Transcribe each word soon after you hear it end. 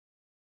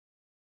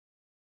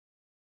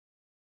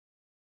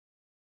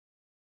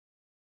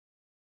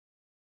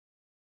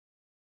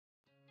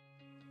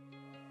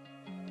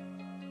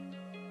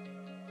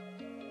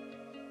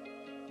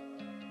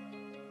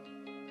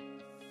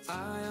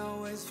I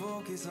always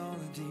focus on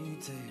the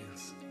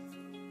details.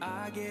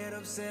 I get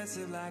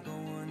obsessive like a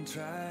one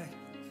track.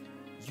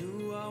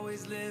 You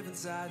always live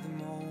inside the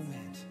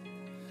moment.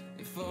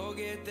 You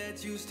forget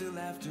that you still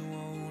have to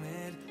own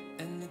it.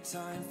 And the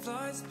time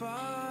flies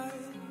by,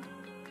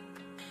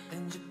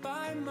 and you're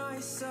by my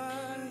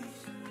side.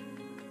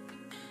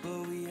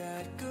 But we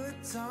had good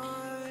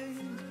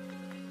time.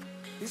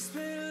 It's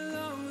been a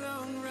long,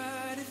 long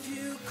ride. If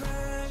you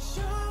crash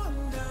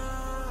on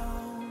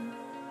down,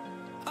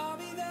 I'll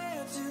be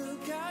there to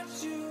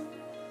catch you.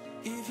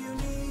 If you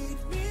need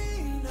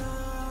me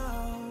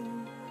now,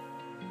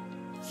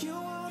 you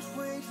won't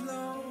wait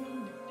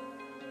long.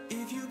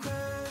 If you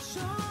crash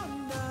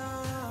on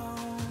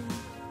down,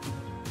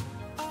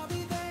 I'll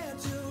be there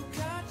to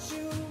catch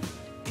you.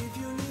 If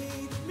you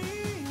need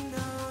me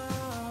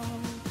now,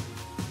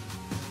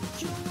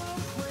 you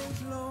won't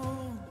wait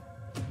long.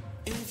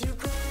 If you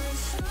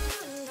crash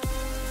on down,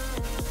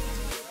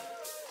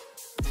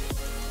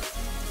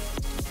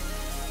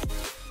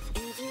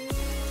 if you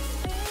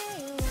need me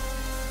now.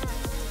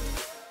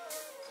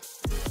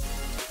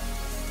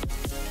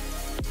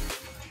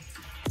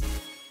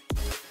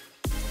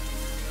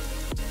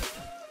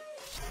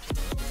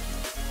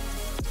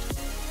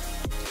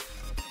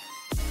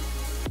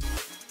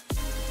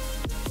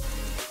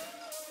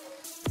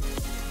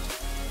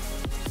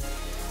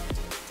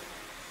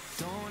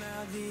 Don't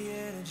have the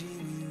energy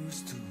we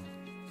used to.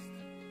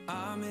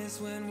 I miss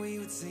when we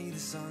would see the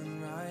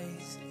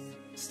sunrise.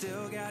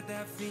 Still got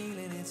that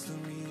feeling, it's the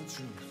real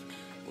truth.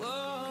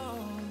 Whoa,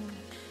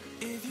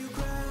 if you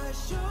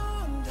crash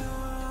on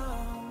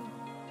down,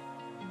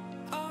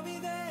 I'll be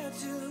there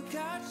to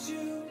catch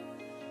you.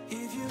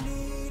 If you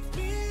need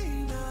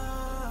me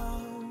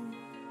now,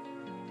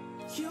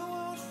 you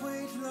won't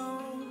wait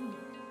long.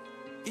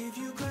 If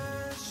you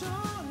crash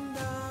on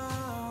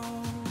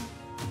down,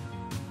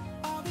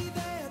 I'll be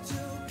there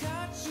to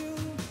catch you.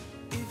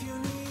 If you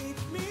need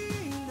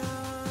me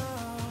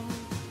now,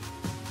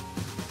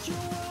 you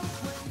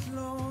won't wait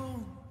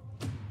long.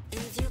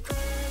 If you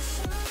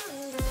crash on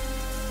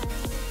down,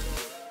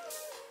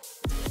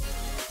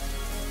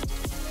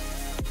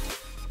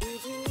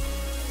 if you need me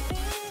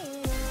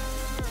now,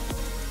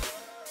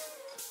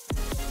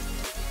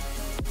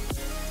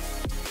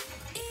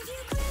 if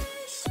you crash on down,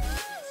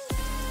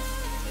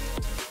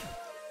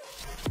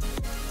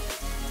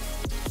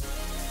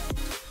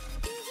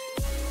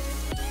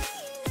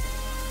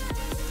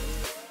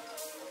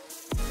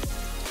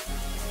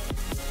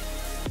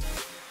 if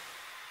you need me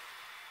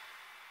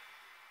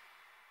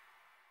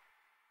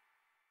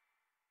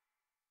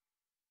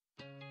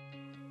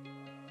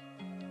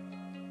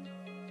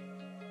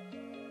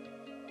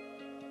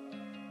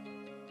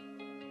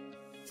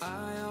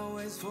I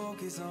always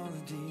focus on the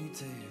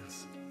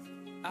details.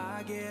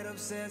 I get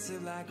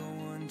obsessive like a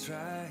one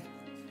track.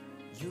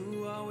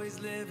 You always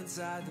live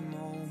inside the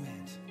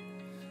moment.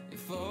 You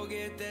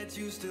forget that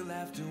you still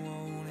have to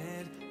own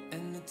it.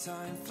 And the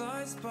time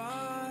flies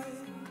by,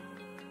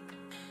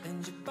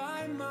 and you're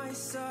by my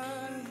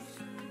side.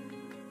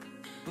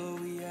 But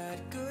we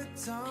had good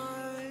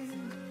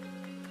time.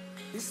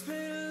 It's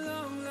been a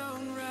long,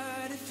 long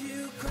ride. If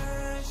you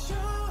crash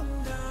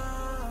on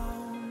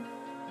down,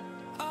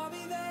 I'll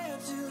be there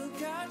to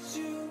catch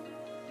you.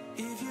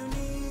 If you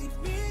need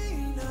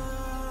me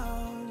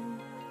now,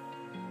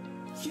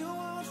 you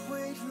won't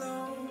wait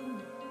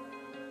long.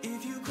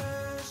 If you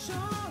crash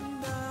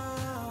on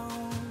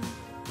down,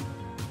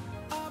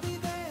 I'll be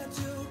there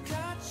to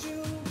catch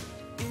you.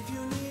 If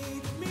you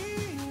need me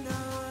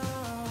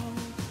now,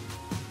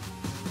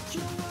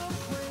 you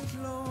won't wait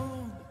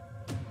long.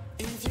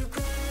 If you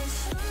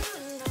crash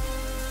on down,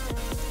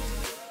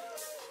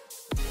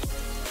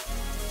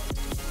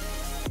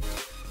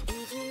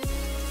 if you need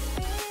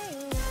me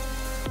now.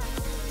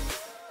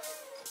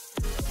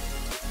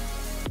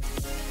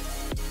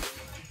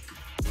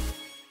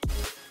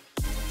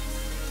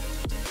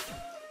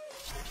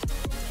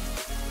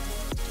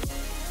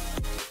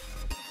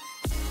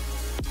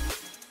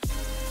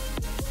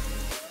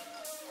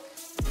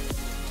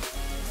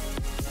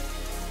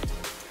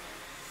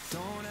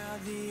 Don't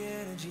have the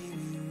energy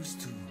we used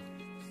to.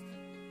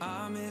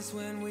 I miss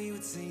when we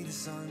would see the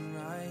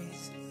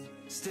sunrise.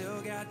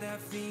 Still got that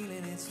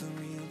feeling, it's the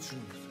real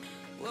truth.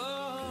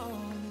 Whoa,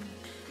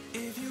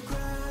 if you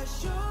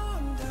crash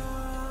on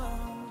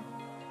down,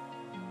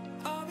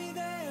 I'll be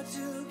there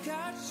to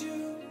catch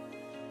you.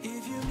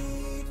 If you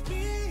need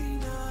me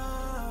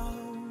now,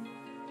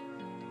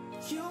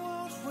 you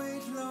won't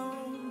wait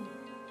long.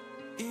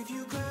 If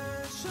you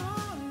crash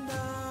on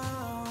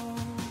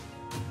down,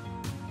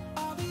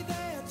 I'll be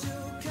there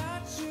to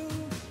catch you.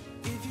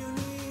 If you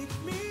need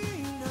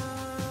me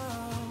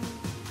now,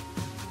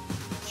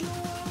 you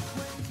won't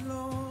wait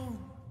long.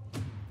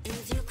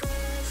 If you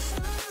crash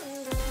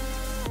on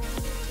down,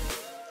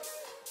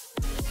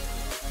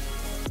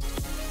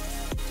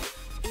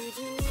 if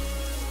you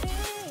need me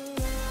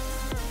now,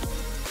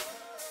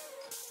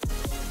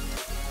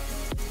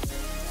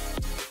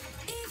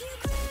 if you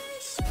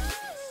crash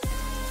on down.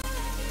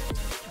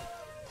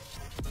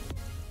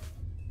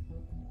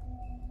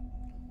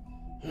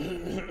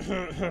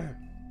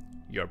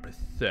 You're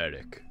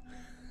pathetic.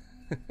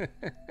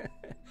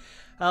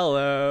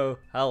 Hello,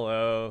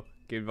 hello,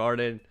 good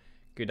morning,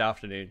 good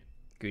afternoon,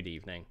 good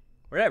evening,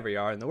 wherever you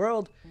are in the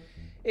world.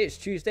 It's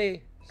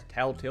Tuesday, it's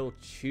Telltale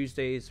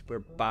Tuesdays. We're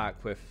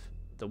back with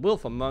The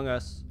Wolf Among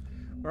Us.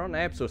 We're on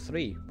episode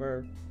 3.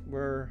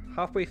 We're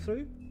halfway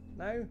through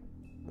now,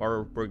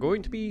 or we're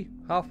going to be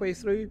halfway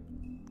through,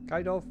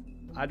 kind of.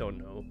 I don't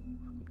know.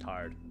 I'm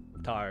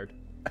tired.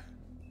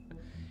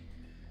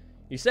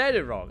 You said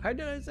it wrong. How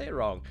did I say it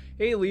wrong?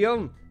 Hey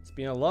Liam, it's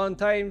been a long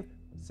time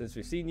since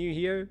we've seen you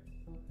here.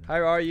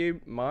 How are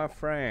you, my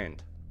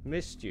friend?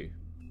 Missed you.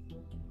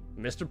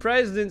 Mr.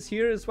 President's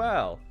here as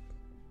well.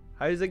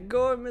 How's it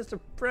going, Mr.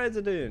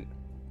 President?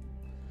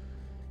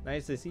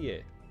 Nice to see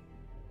you.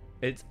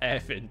 It's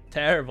effing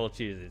terrible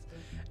Tuesdays.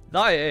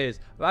 That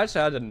is. I've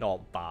actually had a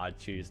not bad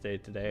Tuesday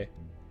today,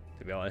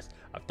 to be honest.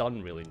 I've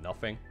done really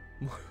nothing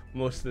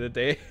most of the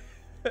day.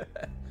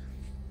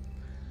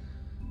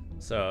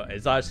 So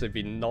it's actually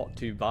been not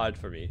too bad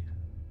for me.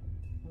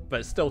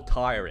 But it's still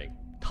tiring.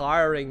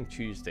 Tiring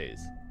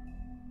Tuesdays.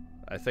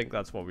 I think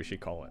that's what we should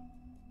call it.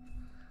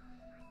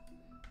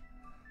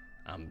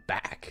 I'm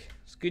back.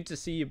 It's good to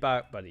see you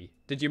back, buddy.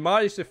 Did you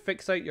manage to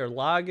fix out your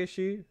lag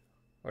issue?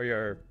 Or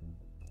your...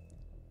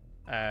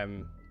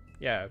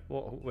 yeah,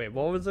 wait,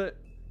 what was it?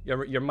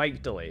 Your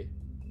mic delay.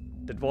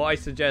 Did what I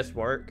suggest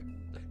work?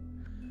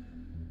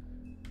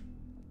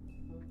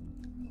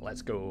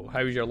 Let's go.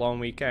 How was your long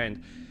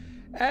weekend?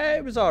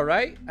 It was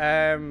alright.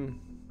 And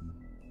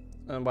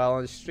well,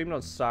 I streamed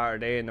on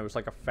Saturday and there was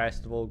like a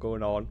festival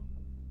going on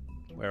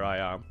where I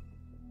am,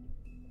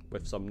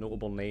 with some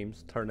notable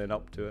names turning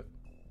up to it.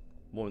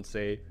 Won't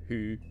say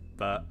who,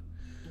 but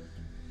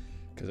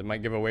because it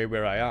might give away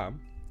where I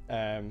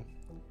am.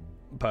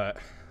 But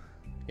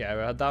yeah,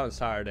 we had that on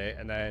Saturday,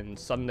 and then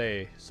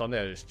Sunday I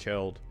just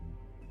chilled.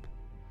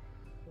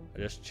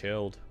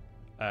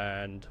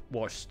 And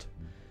watched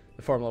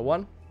the Formula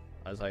 1,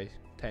 as I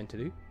tend to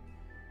do,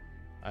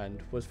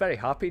 and was very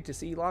happy to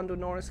see Lando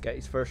Norris get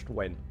his first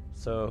win.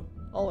 So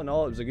all in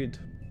all, it was a good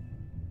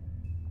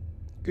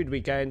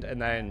weekend.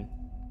 And then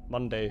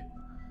Monday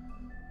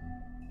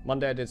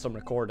I did some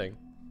recording.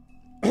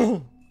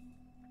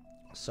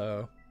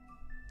 So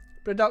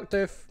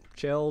productive,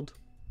 chilled.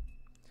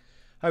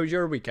 How was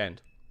your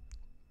weekend?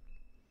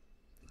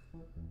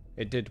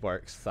 It did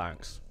work,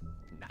 thanks.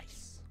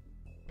 Nice.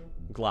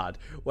 Glad.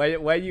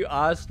 When you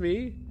asked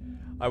me,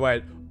 I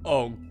went,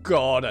 oh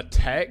god, a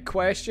tech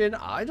question?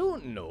 I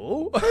don't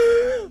know.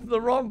 The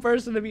wrong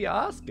person to be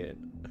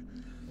asking.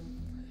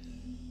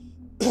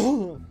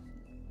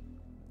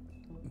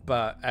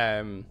 But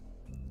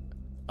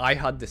I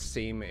had the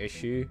same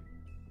issue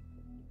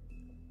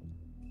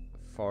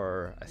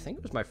for, I think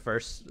it was my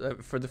first,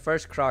 for the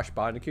first Crash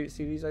Bandicoot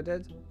series I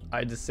did. I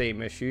had the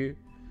same issue.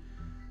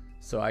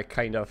 So I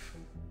kind of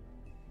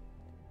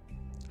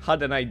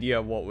had an idea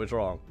of what was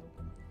wrong.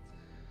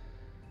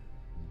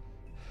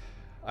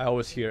 I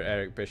always hear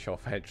Eric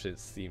Bischoff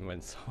entrance theme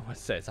when someone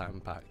says I'm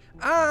back.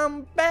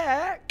 I'm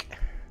back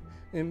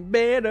and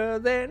better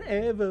than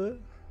ever.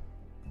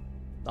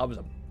 That was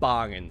a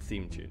banging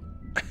theme tune.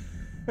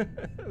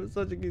 It was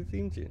such a good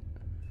theme tune.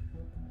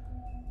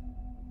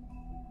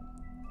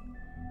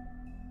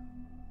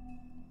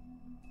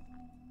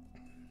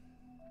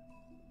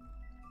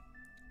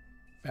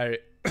 Very,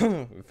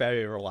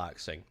 very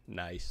relaxing.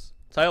 Nice.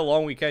 That's how a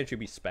long weekend should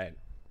be spent.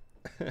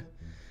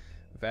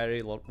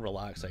 Very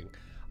relaxing.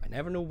 I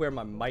never know where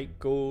my mic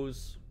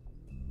goes.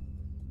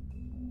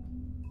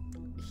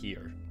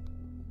 Here.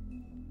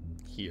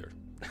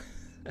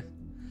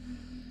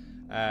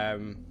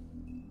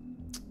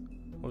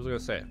 What was I gonna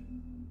say?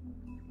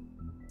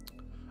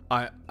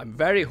 I'm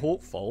very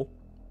hopeful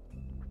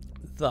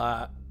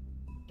that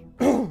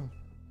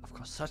I've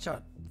got such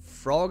a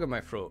frog in my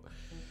throat.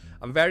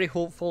 I'm very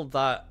hopeful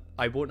that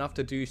I won't have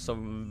to do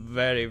some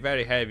very,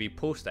 very heavy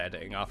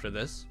post-editing after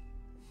this.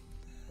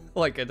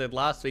 Like I did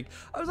last week.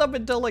 I was up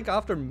until like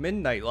after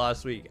midnight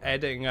last week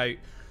editing out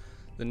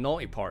the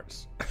naughty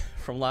parts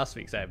from last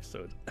week's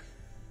episode.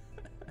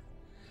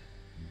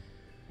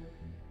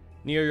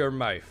 Near your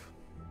mouth.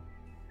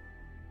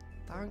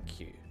 Thank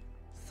you.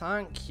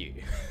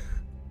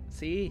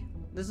 See,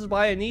 this is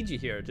why I need you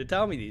here, to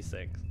tell me these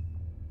things.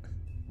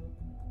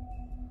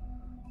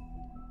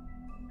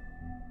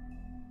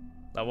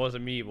 That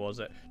wasn't me, was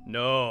it?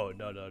 No.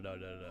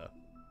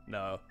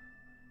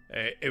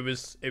 It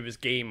was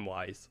game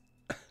wise.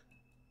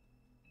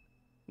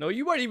 No,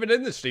 you weren't even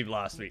in the stream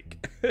last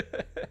week.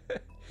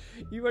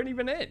 You weren't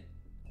even in.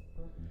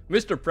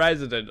 Mr.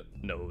 President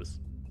knows.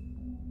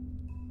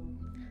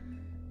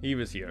 He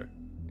was here.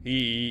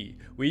 We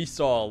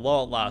saw a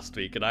lot last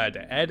week and I had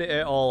to edit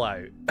it all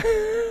out.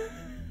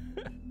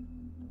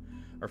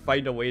 Or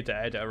find a way to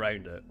edit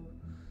around it.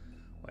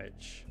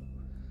 Which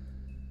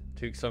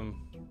took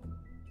some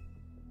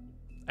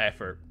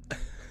effort.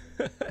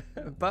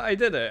 But I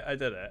did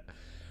it.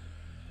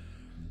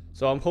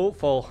 So I'm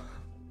hopeful.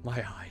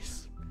 My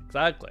eyes.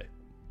 Exactly.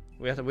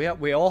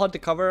 We all had to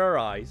cover our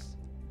eyes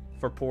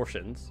for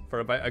portions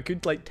for about a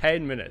good like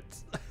 10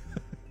 minutes.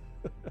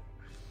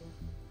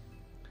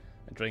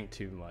 drink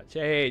too much.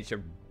 Hey, it's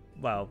your,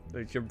 well,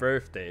 it's your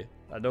birthday.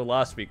 I know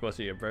last week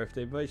wasn't your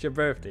birthday, but it's your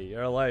birthday.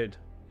 You're allowed.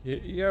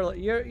 You're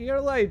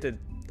allowed to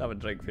have a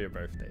drink for your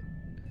birthday.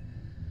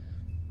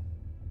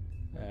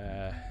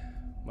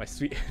 My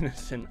sweet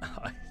innocent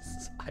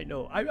eyes. I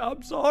know.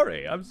 I'm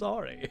sorry. I'm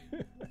sorry.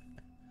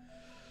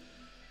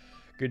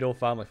 Good old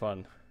family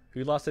fun.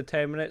 Who lasted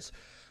 10 minutes?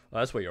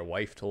 Well, that's what your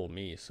wife told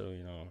me. So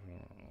you know,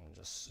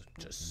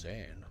 just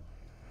saying.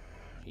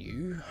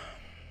 You.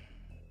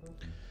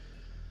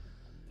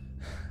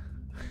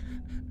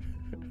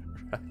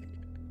 Right.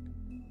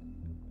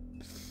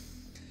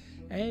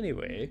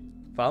 Anyway,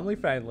 family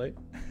friendly.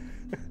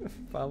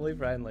 Family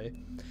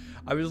friendly.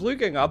 I was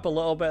looking up a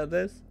little bit of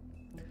this,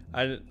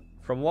 and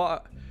from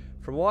what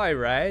I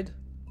read,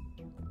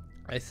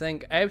 I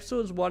think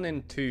episodes 1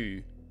 and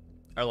 2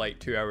 are like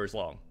 2 hours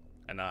long,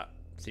 and that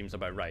seems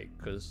about right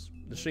because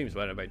the streams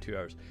went about 2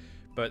 hours.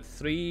 But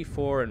 3,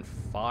 4, and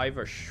 5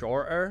 are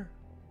shorter,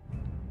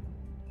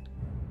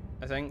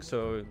 I think,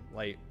 so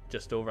like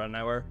just over an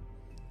hour.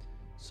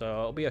 So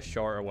it'll be a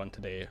shorter one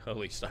today, at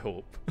least I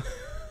hope.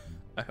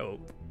 I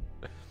hope.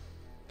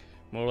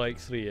 More like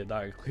 3, and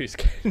that includes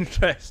getting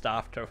dressed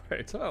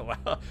afterwards. Oh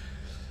well.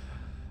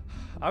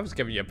 I was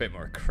giving you a bit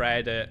more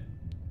credit,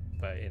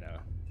 but you know.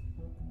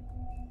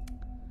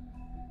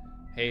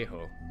 Hey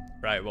ho.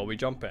 Right, well, we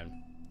jump in.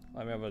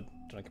 Let me have a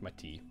drink of my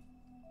tea.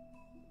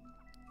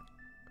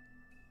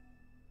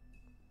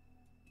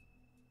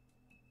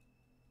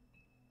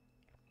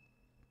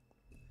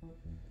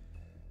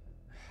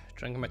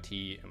 Drink my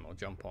tea and we'll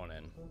jump on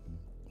in.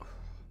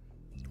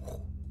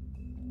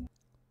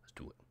 Let's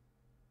do it.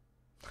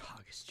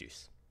 August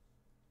juice.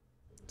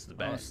 It's the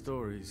best. Our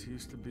stories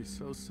used to be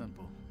so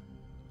simple.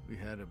 We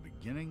had a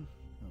beginning,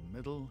 a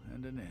middle,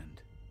 and an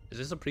end. Is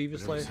this a But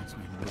previously? ever since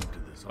we moved to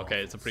this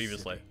Okay, it's a awful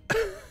previously.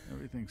 city,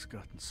 everything's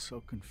gotten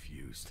so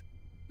confused.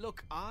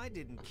 Look, I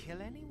didn't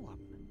kill anyone.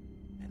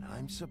 And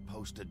I'm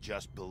supposed to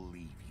just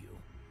believe you.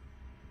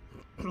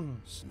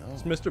 Snow.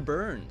 It's Mr.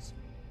 Burns.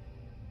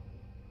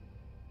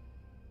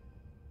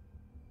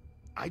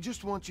 I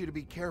just want you to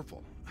be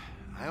careful.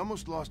 I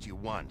almost lost you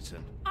once,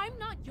 and I'm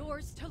not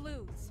yours to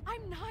lose.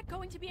 I'm not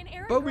going to be an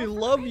errand But girl we for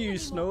love Crane you, anymore.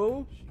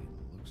 Snow. she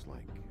looks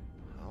like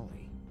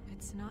Holly.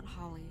 It's not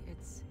Holly,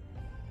 it's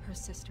her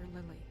sister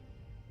Lily.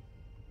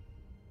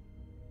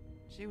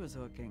 She was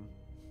hooking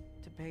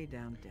to pay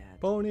down debt.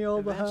 Pony all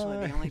Eventually,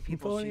 behind. the only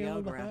people Pony she all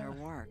owed were at her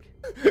behind. work.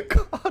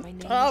 God My name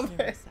damn is it.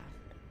 Nerissa.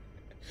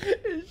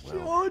 It Well,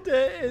 showed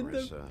it in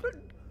Marissa, the...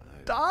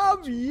 I've Damn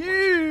got some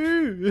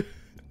you! questions.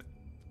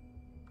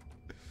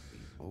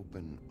 The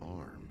open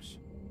arms.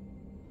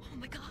 Oh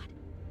my god.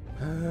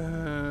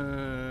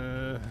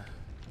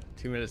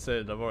 2 minutes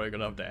in, I'm already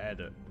gonna have to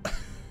edit.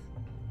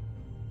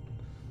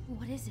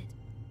 What is it?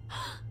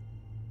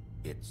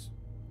 It's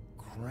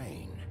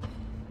Crane.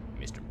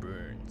 Mr.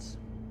 Burns.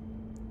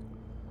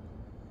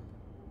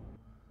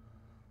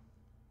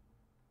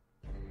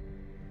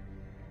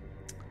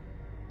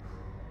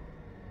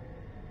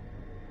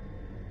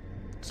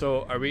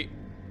 So are we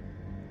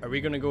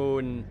gonna go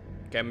and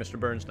get Mr.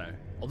 Burns now?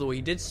 Although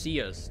he did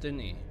see us, didn't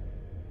he?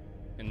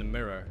 In the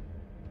mirror.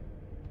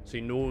 So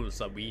he knows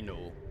that we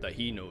know that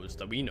he knows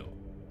that we know.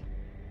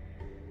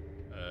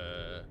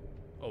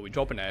 Oh, we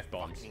dropping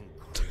F-bombs. Fucking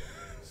Crane.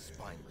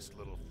 Spineless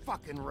little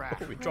fucking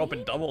rat. We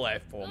dropping double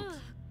F-bombs. Ugh,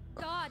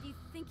 God, you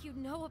think you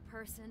know a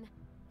person.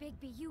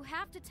 Bigby, you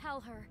have to tell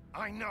her.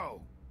 I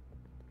know.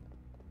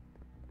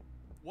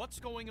 What's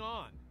going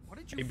on? What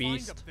did you Hey, find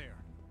Beast. up there?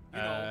 You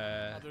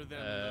know, other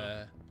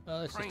than well,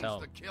 let's just Crane's tell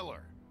the him.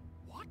 killer.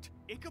 what?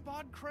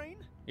 Ichabod Crane?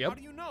 Yep. How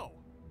do you know?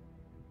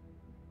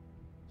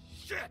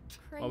 Shit.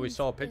 Well, we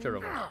saw a picture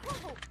of him.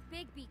 Oh,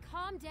 Bigby,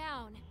 calm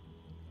down.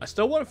 I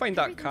still want to find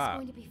that Everything's cat.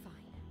 going to be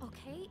fine,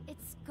 okay?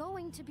 It's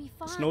going to be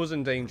fine. Snow's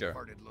in danger.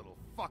 Hearted little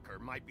fucker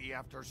might be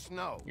after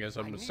Snow. You guys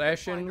have I an need to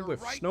obsession find her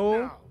with right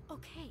Snow? now.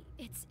 Okay,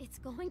 it's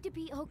going to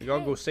be okay. We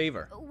gotta go save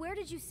her. Where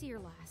did you see her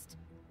last?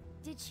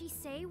 Did she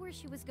say where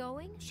she was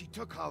going? She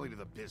took Holly to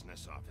the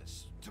business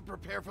office to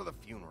prepare for the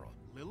funeral.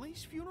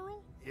 Lily's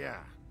funeral? Yeah.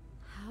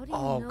 How do you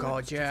Oh know?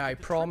 god, yeah, I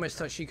promised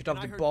that she could have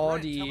And I the heard Brad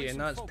body, telling and some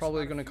that's folks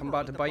probably about a gonna come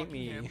funeral back to at the bite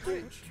me. Buckingham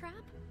Bird trap?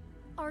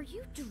 Are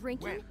you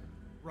drinking? When?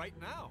 Right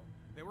now.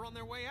 They were on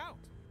their way out.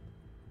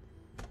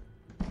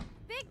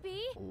 Bigby!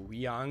 Oh,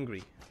 we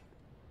angry.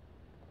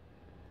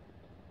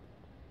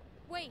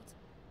 Wait,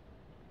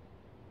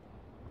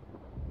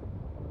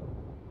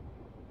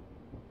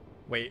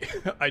 Wait,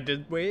 I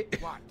did wait?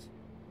 What?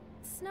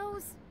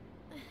 Snow's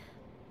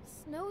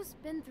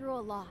been through a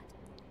lot.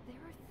 There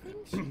are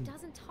things she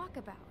doesn't talk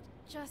about.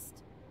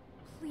 Just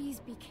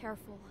please be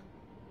careful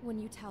when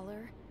you tell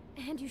her.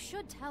 And you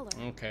should tell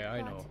her. Okay,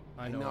 I know.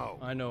 I know. know.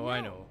 I know, I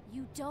know.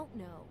 You don't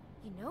know.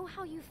 You know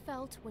how you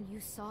felt when you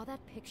saw that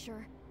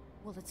picture?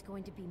 Well, it's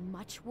going to be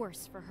much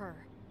worse for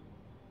her.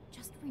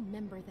 Just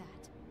remember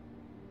that.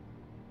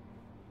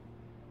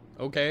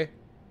 Okay.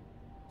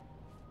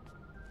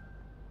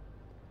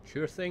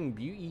 Sure thing,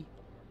 beauty.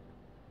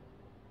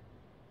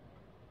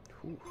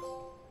 Whew.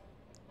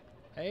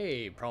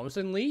 Hey,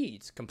 promising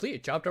leads.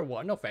 Completed chapter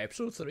 1 of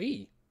episode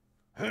 3.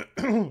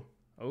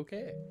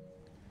 Okay.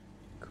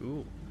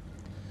 Cool.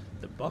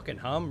 The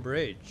Buckingham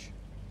Bridge.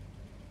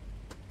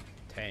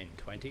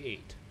 10:28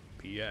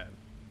 p.m.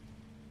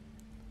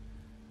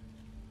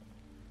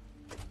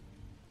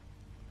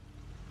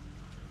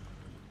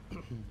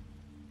 I'm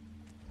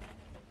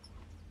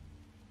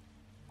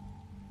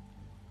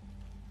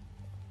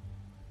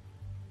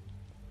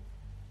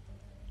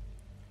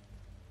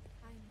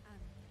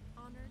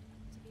honored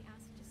to be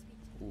asked to speak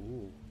to you.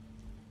 Ooh.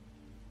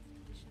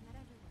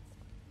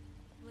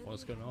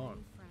 What's going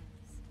on?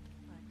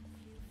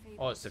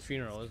 Oh, it's the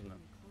funeral, isn't it?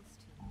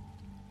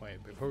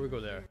 Wait, before we go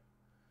there,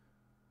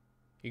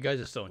 you guys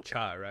are still in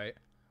chat, right?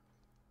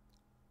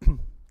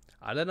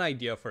 I had an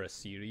idea for a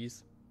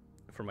series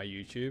for my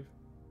YouTube.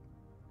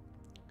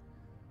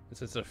 And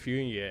since they're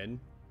viewing you in,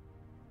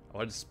 I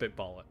want to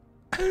spitball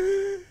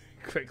it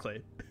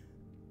quickly.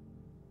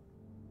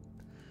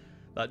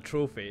 That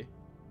trophy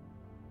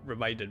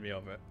reminded me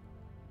of it.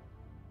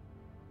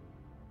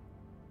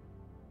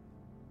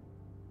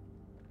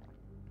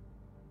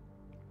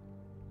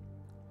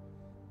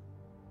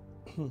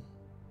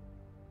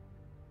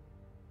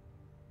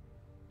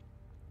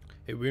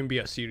 It wouldn't be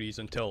a series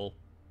until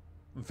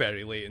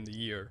very late in the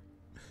year.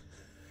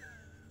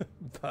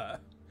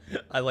 But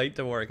I like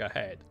to work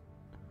ahead.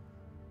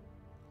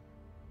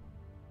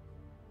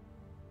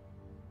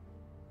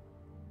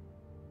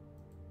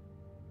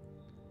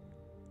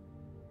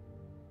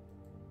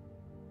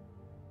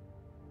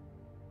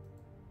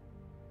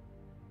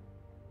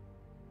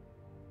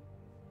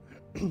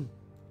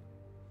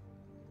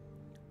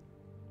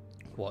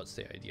 What's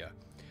the idea?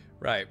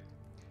 Right.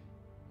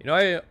 You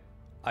know,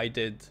 I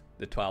did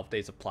the 12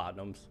 days of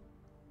platinums,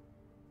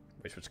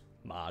 which was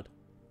mad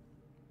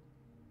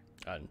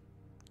and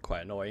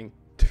quite annoying,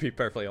 to be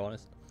perfectly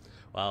honest.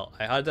 Well,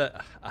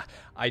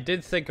 I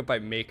did think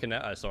about making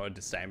it a sort of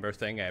December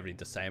thing. Every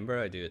December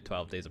I do the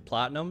 12 days of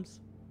platinums.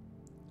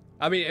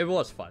 I mean, it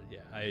was fun.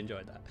 Yeah, I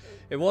enjoyed that.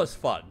 It was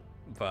fun,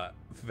 but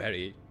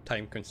very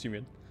time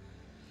consuming.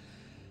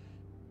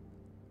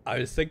 I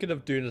was thinking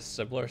of doing a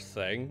similar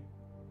thing,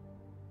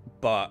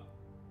 but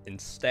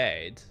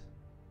instead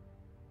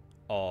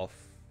of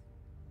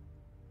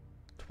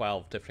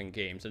 12 different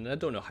games, and I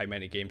don't know how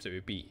many games it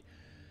would be,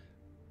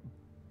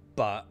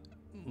 but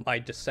my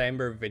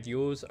December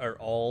videos are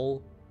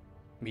all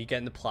me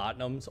getting the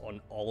platinums on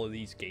all of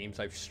these games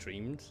I've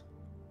streamed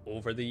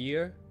over the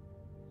year,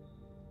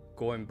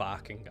 going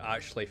back and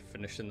actually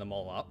finishing them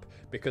all up,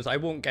 because I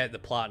won't get the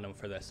platinum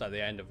for this at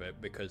the end of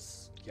it,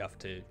 because you have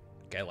to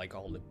get like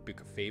all the Book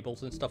of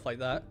Fables and stuff like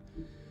that.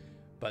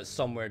 But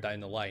somewhere down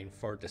the line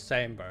for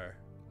December,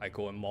 I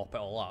go and mop it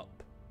all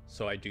up.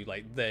 So I do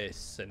like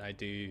this, and I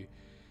do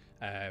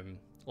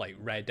like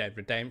Red Dead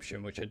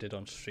Redemption, which I did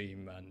on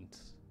stream, and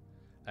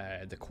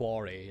The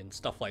Quarry and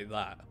stuff like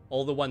that.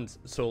 All the ones,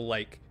 so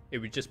like it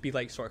would just be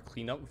like sort of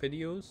cleanup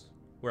videos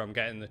where I'm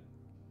getting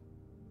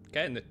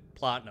the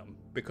platinum,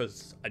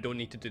 because I don't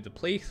need to do the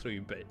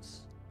playthrough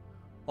bits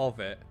of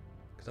it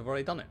because I've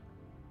already done it.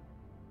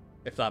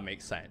 If that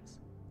makes sense.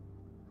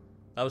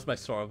 That was my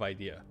sort of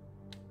idea.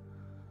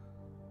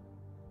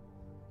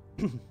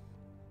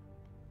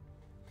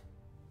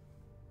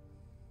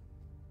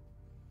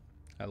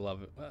 I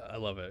love it. I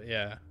love it.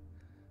 Yeah.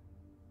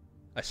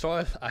 I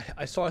sort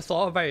of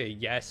thought about it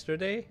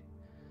yesterday,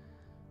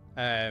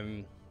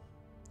 or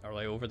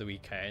like over the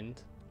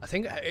weekend. I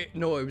think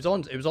no, it was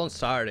on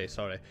Saturday.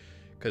 Sorry,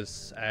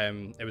 because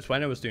it was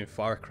when I was doing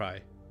Far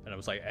Cry and I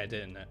was like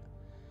editing it.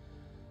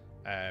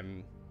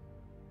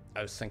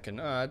 I was thinking,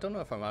 oh, I don't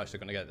know if I'm actually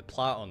gonna get the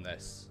plat on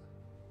this.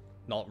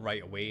 Not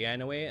right away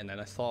anyway. And then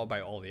I thought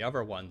about all the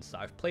other ones that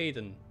I've played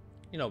and,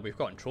 you know, we've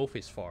gotten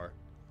trophies for.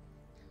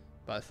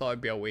 But I thought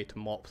it'd be a way to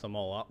mop them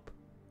all up.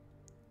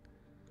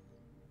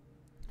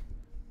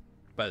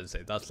 But as I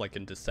say, that's like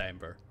in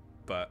December.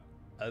 But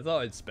I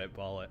thought I'd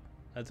spitball it.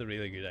 That's a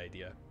really good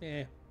idea.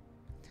 Yeah.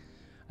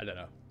 I don't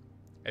know.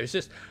 It was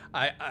just,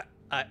 I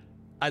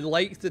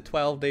like the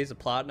 12 days of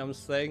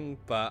platinums thing,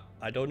 but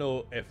I don't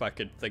know if I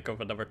could think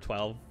of another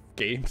 12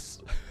 games.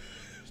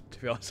 To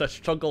be honest, I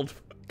struggled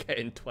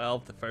getting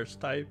 12 the first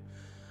time.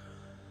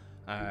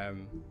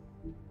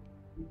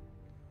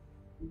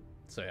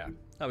 So yeah,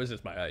 that was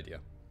just my idea.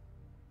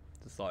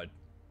 Just thought I'd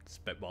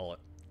spitball it.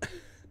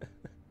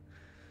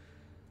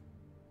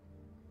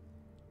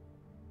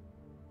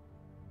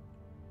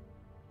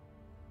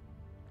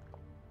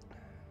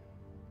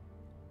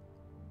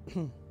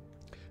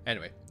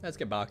 Anyway, let's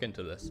get back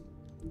into this.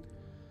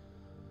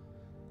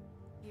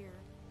 Here,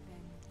 then,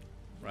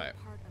 right.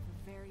 Part of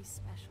a very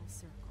special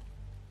circle.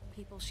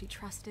 People she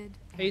trusted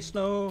and hey,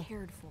 Snow.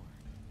 cared for.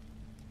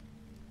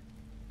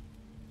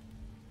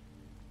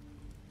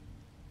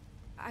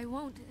 I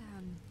won't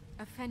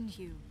offend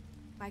you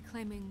by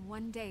claiming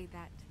one day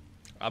that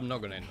I'm not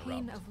going to the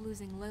pain interrupt. of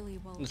losing Lily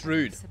will It's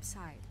rude.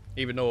 subside.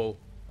 Even though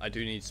I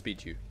do need to speak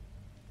to you.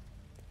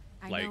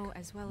 I Like, know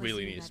as well really as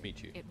you need to that speak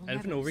to you. it will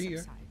Anything never over here?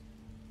 subside.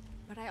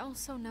 But I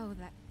also know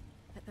that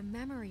the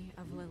memory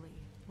of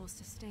Lily will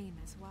sustain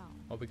as well.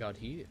 What we got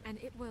here? And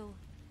it will,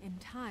 in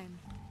time,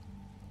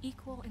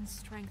 equal in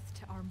strength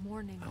to our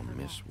mourning I'll her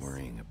miss loss.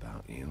 worrying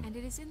about you. And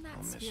it is in that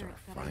I'll miss spirit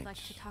our that I'd like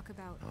fights. to talk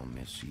about I'll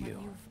miss what you.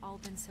 you've all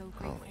been so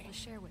grateful Holly. to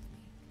share with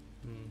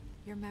me.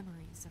 Your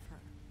memories of her.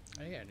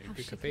 Oh yeah, new How book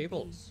she of could be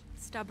fables.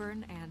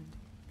 stubborn and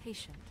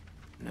patient.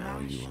 Now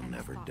rash you will and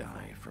never thoughtful.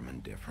 die from How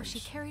indifference. she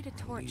carried a or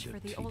torch lead for a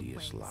the old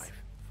tedious ways,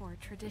 life. for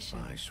tradition,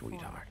 Goodbye, for,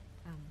 sweetheart.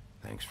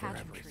 Thanks for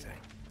pageantry. everything.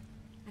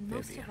 And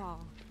most Vivian. of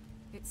all,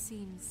 it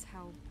seems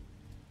how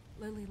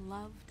Lily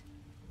loved.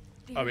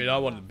 I mean, dearly I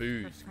want the loved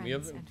her booze. Can we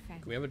have friends and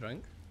family. can we have a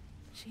drink?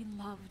 She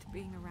loved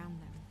being around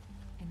them,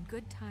 in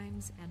good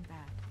times and bad.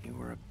 You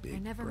were a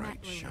big, never met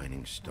bright, Lily, shining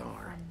but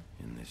star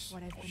from in this.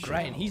 what I've been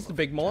Brian, he's the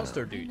big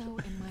monster dude. I know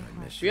in my I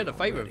heart miss We had a you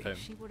fight with already. him.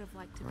 she would have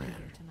liked to be Gran.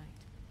 here tonight.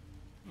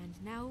 And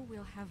now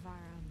we'll have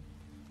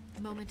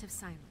our moment of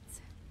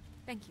silence.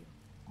 Thank you.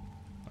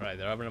 Alright,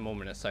 they're having a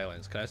moment of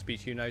silence. Can I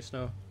speak to you now,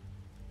 Snow?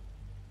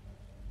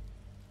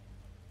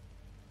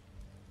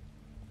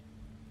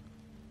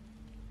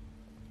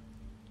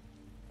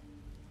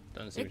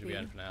 Doesn't seem to be Bigby,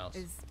 anything else.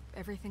 Is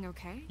everything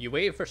okay? You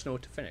waited for Snow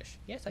to finish.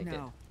 Yes, I did.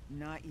 No,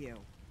 not you.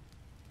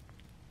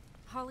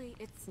 Holly,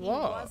 it's... He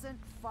Whoa. wasn't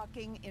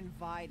fucking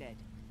invited.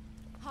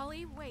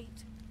 Holly,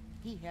 wait.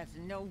 He has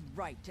no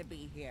right to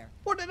be here.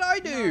 What did I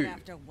do? Not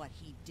after what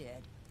he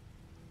did.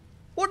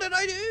 What did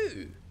I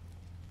do?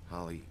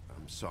 Holly,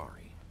 I'm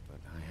sorry, but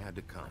I had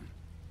to come.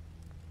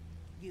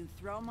 You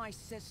throw my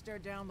sister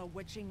down the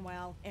witching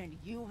well, and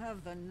you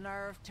have the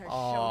nerve to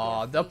Aw, show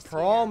your the face here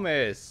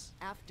promise.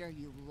 after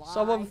you lied.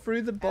 Someone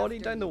threw the body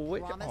after down the you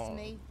witch- promised Aw.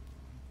 me.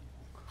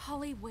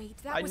 Holly, wait.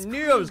 That I was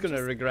knew I was Crane,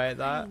 gonna just regret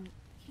that. Crane.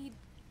 He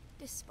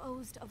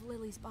disposed of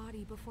Lily's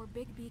body before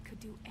Bigby could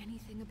do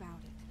anything about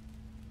it.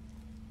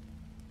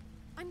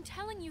 I'm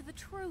telling you the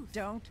truth.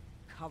 Don't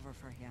cover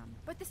for him.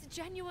 But this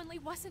genuinely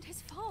wasn't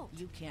his fault.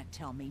 You can't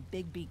tell me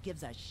Bigby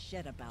gives a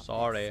shit about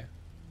Sorry. this.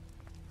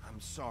 I'm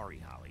sorry,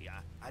 Holly.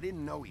 I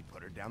didn't know he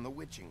put her down the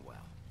witching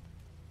well.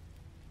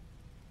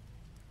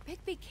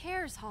 Bigby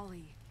cares,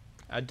 Holly.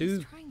 I He's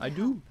do. trying to I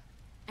do. help.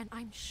 And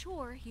I'm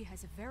sure he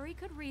has a very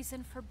good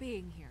reason for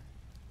being here.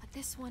 But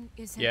this one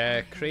isn't. Yeah,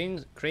 on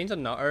him. Crane's a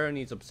nutter and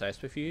he's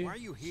obsessed with you. Why are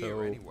you here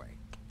so anyway?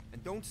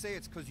 And don't say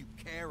it's because you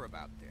care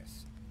about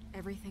this.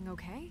 Everything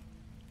okay?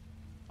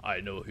 I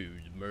know who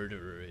the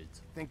murderer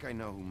is. I think I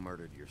know who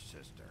murdered your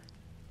sister.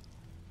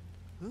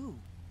 Who?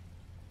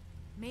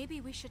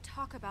 Maybe we should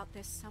talk about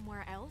this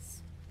somewhere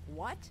else.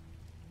 What?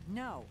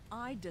 No,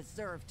 I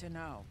deserve to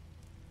know.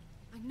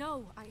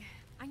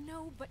 I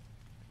know, but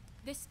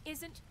this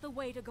isn't the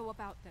way to go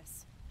about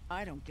this.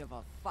 I don't give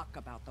a fuck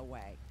about the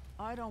way.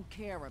 I don't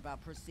care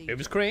about procedure. It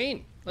was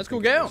Crane. Let's go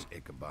I think get it him. was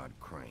Ichabod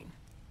Crane.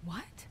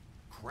 What?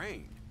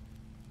 Crane.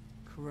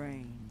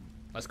 Crane.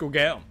 Let's go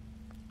get him.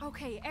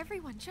 Okay,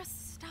 everyone,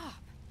 just stop.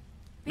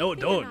 No, Bigby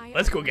and don't. I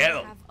Let's are go going get to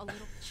 'em. Have a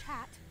little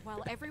chat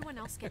while everyone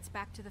else gets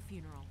back to the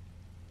funeral.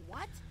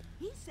 What?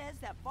 He says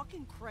that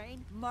fucking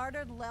Crane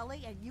murdered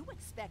Lily and you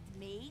expect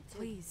me to—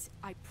 Please,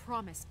 I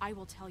promise I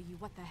will tell you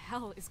what the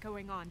hell is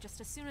going on just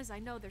as soon as I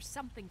know there's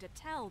something to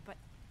tell, but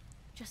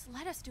just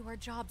let us do our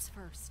jobs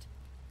first.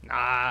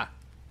 Nah.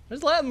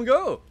 Just let him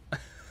go.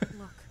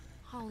 Look,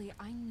 Holly,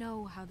 I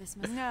know how this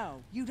must...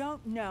 No, you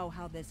don't know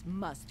how this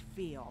must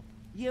feel.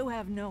 You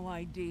have no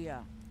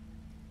idea.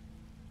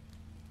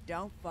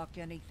 Don't fuck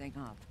anything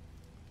up.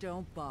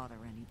 Don't bother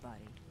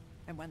anybody.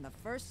 And when the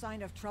first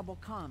sign of trouble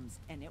comes,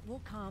 and it will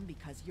come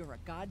because you're a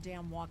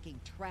goddamn walking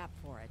trap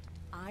for it,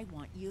 I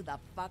want you the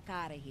fuck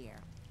out of here.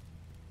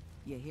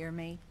 You hear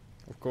me?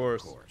 Of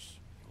course. Of course.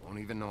 You won't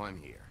even know I'm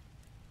here.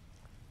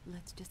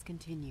 Let's just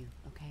continue,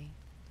 okay?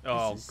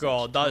 Oh This is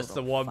god, such that's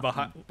total the one fucking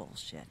behind.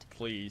 bullshit.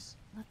 Please.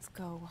 Let's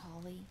go,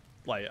 Holly.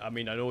 Like, I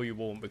mean, I know you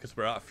won't because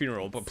we're at a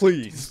funeral, but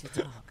please. Time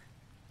to talk.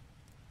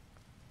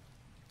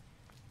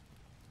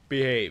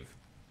 Behave.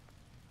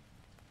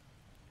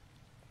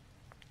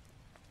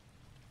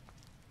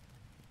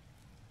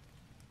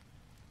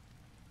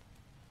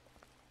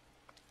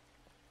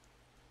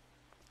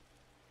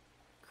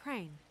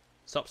 Crane,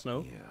 Sup,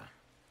 Snow? Yeah.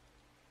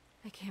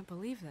 I can't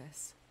believe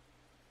this.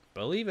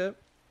 Believe it.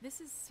 This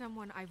is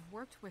someone I've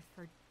worked with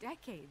for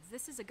decades.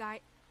 This is a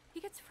guy... He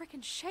gets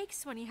frickin'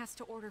 shakes when he has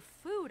to order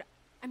food.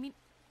 I mean,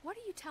 what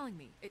are you telling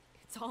me?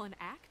 It's all an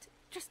act?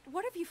 Just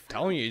what have you found?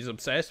 Telling you, he's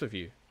obsessed with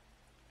you.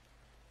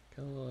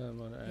 Kill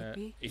him on,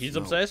 Bigby? he's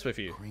No, obsessed with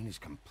you. Crane is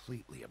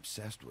completely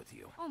obsessed with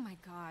you. Oh my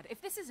god,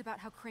 if this is about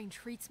how Crane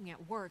treats me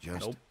at work... Just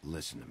Nope.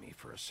 listen to me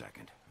for a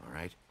second, all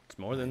right? It's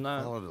more than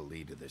that. Followed a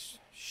lead to this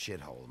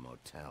shithole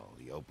motel,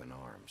 the Open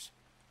Arms.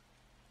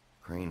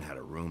 Crane had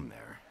a room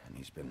there, and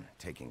he's been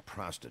taking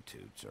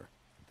prostitutes, or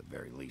at the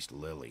very least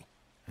Lily,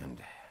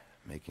 and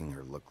making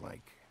her look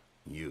like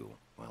you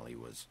while he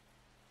was,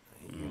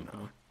 you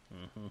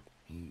know.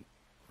 He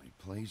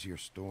replays your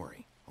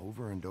story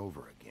over and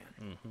over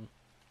again.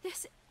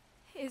 This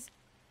is...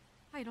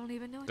 I don't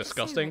even know what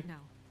Disgusting. to say right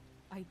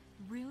now. I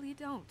really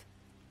don't.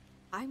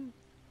 I'm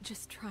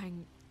just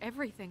trying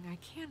everything I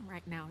can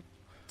right now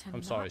to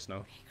I'm sorry, not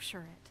Snow.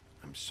 picture it.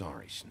 I'm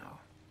sorry, Snow.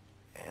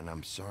 And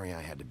I'm sorry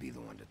I had to be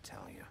the one to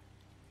tell you.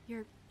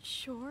 You're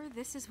sure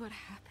this is what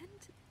happened?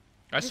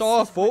 I This saw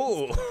a is what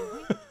photo. he's been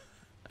doing?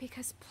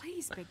 Because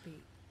please, Bigby,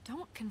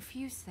 don't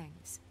confuse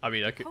things. I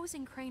mean, I could.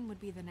 Opposing Crane would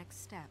be the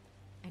next step.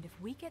 And if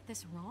we get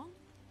this wrong,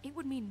 it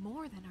would mean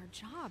more than our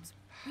jobs.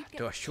 We'd get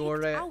Do I kicked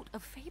shore it? out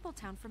of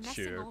Fabletown for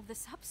messing Sure. all of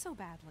this up so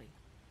badly.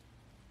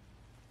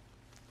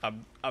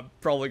 I'm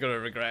probably gonna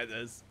regret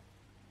this.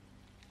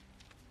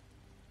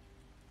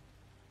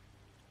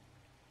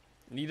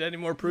 Need any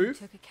more You proof?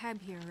 took a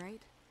cab here,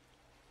 right?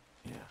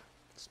 Yeah.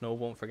 Snow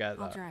won't forget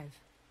I'll that. drive.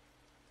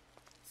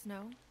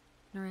 Snow,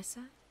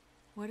 Narissa,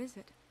 what is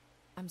it?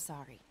 I'm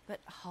sorry, but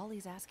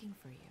Holly's asking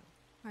for you.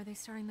 Are they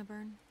starting the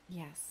burn?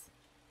 Yes.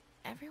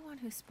 Everyone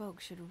who spoke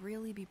should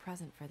really be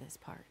present for this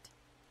part.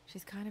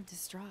 She's kind of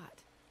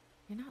distraught.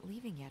 You're not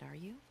leaving yet, are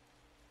you?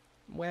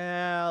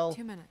 Well,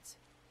 2 minutes.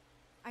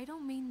 I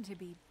don't mean to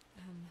be,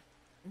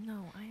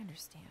 No, I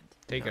understand.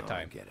 take your No, I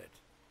time. get it.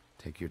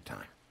 Take your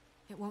time.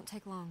 it won't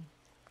take long.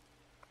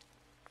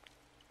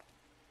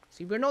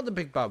 See, we're not the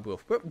big bad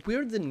wolf.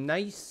 We're the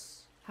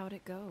nice, How'd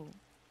it go?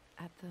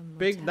 At the motel?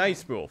 big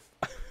nice wolf.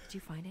 Did you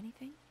find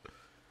anything?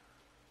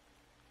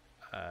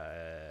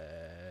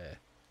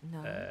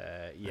 No.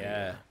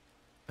 Yeah.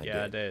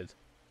 I did.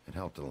 It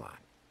helped a lot.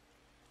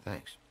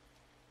 Thanks.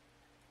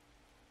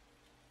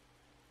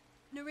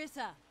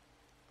 Narissa!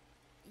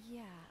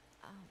 Yeah,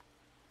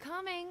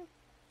 coming.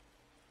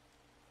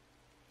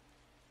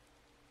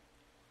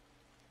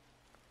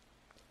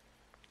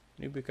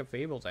 New Book of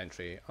Fables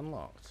entry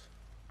unlocked.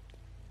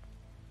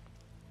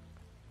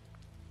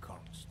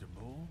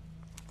 Constable?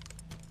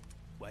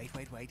 Wait,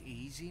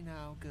 easy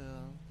now,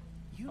 girl.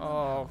 You know Oh,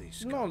 how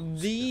this not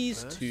goes.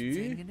 these The first two.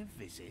 thing in a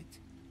visit,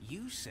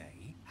 you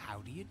say, how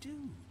do you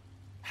do?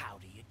 How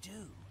do you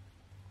do?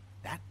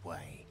 That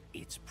way,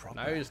 it's proper.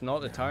 Now is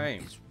not the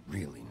time. It's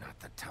really not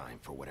the time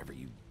for whatever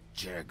you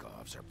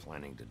Jergovs are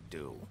planning to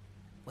do.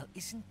 Well,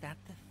 isn't that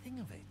the thing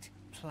of it?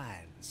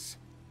 Plans.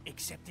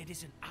 Except it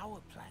isn't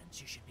our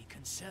plans you should be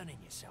concerning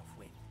yourself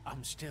with.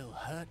 I'm still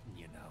hurting,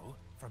 you know,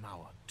 from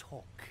our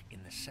talk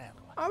in the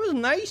cell. I was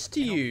nice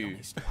to And I'll be you.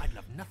 honest, I'd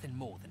love nothing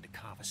more than to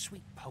carve a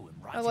sweet poem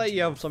right I let into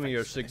you have your some of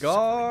your face for the suffering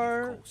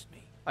cigar. you've caused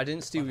me. I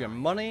didn't steal But your I am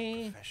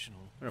money.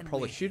 professional, And I and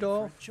probably we're should here for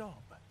a have. job.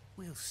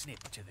 We'll snip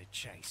to the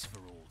chase for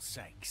all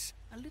sakes.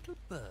 A little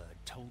bird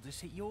told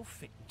us that you're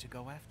fitting to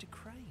go after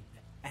Crane.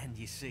 And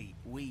you see,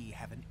 we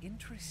have an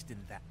interest in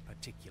that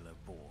particular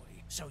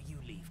boy. So you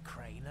leave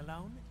Crane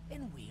alone,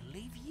 and we'll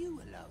leave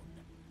you alone.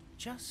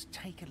 Just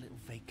take a little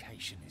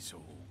vacation is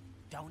all.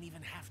 Don't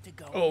even have to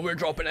go. Oh, we're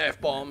dropping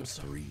F-bombs.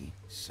 3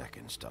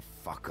 seconds to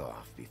fuck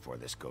off before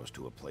this goes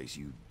to a place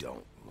you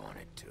don't want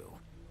it to.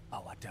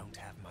 Oh, I don't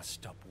have my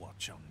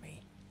stopwatch on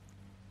me.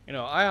 You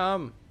know, I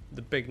am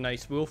the big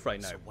nice wolf right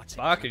now. So what's it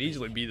But I gonna could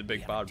easily be the We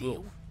big have a bad deal?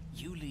 wolf.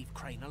 You leave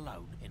Crane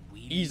alone, and we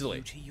Easily.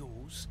 leave you to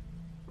yours.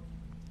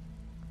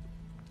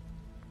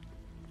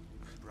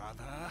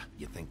 Brother,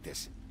 You think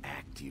this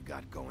act you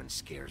got going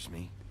scares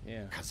me?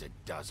 Yeah. 'Cause it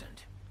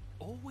doesn't.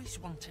 always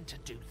wanting to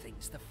do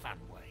things the fun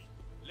way.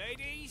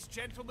 Ladies,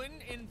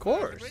 gentlemen, in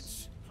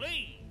course.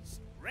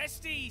 please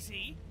rest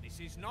easy.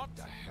 This is not.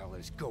 The hell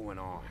is going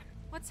on?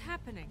 What's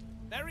happening?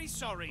 Very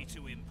sorry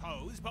to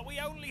impose, but we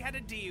only had a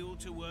deal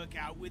to work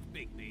out with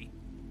Bigby,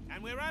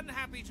 and we're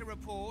unhappy to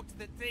report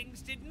that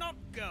things did not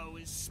go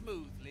as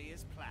smoothly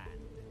as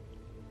planned.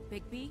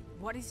 Bigby,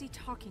 what is he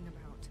talking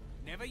about?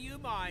 Never you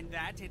mind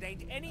that. It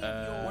ain't any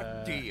of your.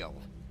 What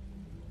deal?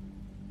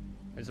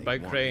 It's They about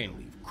want me to Crane.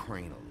 leave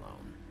Crane alone.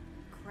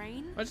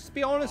 Crane? Let's just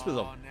be honest with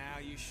him. Oh, now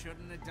you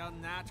shouldn't have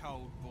done that,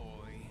 old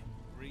boy.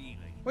 Really.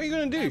 What are you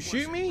gonna do? That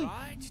Shoot wasn't me?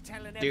 Right,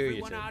 telling Dare you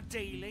everyone to. our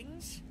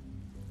dealings.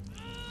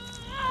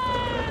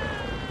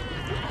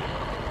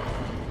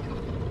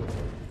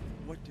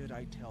 What did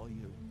I tell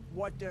you?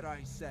 What did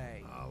I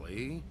say?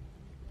 Ollie?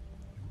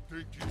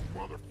 Think you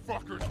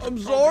motherfuckers I'm can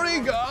sorry,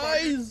 come here on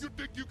Friday? guys. You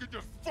think you can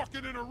just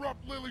fucking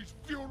interrupt Lily's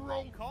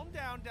funeral? Calm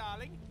down,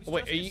 darling. It was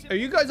Wait, just are a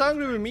you simple guys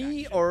angry with transaction.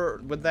 me or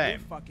with You them?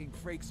 fucking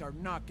freaks are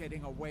not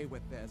getting away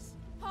with this.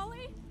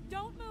 Polly,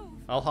 don't move.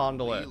 I'll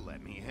handle it. You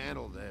let me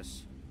handle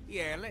this.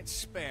 Yeah, let's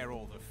spare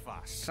all the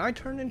fuss. Can I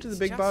turn into the It's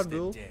big just bad a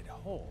wolf? dead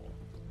hole.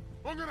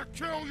 I'm gonna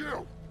kill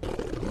you!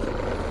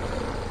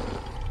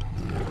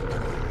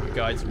 You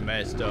guys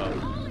messed up.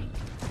 Ollie!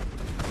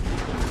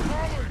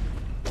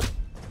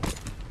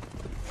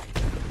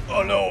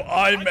 Oh no,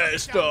 I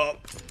messed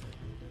up.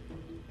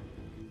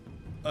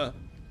 Okay,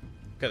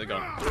 they're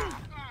gone.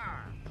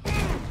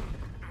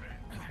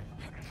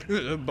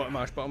 Button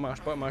mash, button mash,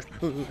 button mash.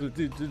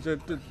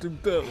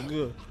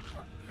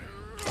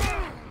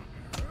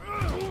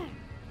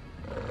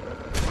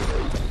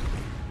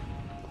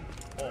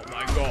 Oh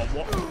my god,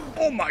 what?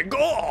 Oh my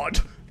god!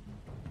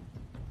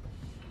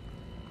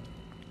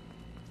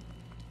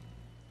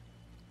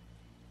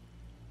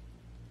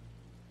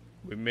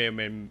 We may have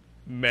made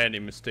many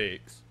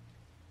mistakes.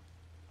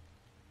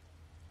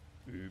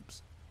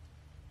 Oops.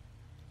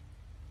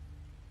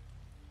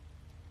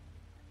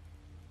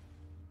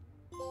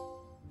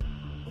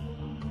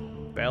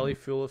 Belly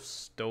full of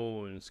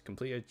stones.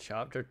 Completed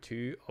chapter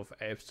 2 of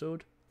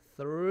episode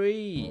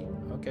 3.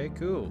 Okay,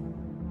 cool.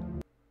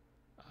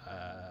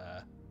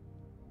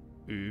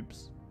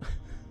 Oops.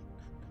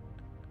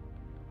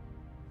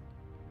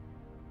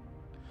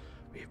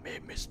 We've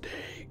made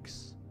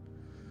mistakes.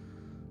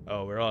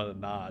 Oh, we're on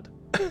an ad.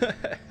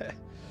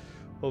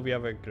 Hope you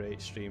have a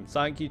great stream.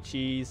 Thank you,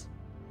 Cheese.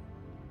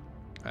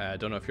 I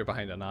don't know if you're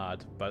behind an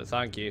ad, but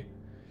thank you.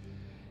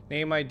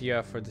 Name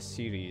idea for the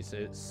series.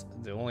 It's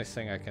the only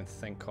thing I can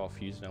think of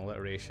using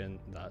alliteration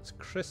that's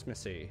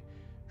Christmassy.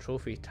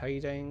 Trophy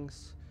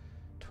tidings.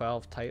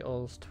 12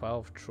 titles,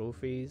 12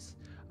 trophies.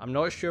 I'm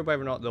not sure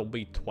whether or not there'll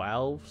be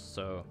 12,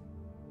 so...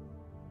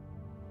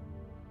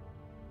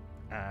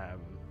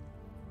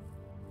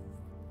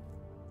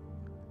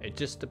 it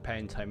just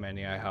depends how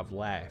many I have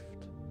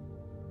left.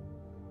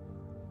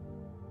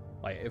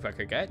 Like, if I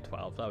could get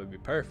 12, that would be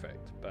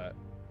perfect, but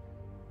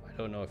I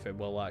don't know if it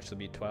will actually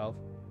be 12.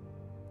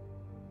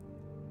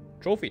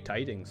 Trophy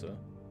tidings, though.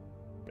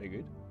 Pretty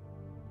good.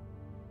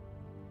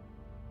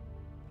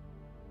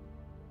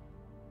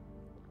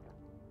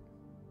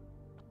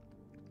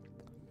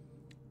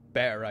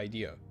 Better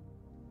idea.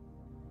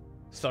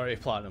 Sorry,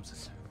 Platinum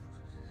says.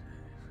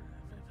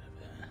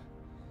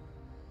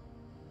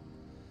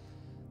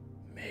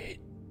 Mate,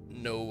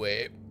 no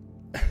way.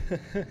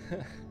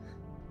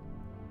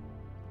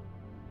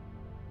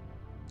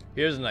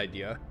 Here's an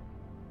idea.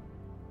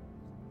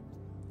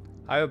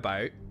 How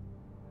about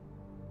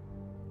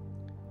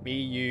me,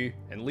 you,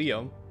 and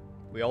Liam,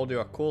 we all do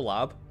a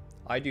collab.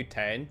 I do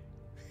 10,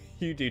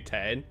 you do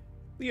 10,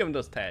 Liam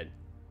does 10.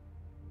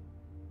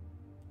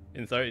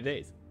 In 30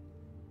 days.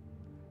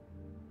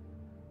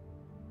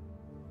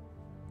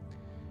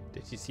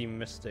 Did you see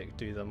Mystic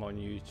do them on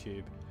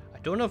YouTube? I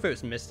don't know if it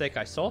was Mystic.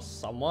 I saw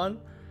someone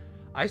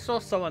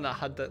that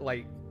had that,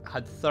 like,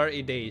 had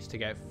 30 days to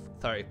get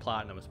 30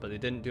 platinums, but they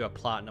didn't do a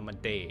platinum a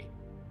day.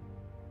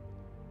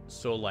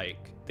 So,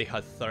 like, they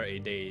had 30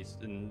 days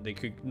and they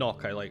could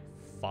knock out like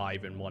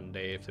 5 in one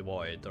day if they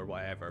wanted or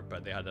whatever,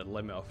 but they had a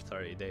limit of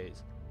 30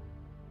 days.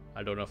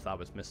 I don't know if that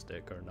was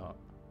Mystic or not.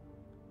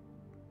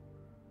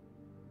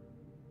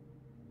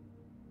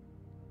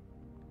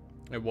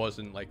 It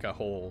wasn't like a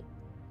whole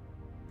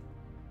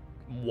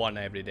one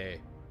every day.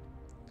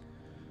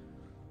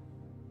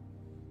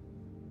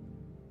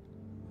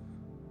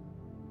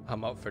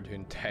 I'm up for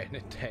doing 10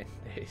 in 10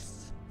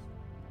 days.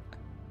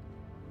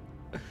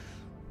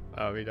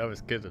 I mean, I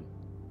was kidding.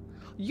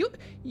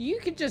 You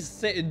could just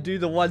sit and do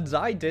the ones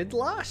I did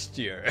last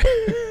year.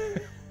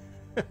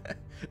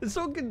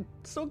 so can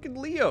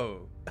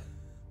Leo.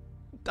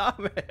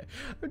 Damn it.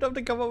 I'd have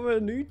to come up with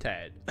a new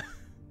 10.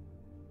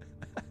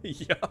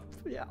 Yup,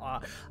 yeah.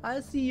 I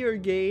see your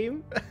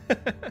game.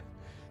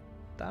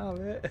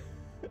 Damn it.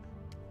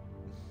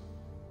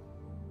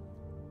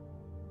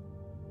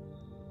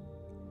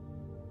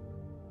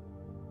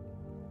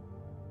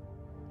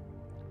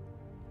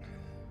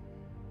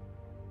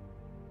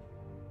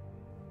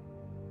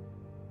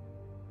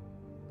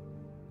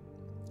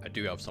 I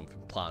do have something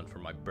planned for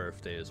my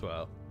birthday as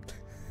well.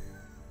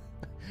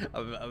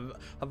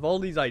 I've all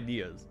these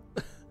ideas.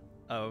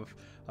 I've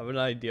an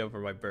idea for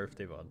my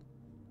birthday one.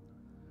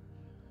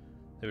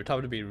 There would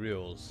have to be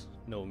rules,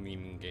 no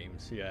meme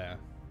games, yeah.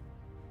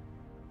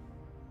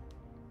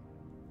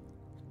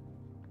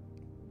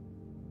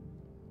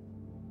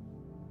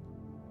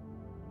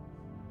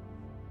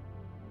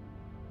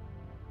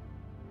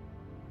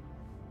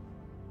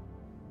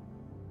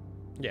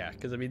 Yeah,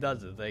 because I mean,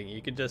 that's the thing.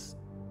 You could just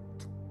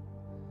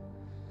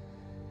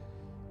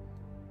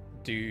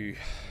do,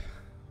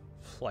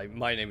 like,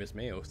 my name is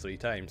Mayo 3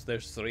 times.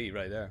 There's 3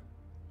 right there.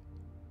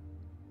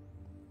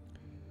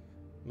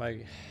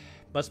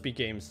 Must be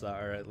games that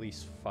are at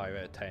least 5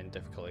 out of 10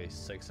 difficulty,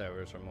 6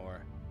 hours or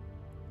more.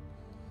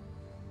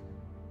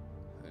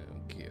 Oh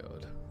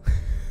god.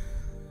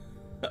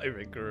 I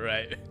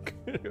regret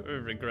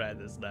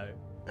this now.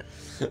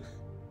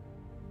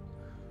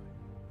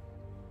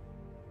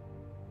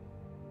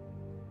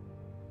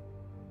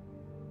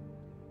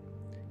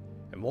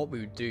 And what we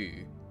would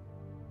do,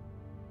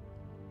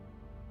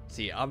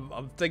 see,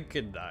 I'm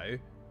thinking now,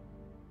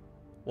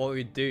 what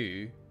we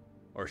do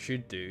or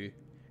should do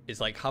is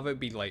like have it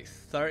be like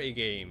 30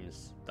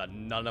 games that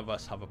none of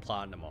us have a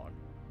platinum on.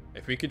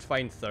 If we could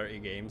find 30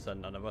 games that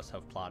none of us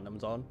have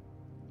platinums on,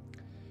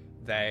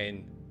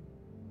 then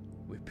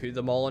we put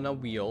them all on a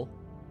wheel,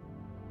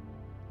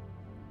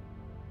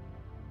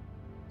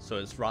 so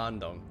it's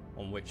random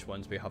on which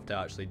ones we have to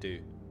actually do.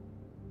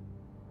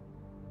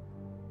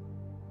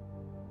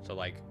 So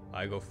like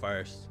I go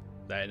first,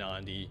 then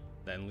Andy,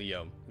 then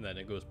Liam, and then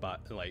it goes back,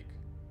 like,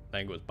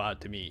 then it goes back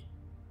to me,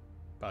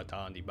 back to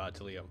Andy, back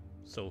to Liam,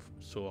 so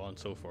on and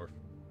so forth.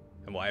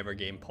 And whatever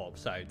game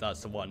pops out,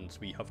 that's the ones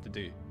we have to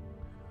do.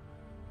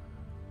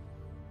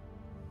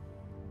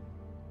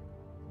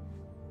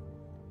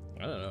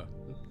 I don't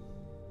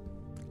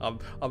know.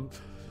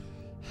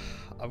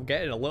 I'm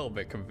getting a little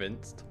bit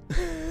convinced.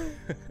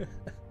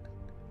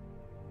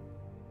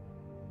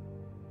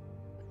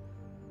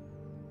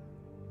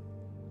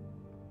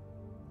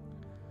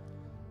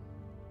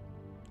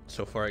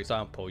 So for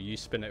example, you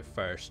spin it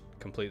first,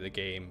 complete the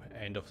game,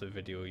 end of the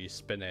video, you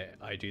spin it,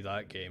 I do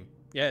that game.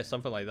 Yeah,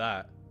 something like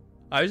that.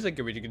 I was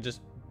thinking we could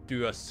just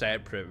do a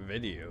separate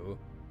video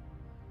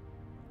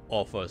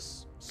of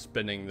us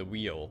spinning the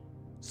wheel.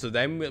 So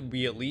then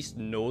we at least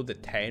know the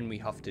 10 we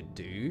have to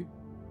do.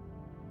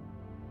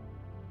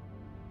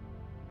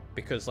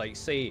 Because like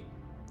say,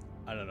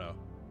 I don't know,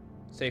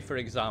 say for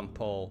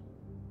example,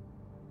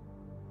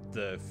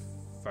 the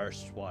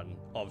first one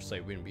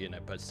obviously wouldn't be in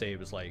it, but say it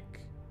was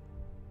like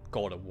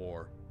God of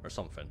War or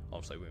something,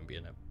 obviously wouldn't be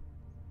in it.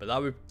 But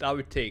that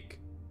would take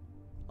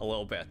a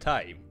little bit of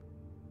time,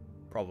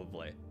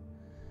 probably.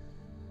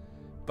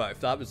 But if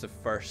that was the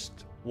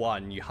first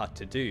one you had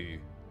to do,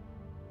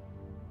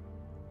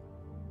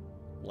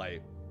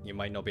 like, you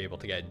might not be able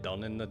to get it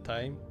done in the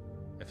time,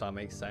 if that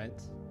makes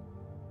sense.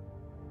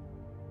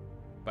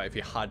 But if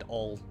you had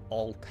all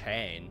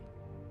 10,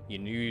 you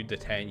knew the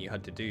 10 you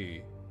had to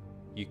do,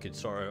 you could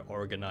sort of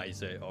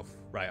organize it of,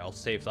 right, I'll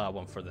save that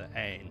one for the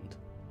end.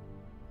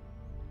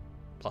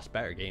 Plus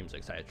better games,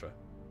 etc.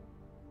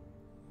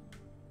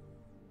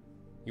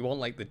 You want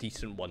like the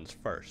decent ones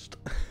first.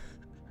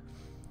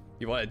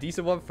 You want a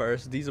decent one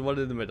first, a decent one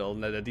in the middle,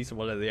 and then a decent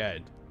one at the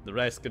end. The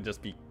rest could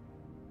just be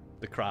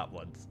the crap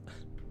ones.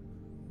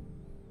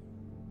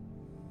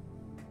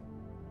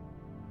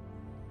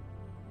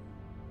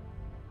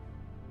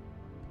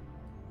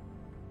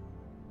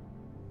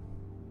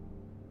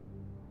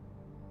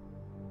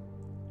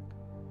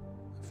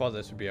 I thought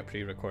this would be a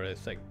pre-recorded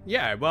thing.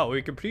 Yeah, well,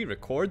 we could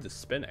pre-record the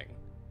spinning.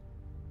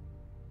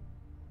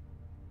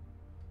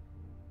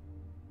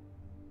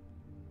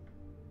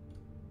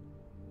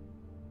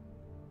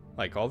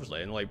 Like,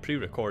 obviously, and like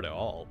pre-record it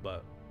all,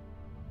 but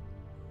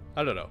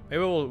I don't know.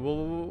 Maybe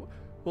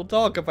we'll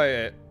talk about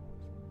it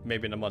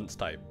maybe in a month's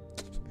time,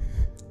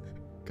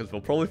 because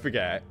we'll probably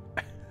forget.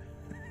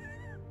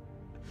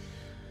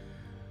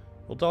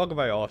 We'll talk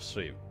about it off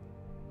stream.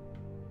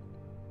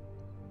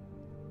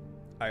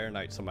 Iron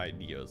out some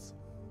ideas,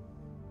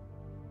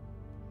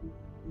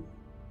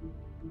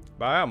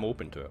 but I am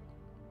open to it.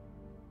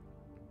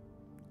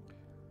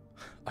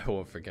 I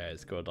won't forget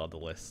it's going on the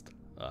list.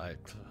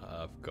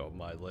 I've got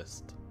my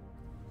list.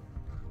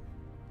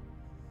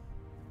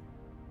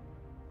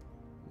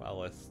 My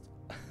list.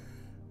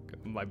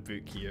 Got my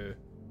book here.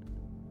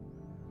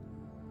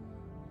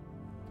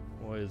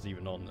 What is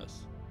even on this?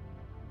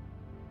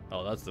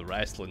 Oh, that's the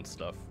wrestling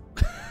stuff.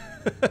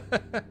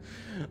 I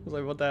was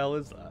like, what the hell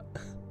is that?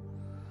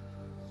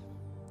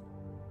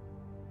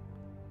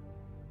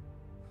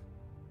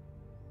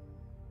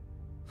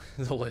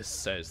 The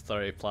list says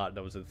 30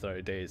 platinums in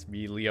 30 days.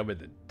 Me, Liam, and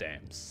the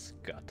damn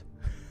Scot.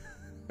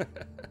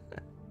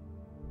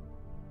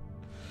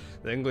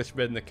 The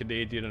Englishman, the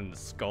Canadian, and the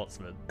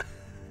Scotsman.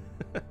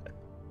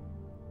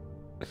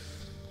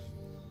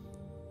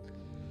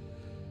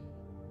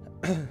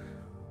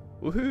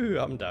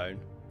 Woohoo, I'm down.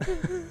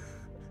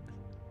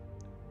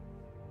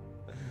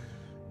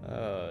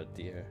 Oh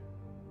dear.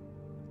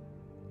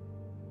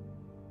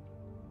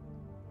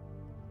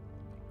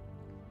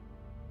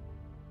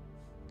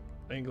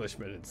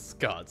 Englishmen and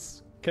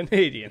Scots.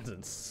 Canadians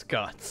and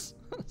Scots.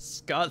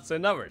 Scots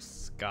and our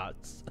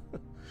Scots.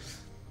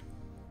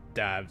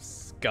 Damn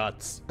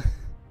Scots.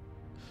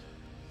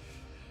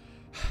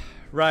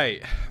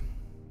 Right.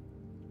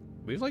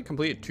 We've like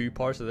completed 2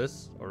 parts of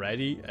this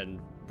already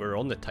and we're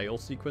on the title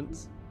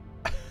sequence.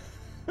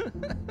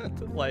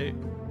 Like,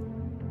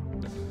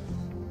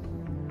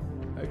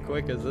 how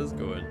quick is this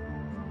going?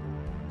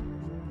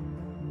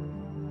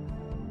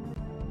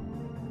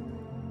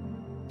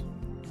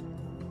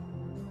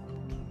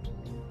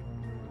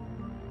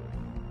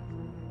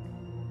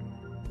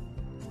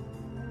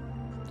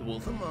 The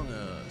Wolf Among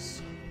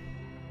Us.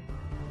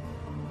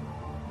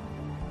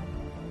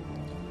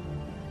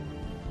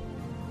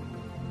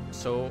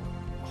 So,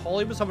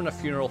 Holly was having a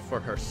funeral for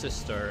her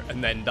sister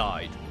and then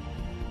died.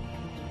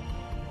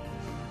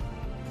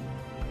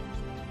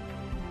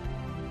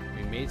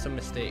 We made some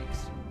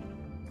mistakes.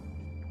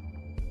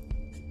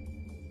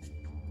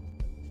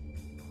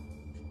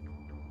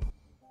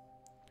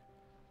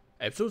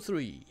 Episode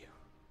 3.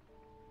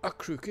 A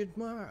Crooked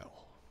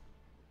Mile.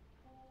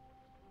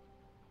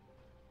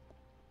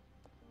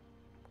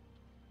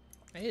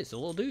 Hey, it's a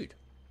little dude.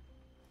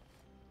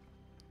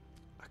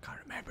 I can't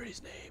remember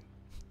his name.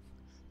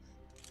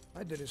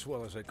 I did as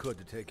well as I could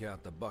to take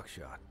out the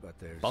buckshot, but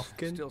there's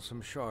Buffkin? still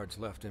some shards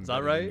left Is that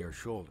embedded right? in your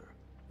shoulder.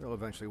 They'll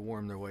eventually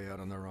worm their way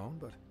out on their own,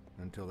 but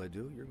until they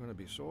do, you're going to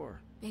be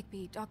sore.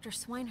 Bigby, Dr.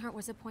 Swinehart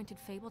was appointed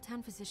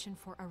Fabletown physician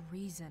for a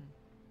reason.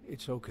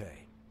 It's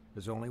okay.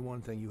 There's only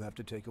one thing you have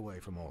to take away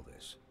from all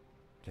this.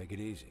 Take it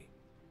easy.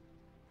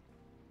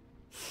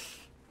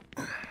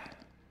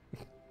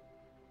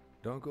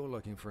 Don't go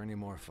looking for any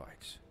more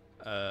fights.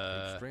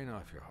 Take strain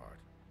off your heart.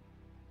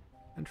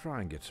 And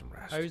try and get some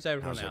rest. How's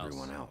everyone How's else?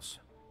 everyone else?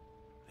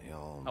 They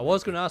all I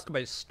was going to ask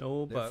about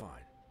Snow, They're but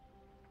fine.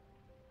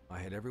 I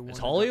had everyone is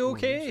that Holly got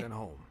wounded okay? sent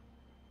home.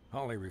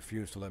 Holly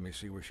refused to let me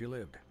see where she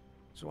lived,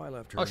 so I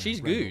left her. Oh, in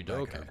she's Wrangell good. back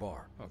Okay. in a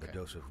bar with Okay. a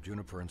dose of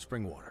juniper and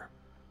spring water.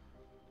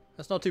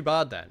 That's not too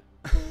bad then.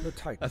 The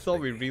tightness, I thought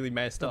we baby. really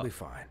messed They'll up. be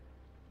fine.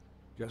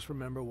 Just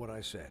remember what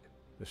I said.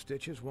 The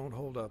stitches won't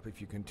hold up if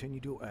you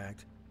continue to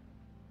act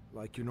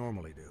like you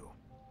normally do.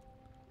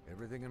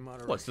 Everything in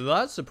moderation. What's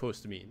that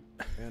supposed to mean?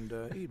 And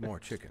eat more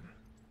chicken.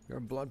 Your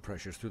blood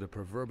pressure's through the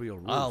proverbial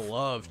roof. I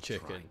love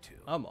chicken.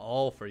 I'm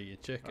all for you,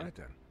 chicken. Right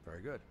then.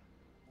 Very good.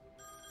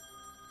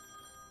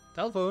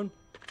 Telephone.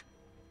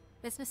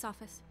 Business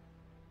office.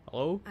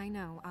 Hello? I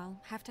know.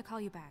 I'll have to call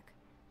you back.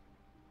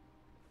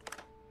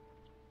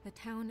 The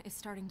town is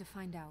starting to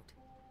find out.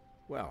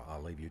 Well,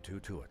 I'll leave you two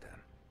to it then.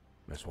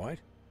 Miss White?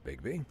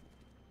 Bigby?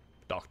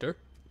 Doctor?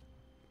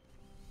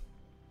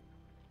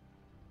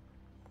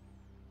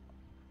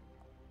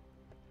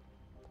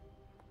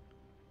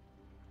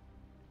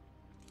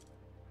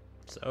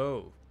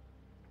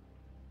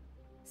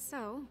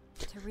 So,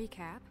 to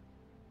recap.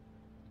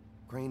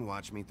 Crane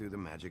watched me through the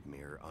magic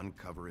mirror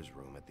uncover his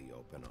room at the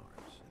open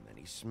arms, and then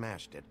he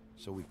smashed it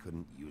so we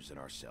couldn't use it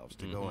ourselves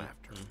to go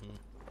after him.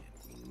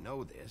 And we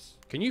know this.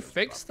 Can you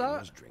fix Buffkin that?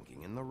 was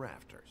drinking in the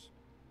rafters.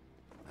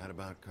 That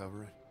about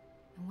cover it?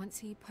 And once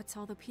he puts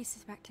all the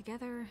pieces back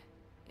together,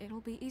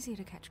 it'll be easy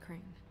to catch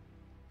Crane.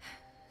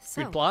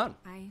 So, Good plan.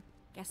 I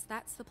guess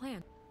that's the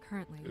plan,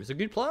 currently. It was a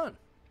good plan.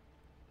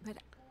 But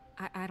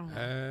I don't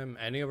know.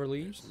 Any other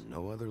leads? There's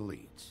no other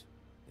leads.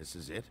 This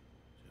is it.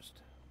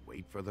 Just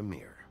wait for the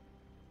mirror.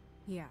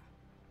 Yeah.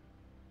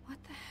 What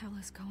the hell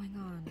is going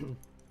on?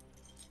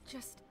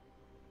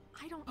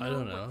 I don't know. I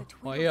don't know. What the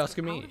Why are you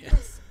asking me?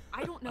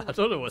 I don't know. I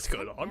don't know what's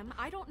going on. Them.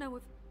 I don't know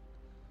if.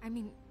 I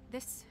mean,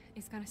 this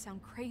is gonna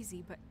sound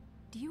crazy, but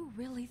do you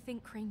really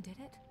think Crane did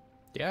it?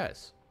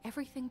 Yes.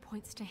 Everything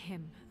points to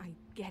him. I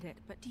get it,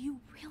 but do you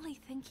really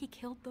think he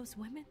killed those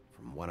women?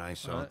 From what I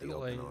saw at the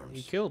open arms,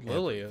 he killed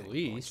Lily at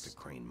everything points least. to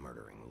Crane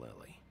murdering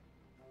Lily.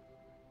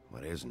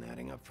 What isn't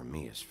adding up for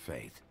me is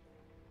Faith.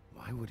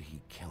 Why would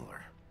he kill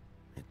her?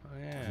 It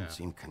doesn't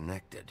seem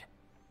connected.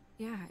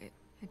 Yeah,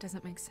 it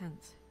doesn't make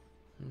sense.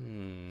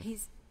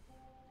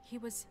 He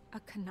was a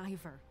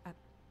conniver,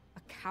 a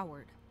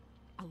coward,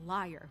 a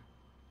liar,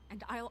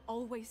 and I'll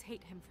always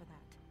hate him for that.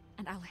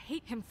 And I'll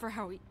hate him for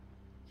how he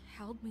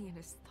held me in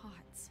his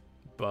thoughts.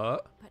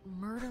 But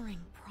murdering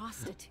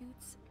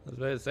prostitutes? I was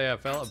about to say I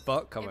felt a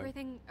butt coming.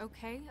 Everything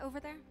okay over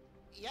there?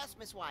 Yes,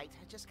 Miss White.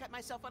 I just cut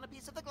myself on a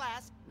piece of the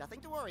glass. Nothing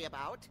to worry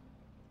about.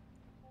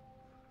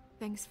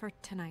 Thanks for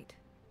tonight,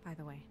 by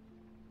the way.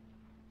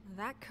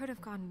 That could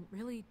have gone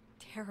really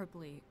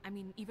terribly. I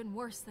mean, even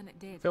worse than it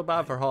did. Feel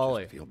bad for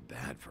Holly. Feel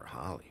bad for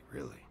Holly,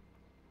 really.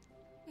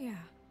 Yeah.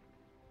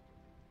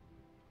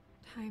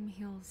 Time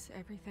heals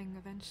everything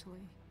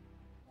eventually.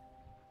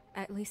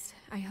 At least,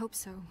 I hope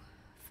so,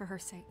 for her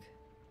sake.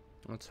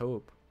 Let's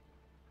hope.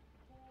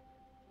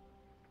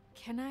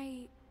 Can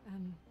I,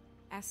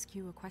 ask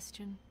you a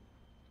question?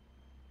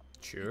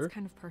 Sure. It's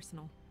kind of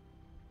personal.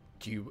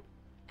 Do you...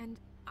 And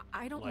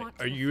I don't want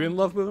to... Are you in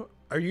love with...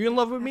 Are you in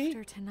love with me?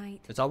 After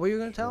tonight... Is that what you're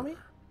going to tell me?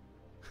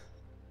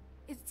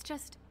 It's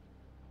just...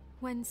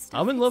 When stuff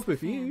I'm in hits love the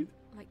with you.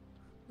 fan,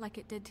 like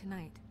it did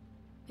tonight.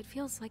 It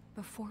feels like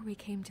before we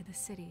came to the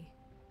city.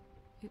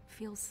 It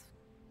feels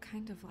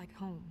kind of like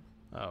home.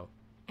 Oh.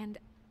 And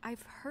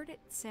I've heard it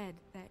said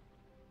that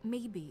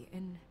maybe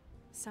in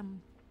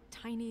some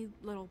tiny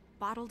little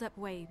bottled up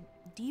way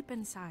deep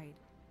inside,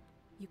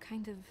 you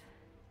kind of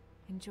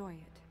enjoy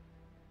it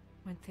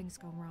when things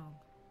go wrong.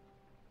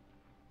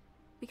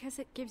 Because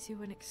it gives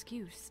you an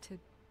excuse to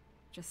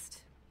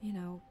just, you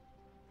know,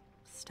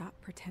 stop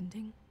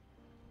pretending.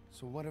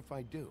 So what if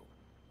I do?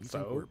 You So?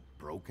 think we're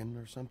broken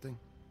or something?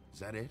 Is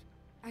that it?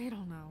 I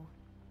don't know.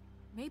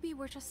 Maybe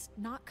we're just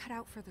not cut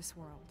out for this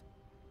world.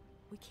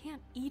 We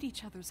can't eat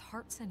each other's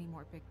hearts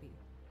anymore, Bigby.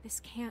 This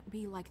can't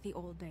be like the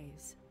old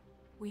days.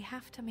 We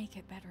have to make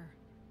it better.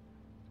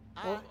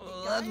 Well,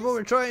 that's what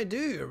we're trying to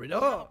do, are we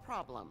not? No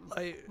problem.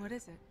 What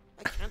is it?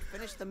 I can't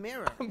finish the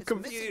mirror. I'm It's missing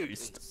a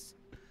confused. piece.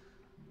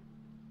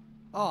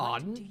 Oh,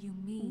 What do you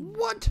mean?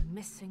 What?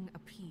 Missing a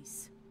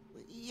piece.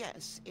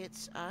 Yes,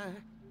 it's,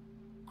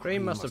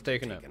 Crane must have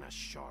taken it. a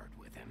shard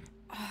with him.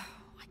 Oh,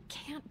 I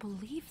can't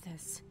believe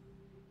this.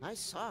 I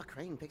saw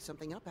Crane pick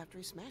something up after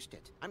he smashed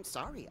it. I'm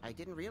sorry, I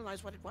didn't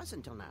realize what it was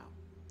until now.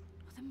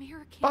 The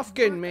mirror can't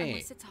Buffkin work me.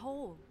 unless it's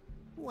whole.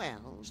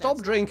 Well, Stop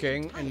that's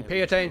drinking not and entirely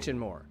pay attention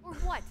more. Or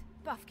what,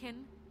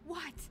 Buffkin?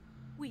 What?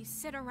 We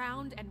sit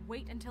around and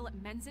wait until it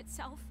mends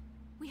itself?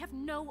 We have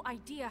no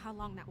idea how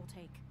long that will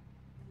take.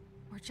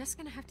 We're just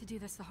gonna have to do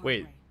this the hard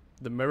Wait, way.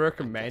 the mirror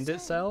can mend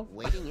itself?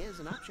 Waiting is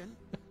an option.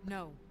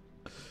 No.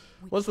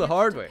 We What's the can't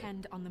hard way?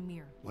 depend on the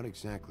mirror. What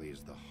exactly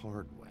is the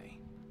hard way?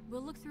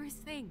 We'll look through his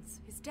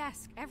things, his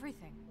desk,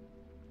 everything.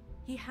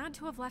 He had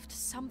to have left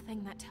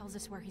something that tells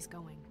us where he's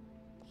going.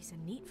 He's a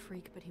neat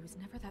freak, but he was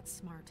never that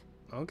smart.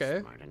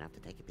 Okay. Smart enough to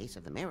take a piece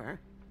of the mirror.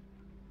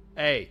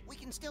 Hey, We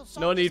can still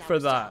solve no this need for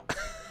that. ourselves.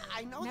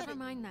 I know Never that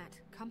mind that.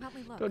 Come help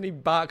me look. Don't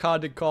need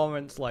backhanded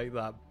comments like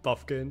that,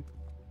 Buffkin.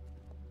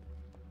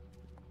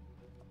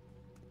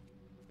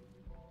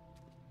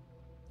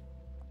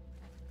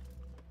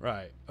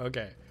 Right,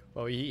 okay.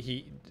 Well,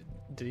 he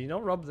did he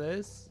not rub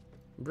this?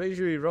 I'm pretty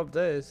sure he rubbed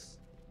this.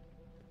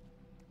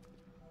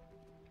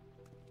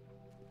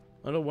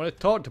 I don't want to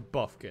talk to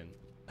Buffkin.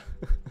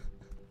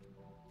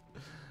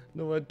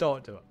 No want to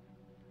talk to him.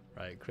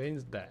 Right,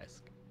 Crane's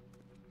desk.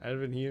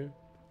 Anything here?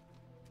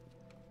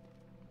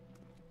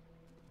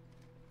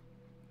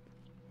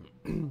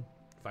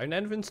 Find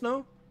anything,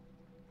 Snow?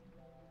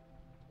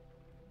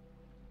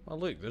 Oh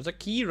look, there's a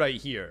key right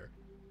here.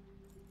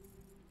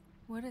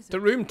 What is it? To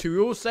room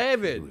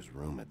 207. To his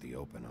room at the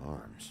open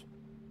arms.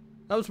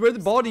 That was where the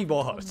body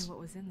Told me was. what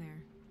was in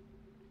there.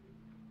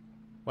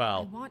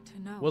 Well, I want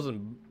to know.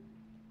 wasn't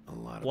A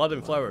lot of blood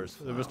and flowers.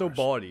 There was no flowers.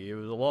 body. It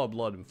was a lot of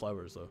blood and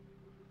flowers, though.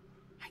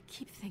 I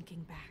keep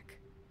thinking back.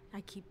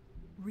 I keep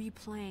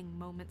replaying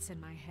moments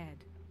in my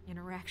head.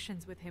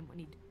 Interactions with him when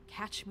he'd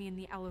catch me in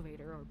the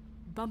elevator or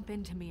bump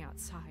into me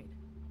outside.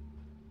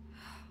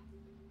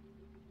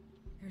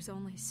 There's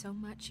only so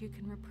much you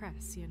can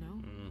repress, you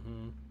know?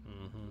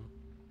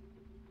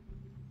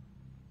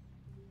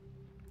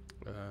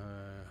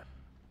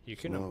 You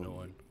couldn't have No,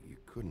 known. you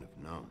couldn't have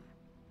known.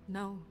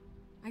 No,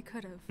 I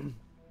could have.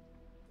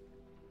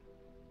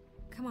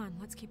 Come on,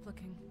 let's keep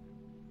looking.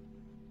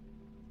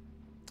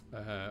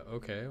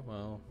 Okay,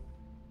 well,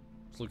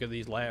 let's look at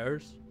these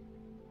letters.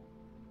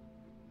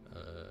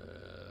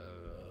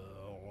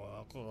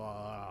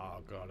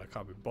 Oh god, I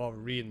can't be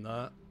bothered reading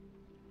that.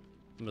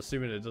 I'm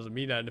assuming it doesn't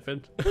mean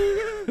anything.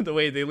 The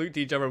way they looked at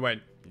each other and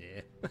went,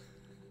 yeah.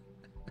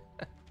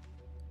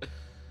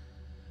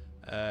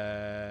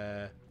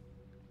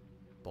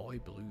 Boy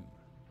Blue.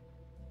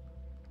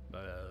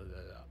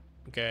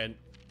 Again.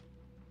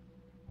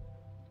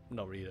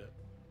 Not read it.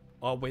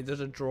 Oh wait, there's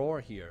a drawer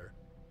here.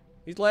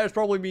 These letters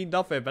probably mean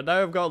nothing, but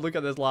now I've got to look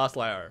at this last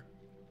letter.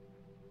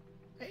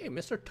 Hey,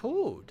 Mr.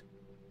 Toad.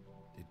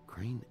 Did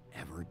Crane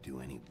ever do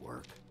any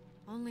work?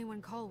 Only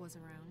when Cole was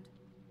around.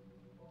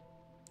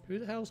 Who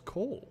the hell's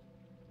Cole?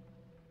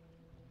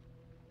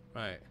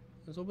 Right,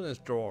 let's open this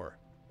drawer.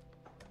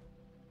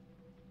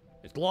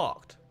 It's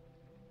locked.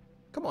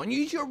 Come on,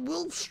 use your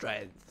wolf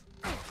strength.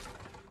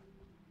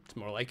 It's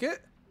more like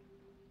it.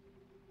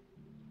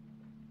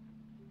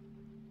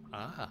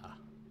 Ah.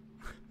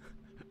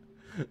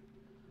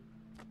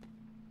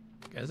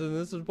 Guessing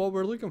this is what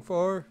we're looking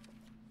for.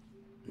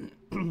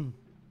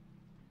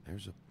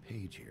 There's a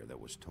page here that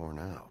was torn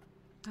out.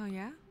 Oh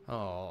yeah?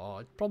 Oh,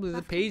 it's probably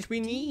the page we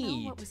Do you know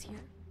need. what was here?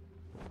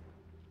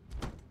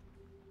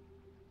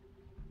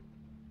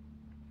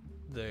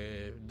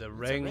 The It's a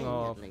ring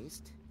of. at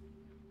least.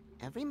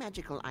 Every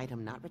magical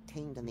item not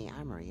retained in the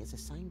armory is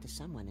assigned to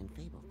someone in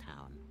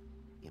Fabletown.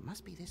 It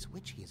must be this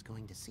witch he is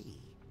going to see.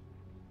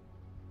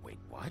 Wait,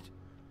 what?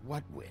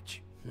 What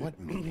witch? What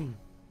meeting?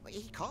 Well,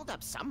 he called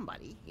up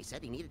somebody. He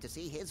said he needed to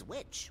see his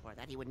witch, or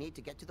that he would need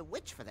to get to the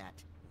witch for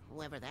that.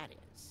 Whoever that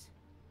is.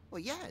 Well,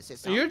 yes,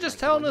 it's. You're just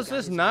telling us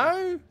this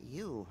now?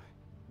 You,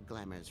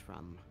 Glamour's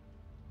from.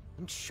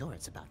 I'm sure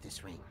it's about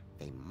this ring.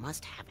 They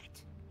must have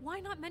it.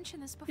 Why not mention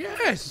this before?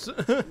 Yes!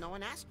 No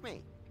one asked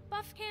me.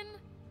 Buffkin!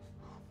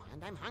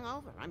 And I'm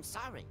hungover. I'm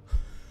sorry.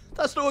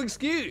 That's no We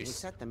excuse.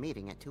 set the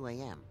meeting at 2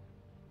 a.m.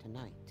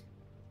 tonight.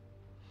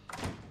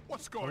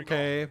 What's going on?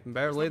 Okay,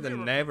 better late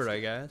than never, I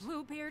guess.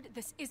 Bluebeard,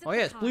 this isn't Oh the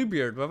yes, time.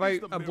 Bluebeard, without It's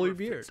the a mirror blue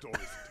beard. fixed, or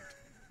isn't it?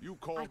 You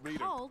I called me to...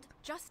 called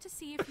just to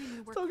see if you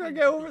knew where Still gotta Crane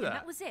get would over be, and that.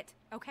 that was it,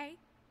 okay?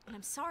 And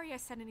I'm sorry I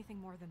said anything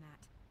more than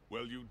that.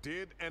 Well, you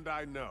did, and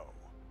I know.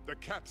 The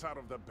cat's out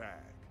of the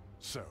bag.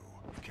 So,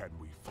 can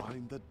we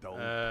find the dull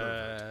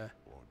pervert?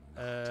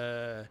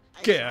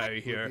 Get out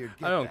of here. Bluebeard, I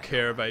get don't the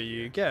care hell about out of you.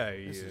 here. Get out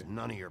of This here. is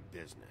none of your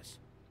business.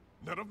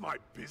 None of my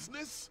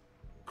business?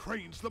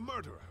 Crane's the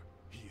murderer.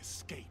 He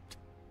escaped.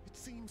 It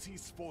seems he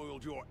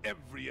spoiled your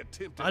every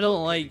attempt at I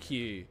don't locating- like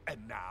you.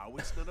 And now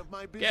it's none of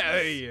my business? Get out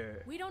of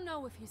here. We don't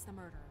know if he's the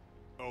murderer.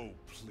 Oh,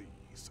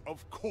 please.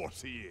 Of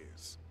course he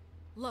is.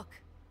 Look,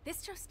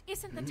 this just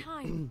isn't the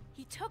time.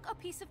 He took a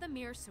piece of the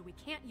mirror, so we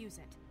can't use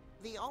it.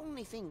 The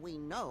only thing we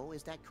know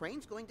is that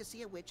Crane's going to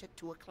see a witch at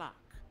 2 o'clock.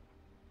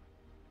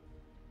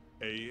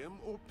 AM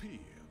or PM?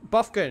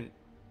 Buffkin,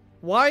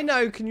 why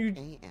now can you...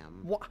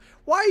 AM.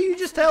 Why are you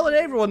just telling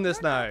everyone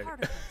this We're not now?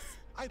 part of this.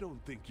 I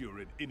don't think you're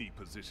in any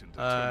position to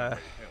turn away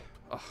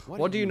help.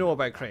 What do you know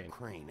about Crane?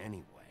 Crane,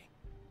 anyway.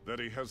 That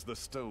he has the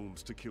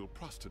stones to kill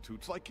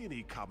prostitutes like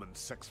any common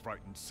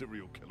sex-frightened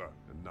serial killer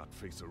and not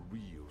face a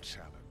real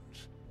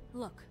challenge.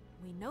 Look,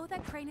 we know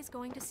that Crane is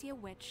going to see a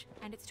witch,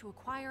 and it's to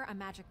acquire a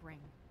magic ring.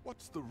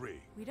 What's the ring?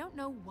 We don't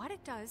know what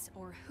it does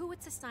or who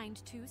it's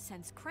assigned to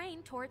since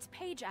Crane tore its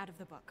page out of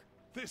the book.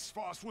 This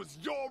farce was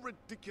your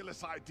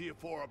ridiculous idea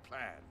for a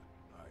plan.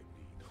 I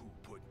mean, who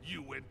put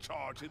you in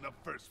charge in the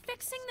first place?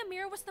 Fixing the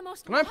mirror was the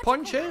most Can I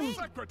punch logical him?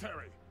 thing.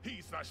 Secretary!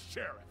 He's the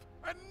sheriff,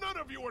 and none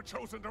of you were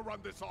chosen to run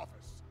this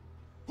office.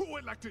 Who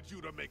elected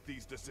you to make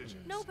these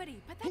decisions?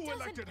 Nobody, but that Who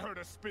doesn't... elected her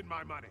to spend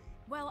my money?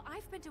 Well,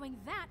 I've been doing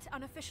that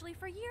unofficially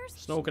for years.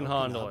 Snow can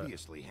Snow handle it.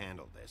 obviously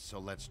handle this, so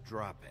let's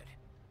drop it.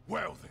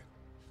 Well then,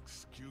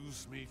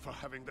 excuse me for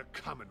having the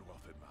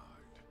Commonwealth in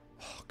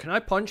mind. Can I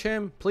punch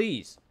him?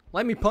 Please.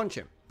 Let me punch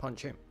him.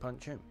 Punch him.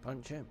 Punch him.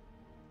 Punch him.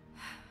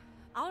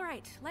 All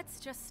right, let's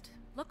just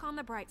look on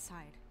the bright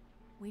side.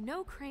 We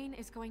know Crane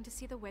is going to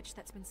see the witch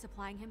that's been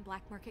supplying him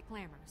black market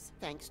glamours.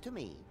 Thanks to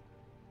me.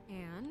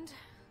 And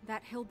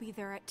that he'll be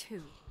there at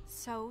 2.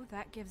 So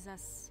that gives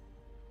us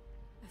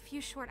A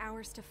few short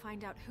hours to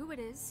find out who it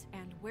is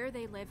and where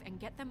they live and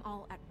get them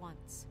all at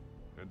once.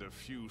 And a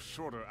few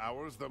shorter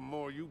hours, the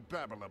more you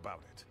babble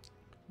about it.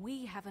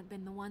 We haven't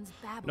been the ones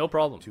babbling. No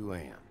problem. 2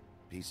 a.m.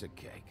 Piece of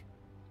cake.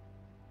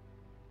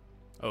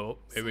 Oh,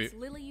 maybe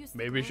Since Lily used the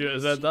maybe she blender,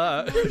 said she has no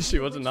that. idea She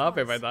wasn't which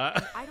happy was. about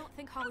that. I don't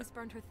think Holly's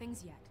burned her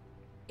things yet.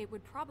 It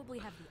would probably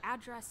have the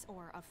address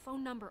or a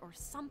phone number or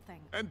something.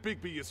 And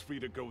Bigby is free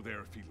to go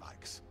there if he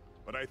likes.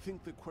 But I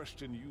think the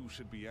question you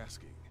should be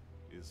asking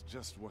is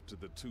just what do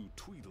the two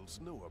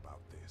Tweedles know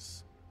about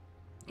this?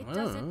 It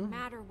doesn't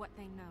matter what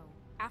they know.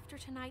 After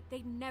tonight,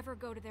 they'd never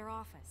go to their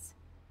office.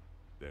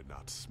 They're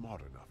not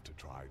smart enough to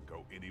try and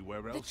go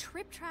anywhere The else.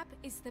 trip trap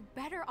is the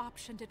better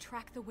option to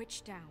track the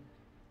witch down.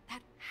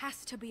 That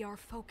has to be our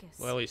focus.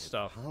 Lily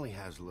stuff. Holly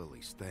has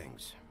Lily's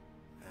things.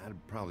 That'd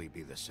probably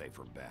be the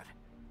safer bet.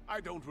 I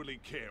don't really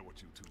care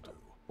what you two do.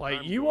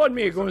 Like, you want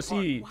me to go and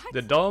see What?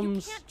 the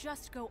Dumbs, You can't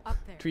just go up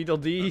there.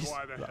 Tweedledees.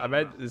 I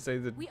meant to say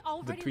the We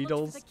already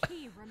Tweedles. looked for the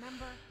key,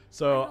 remember?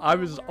 So I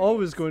was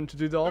always going to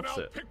do the Then I'll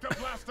opposite. pick the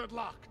blasted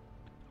lock.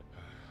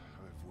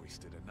 I've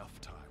wasted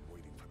enough time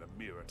waiting for the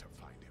mirror to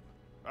find him.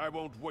 I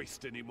won't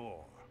waste any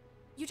more.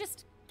 You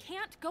just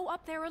can't go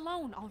up there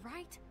alone, all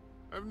right?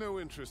 I've no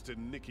interest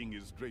in nicking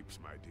his drapes,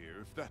 my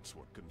dear, if that's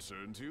what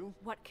concerns you.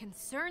 What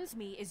concerns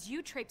me is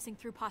you traipsing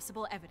through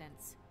possible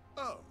evidence.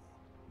 Oh,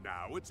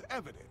 now it's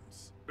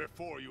evidence.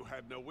 Before you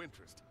had no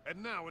interest,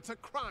 and now it's a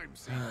crime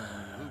scene.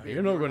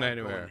 You're not going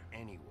anywhere.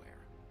 Anywhere.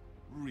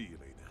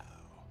 Really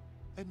now?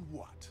 And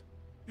what?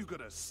 You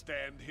gonna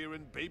stand here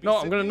and babysit No,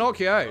 I'm gonna me knock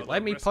you out. while Let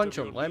the me rest punch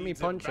of him. your Let me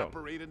needs punch him.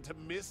 evaporate into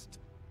mist?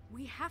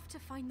 We have to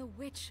find the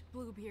witch,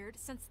 Bluebeard,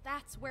 since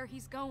that's where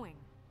he's going.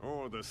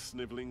 Or the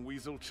sniveling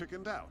weasel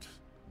chickened out.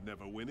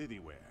 Never went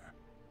anywhere.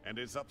 And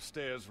is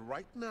upstairs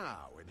right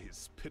now in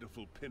his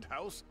pitiful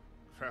penthouse,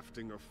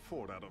 crafting a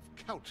fort out of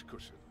couch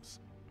cushions.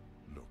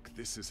 Look,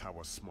 this is how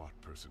a smart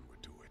person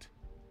would do it.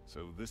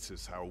 So this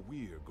is how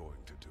we're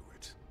going to do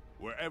it.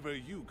 Wherever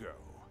you go,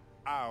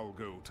 I'll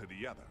go to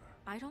the other.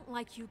 I don't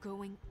like you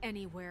going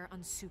anywhere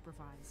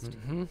unsupervised.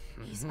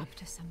 He's up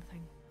to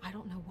something. I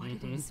don't know what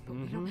it is, but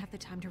we don't have the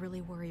time to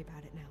really worry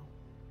about it now.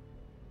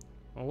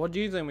 Well, what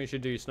do you think we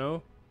should do,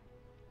 Snow?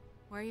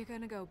 Where are you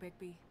gonna go,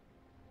 Bigby?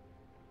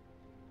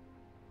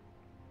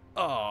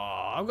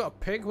 Oh, I've got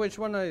to pick which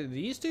one of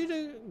these two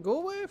to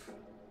go with.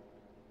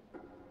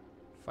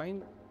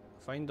 Find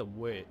the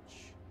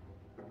witch.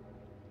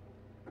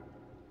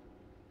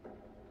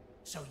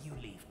 So you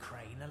leave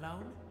Crane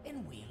alone,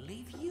 and we'll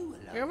leave you alone.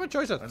 You have a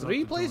choice of I'd love 3 to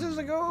join places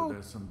to you, go. but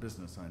there's some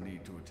business I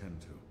need to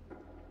attend to.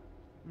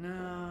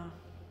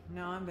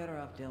 No, I'm better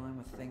off dealing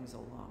with things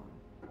alone.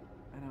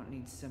 I don't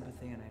need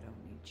sympathy and I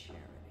don't need charity.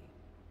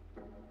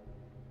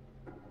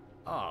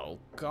 Oh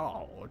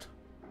God.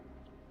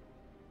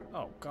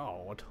 Oh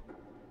God.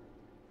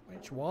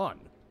 Which one?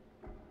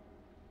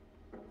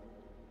 I'm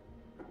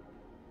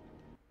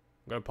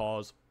gonna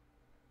pause.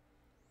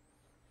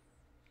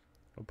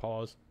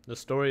 The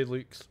story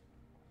looks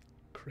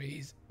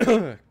crazy.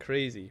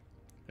 Crazy.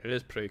 It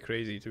is pretty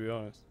crazy, to be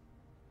honest.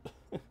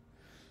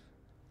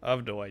 I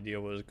have no idea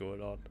what is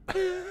going on.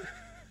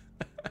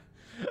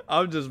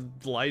 I'm just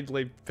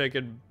blindly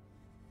picking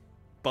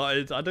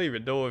buttons. I don't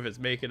even know if it's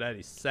making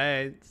any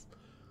sense.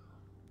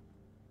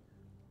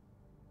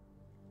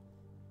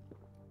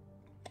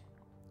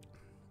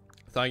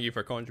 Thank you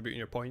for contributing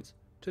your points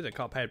to the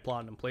Cuphead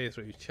Platinum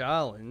Playthrough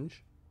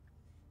Challenge.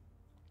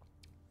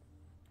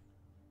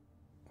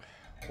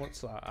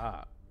 What's that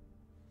at?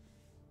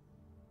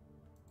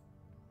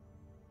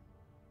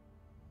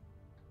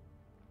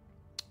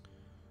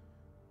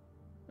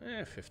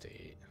 Eh,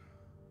 58.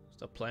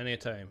 Still plenty of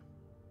time.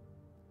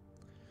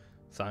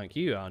 Thank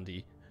you,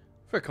 Andy,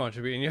 for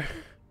contributing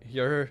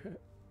your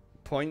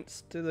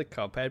points to the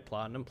Cuphead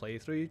Platinum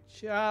Playthrough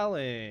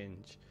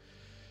Challenge.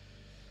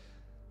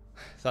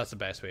 That's the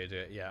best way to do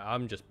it. Yeah,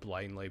 I'm just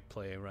blindly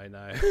playing right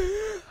now.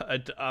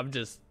 I'm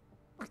just...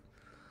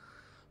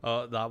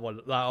 Oh,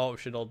 that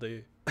option I'll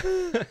do.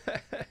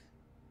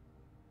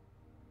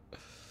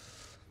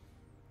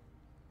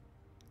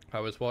 I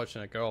was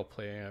watching a girl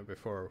playing it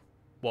before.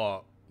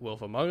 What?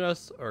 Wolf Among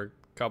Us or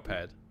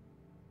Cuphead?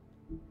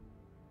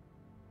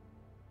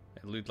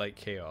 It looked like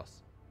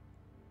chaos.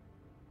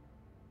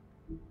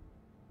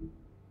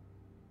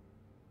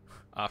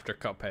 After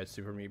Cuphead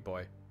Super Meat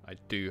Boy. I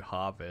do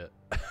have it.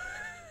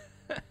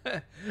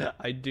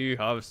 I do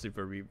have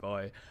Super Meat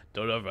Boy.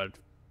 Don't know if I'd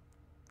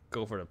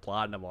go for the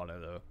platinum on it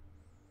though.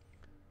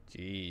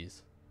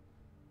 Jeez.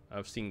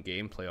 I've seen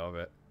gameplay of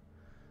it.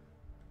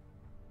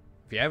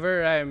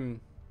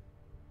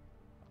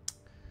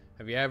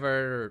 Have you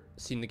ever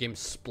seen the game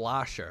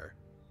Splasher?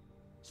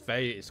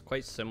 It's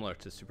quite similar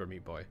to Super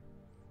Meat Boy.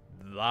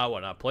 That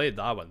one, I played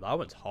that one. That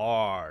one's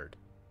hard.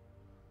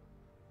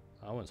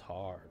 That one's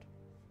hard.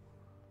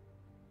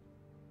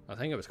 I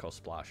think it was called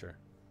Splasher.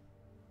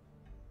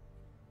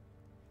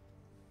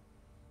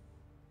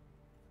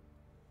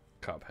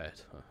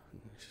 Cuphead.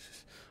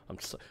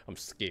 I'm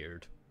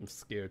scared. I'm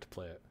scared to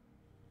play it.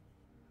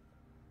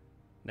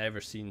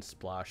 Never seen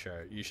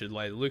Splasher. You should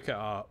like look it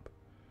up.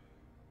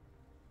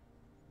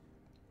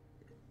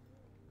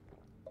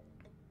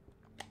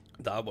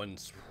 That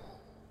one's...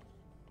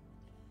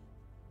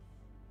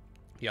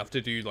 You have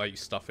to do like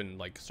stuff in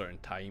like certain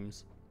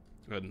times.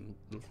 And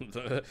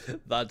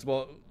that's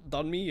what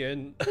done me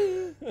in.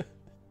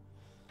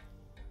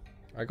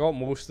 I got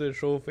most of the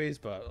trophies,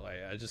 but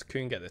like I just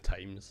couldn't get the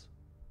times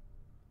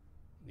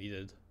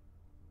needed.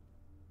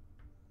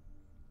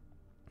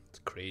 It's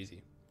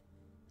crazy.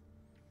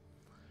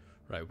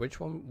 Right, which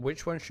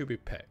one should we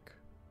pick?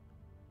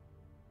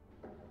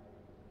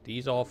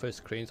 Dee's office,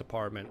 Crane's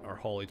apartment, or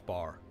Holly's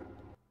bar?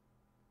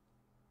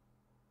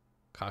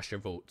 Cast your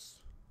votes.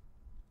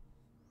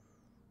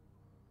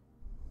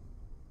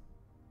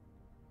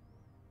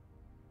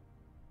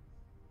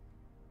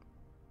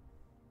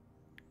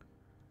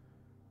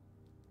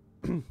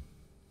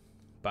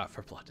 Bat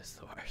for Blood is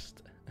the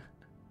worst.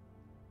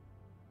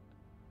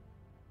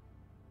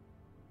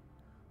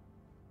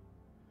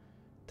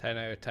 10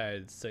 out of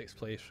 10, 6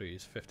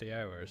 playthroughs, 50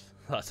 hours.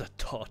 That's a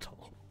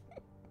total.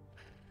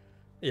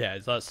 Yeah,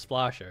 it's that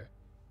Splasher.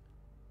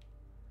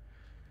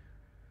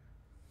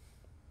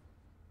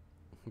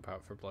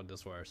 Bat for Blood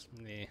is worse.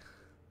 Nah.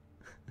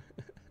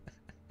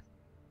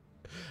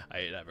 I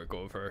ain't ever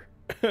going for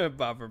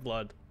Bat for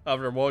Blood.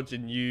 After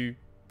watching you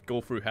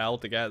go through hell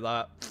to get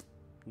that,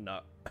 no.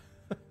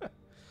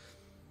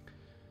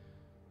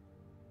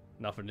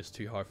 Nothing is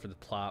too hard for the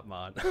plat,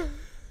 man.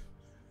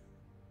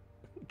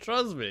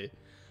 Trust me.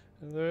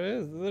 There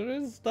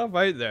is stuff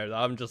out there that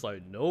I'm just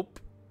like, nope.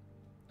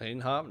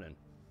 Ain't happening.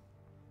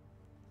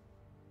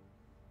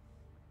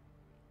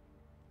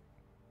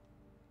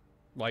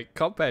 Like,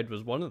 Cuphead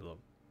was one of them.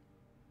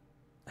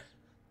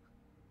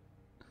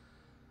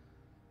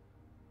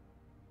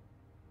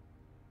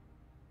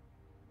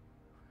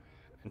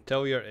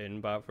 Until you're in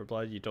Bat for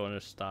Blood, you don't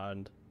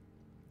understand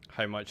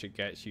how much it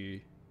gets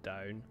you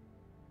down.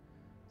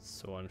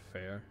 So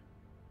unfair.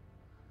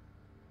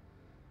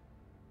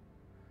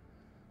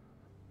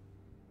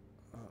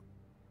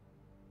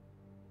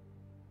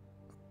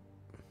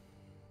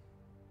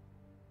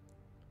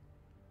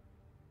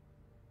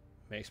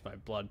 Makes my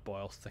blood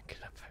boil thinking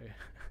about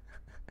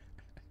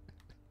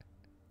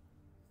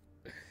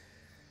it.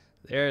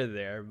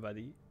 There,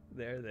 buddy.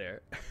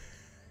 There.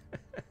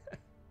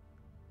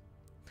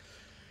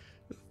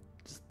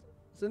 It's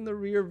in the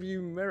rear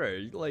view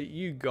mirror. Like,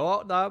 you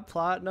got that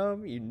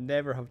platinum. You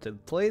never have to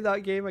play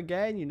that game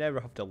again. You never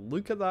have to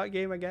look at that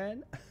game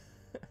again.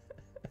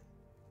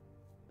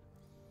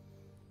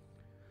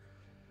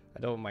 I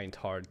don't mind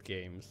hard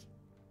games.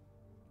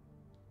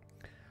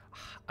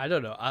 I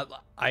don't know.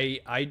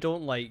 I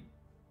don't like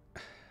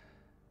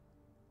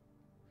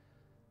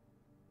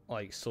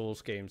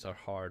Souls games are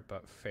hard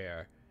but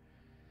fair.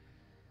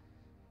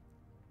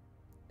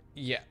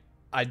 Yeah,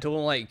 I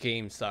don't like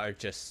games that are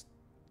just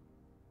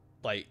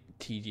like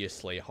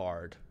tediously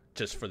hard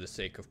just for the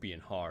sake of being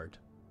hard.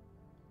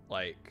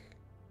 Like,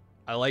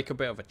 I like a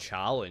bit of a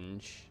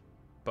challenge,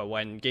 but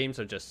when games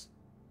are just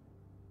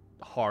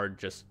hard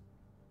just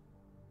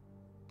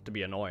to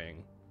be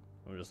annoying,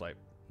 I'm just like,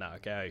 nah,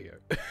 get out of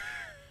here.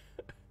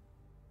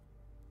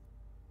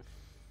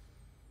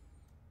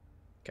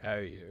 Get out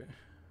of here.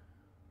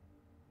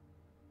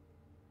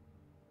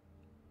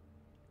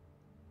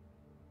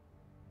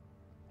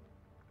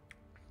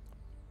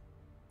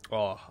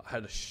 Oh, I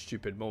had a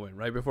stupid moment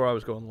right before I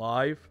was going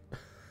live.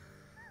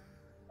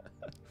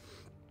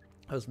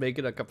 I was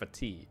making a cup of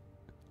tea,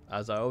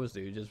 as I always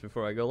do just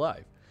before I go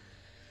live.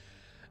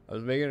 I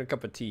was making a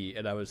cup of tea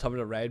and I was having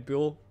a Red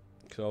Bull,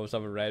 because I always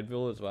have a Red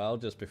Bull as well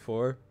just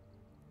before,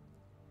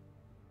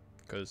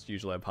 because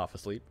usually I'm half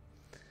asleep.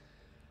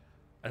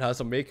 And as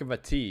I'm making my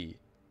tea,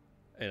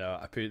 you know,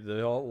 I put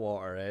the hot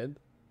water in,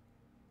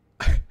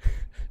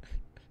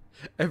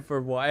 and for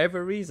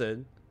whatever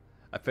reason,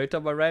 I picked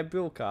up my Red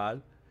Bull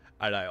can,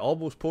 and I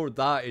almost poured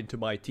that into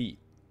my tea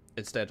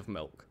instead of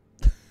milk.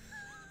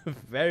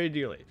 Very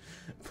nearly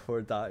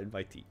poured that in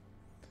my tea.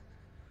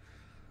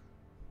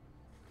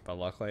 But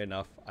luckily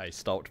enough, I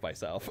stopped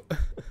myself.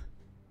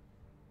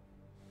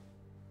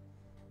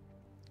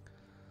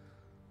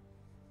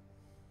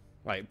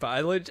 Right, but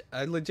I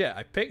legit,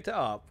 I picked it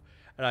up,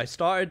 and I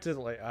started to,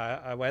 like,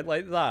 I went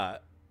like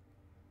that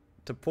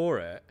to pour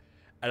it,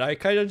 and I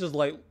kind of just,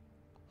 like,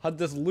 had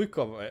this look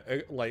of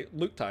it, like,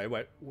 looked at it, and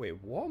went,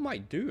 wait, what am I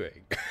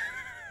doing?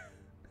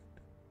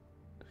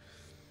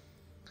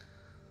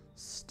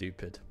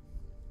 Stupid.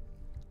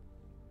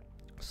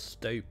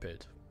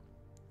 Stupid.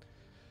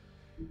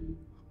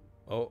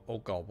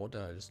 Oh god, what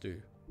did I just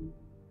do?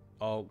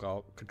 Oh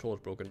god, controller's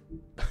broken.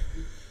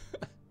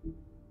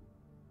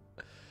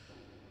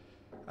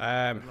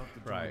 I'd love to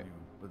join right. you,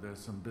 but there's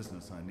some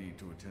business I need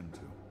to attend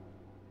to.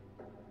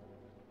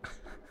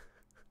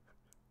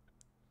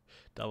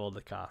 Double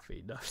the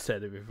caffeine. I've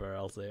said it before,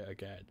 I'll say it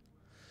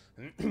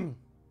again.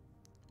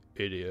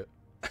 Idiot.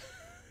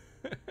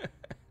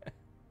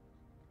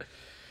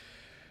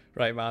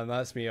 Right, man,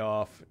 that's me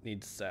off.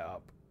 Need to set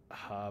up.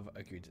 Have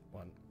a good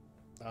one.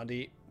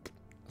 Andy,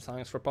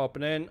 thanks for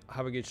popping in.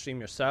 Have a good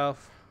stream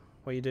yourself.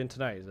 What are you doing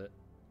tonight? Is it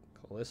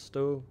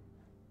Callisto?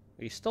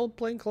 Are you still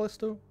playing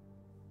Callisto?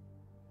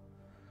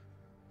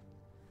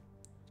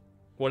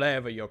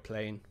 whatever you're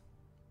playing,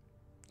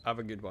 have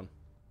a good one.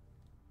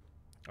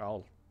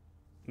 I'll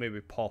maybe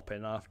pop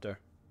in after.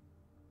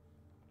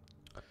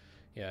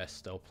 Yeah,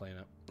 still playing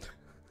it.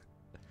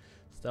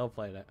 Still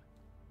playing it.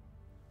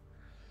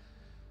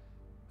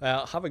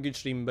 Well, have a good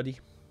stream, buddy.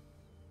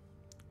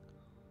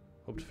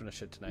 Hope to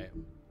finish it tonight.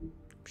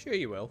 I'm sure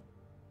you will.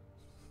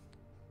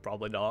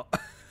 Probably not.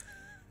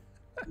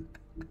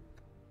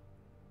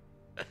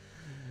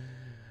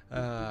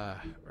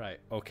 Right,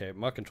 okay,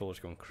 my controller's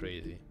going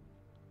crazy.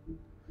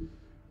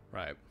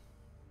 Right.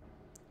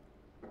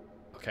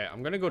 Okay,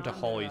 I'm gonna go to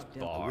Holly's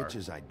bar. The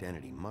witch's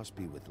identity must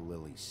be with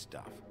Lily's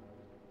stuff.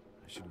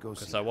 I should go see.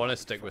 Because I want to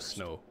stick with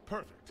Snow.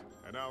 Perfect.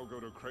 And I'll go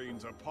to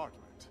Crane's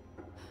apartment.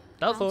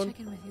 That's I'll on. check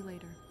in with you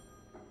later.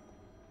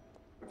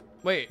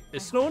 Wait,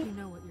 is I Snow? hope you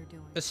know what you're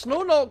doing. Is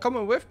Snow not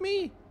coming with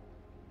me?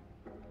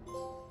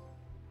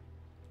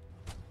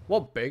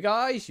 What big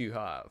eyes you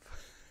have!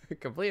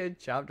 Completed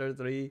chapter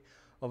 3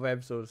 of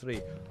episode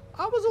 3.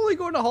 I was only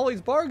going to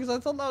Holly's bar because I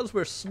thought that was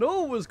where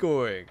Snow was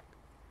going.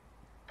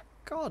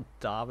 God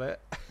damn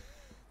it.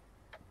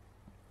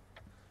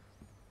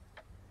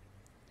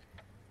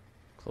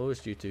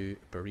 Closed due to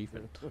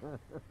bereavement.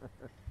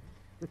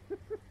 She's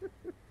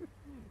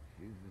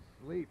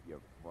asleep, you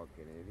fucking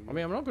idiot. I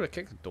mean, I'm not going to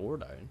kick the door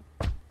down.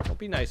 I'll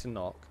be nice and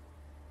knock.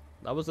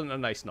 That wasn't a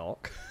nice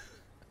knock.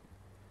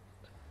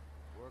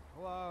 We're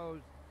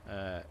closed.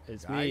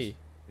 It's Guys, me.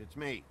 It's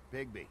me,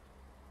 Bigby.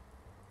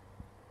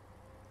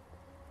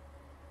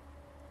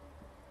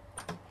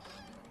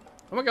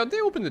 Oh my god,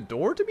 they opened the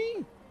door to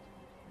me?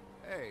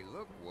 Hey,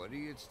 look,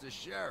 Woody, it's the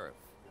sheriff.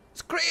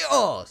 It's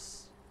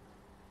Kratos!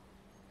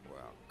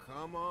 Well,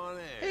 come on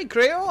in. Hey,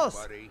 Kratos!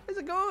 Buddy. How's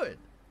it going?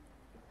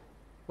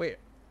 Wait.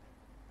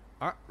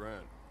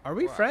 Grant. Are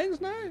we What?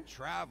 friends now? He's a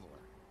traveler.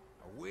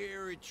 A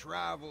weary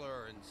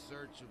traveler in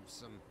search of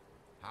some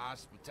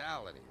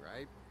hospitality,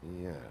 right?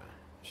 Yeah,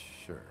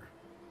 sure.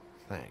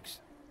 Thanks.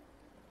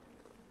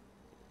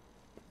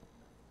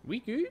 We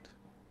good?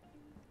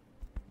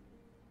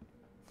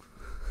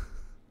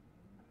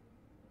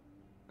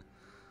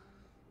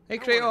 Hey, I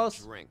want a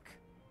Kratos! drink.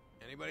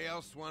 Anybody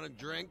else want a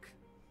drink?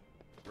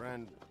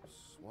 Friend,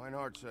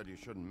 Swinehart said you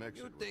shouldn't mix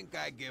You it. think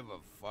I give a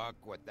fuck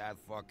what that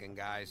fucking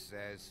guy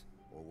says?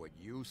 Or what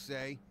you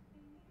say?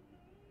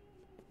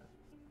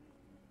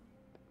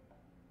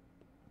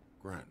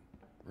 Grant,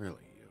 really,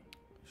 you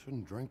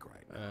shouldn't drink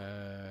right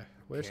now.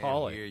 Where's Can't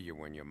Holly? hear you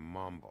when you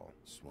mumble.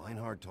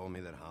 Swinehart told me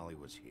that Holly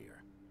was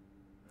here.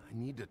 I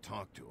need to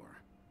talk to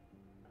her.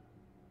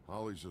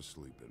 Holly's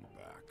asleep in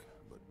back,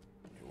 but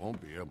you won't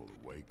be able to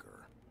wake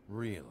her.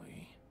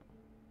 Really?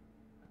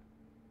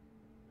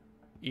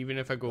 Even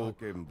if I go I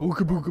gave him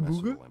booga both booga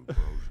Messel booga? ambrosia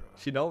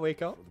She don't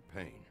wake up? for the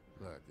pain.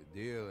 Look, the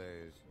deal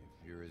is,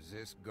 if you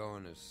resist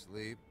going to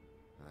sleep,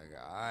 like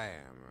I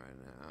am right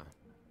now,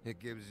 it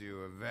gives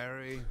you a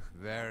very,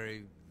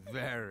 very,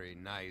 very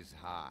nice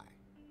high.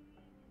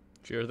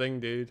 Sure thing,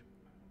 dude.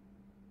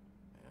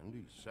 And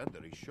he said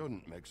that he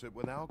shouldn't mix it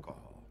with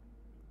alcohol.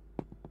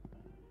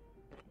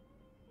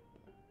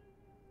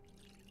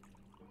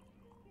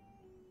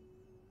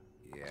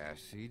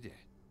 Yes, he did.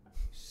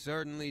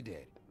 Certainly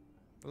did.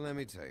 But let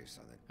me tell you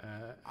something.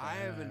 I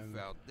haven't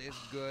felt this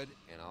good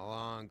in a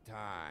long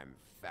time,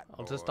 fat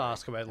I'll boy. just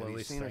ask about Have you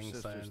Lily's seen her things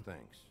sister's then.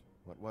 things?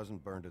 What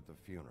wasn't burned at the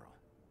funeral?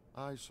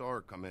 I saw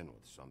her come in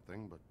with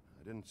something, but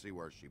I didn't see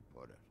where she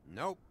put it.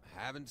 Nope,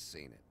 haven't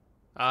seen it.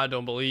 I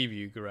don't believe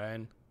you,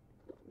 Gran.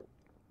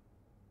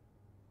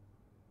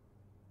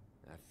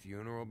 That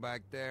funeral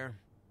back there,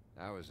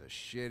 that was a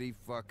shitty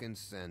fucking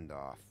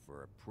send-off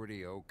for a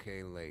pretty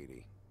okay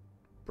lady.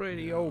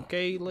 Pretty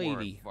okay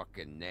lady. Weren't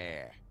fucking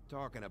there.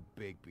 Talking to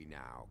Bigby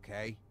now,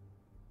 okay?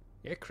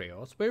 Yeah,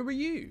 Kratos, where were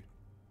you?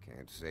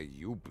 Can't say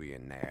you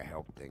being there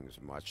helped things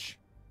much.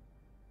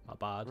 My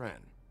bad.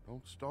 Ren,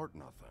 don't start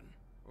nothing.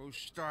 Who's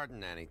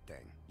starting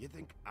anything? You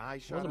think I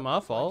shot Wasn't up my the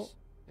place? fault.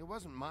 It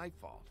wasn't my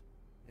fault.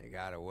 They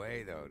got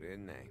away though,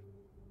 didn't they?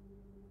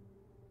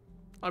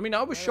 I mean,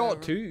 I was shot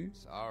Whatever. too.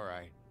 It's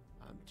alright.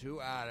 I'm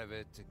too out of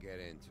it to get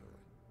into it.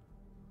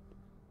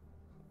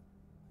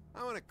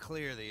 I want to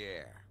clear the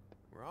air.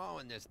 We're all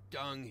in this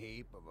dung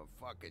heap of a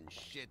fucking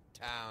shit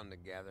town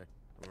together.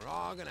 And we're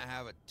all gonna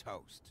have a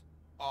toast.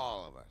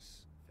 All of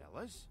us.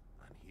 Fellas,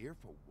 I'm here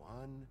for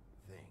one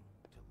thing.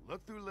 To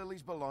look through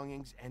Lily's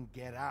belongings and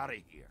get out of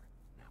here.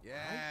 Now, Yeah,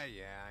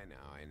 I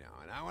know.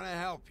 And I want to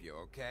help you,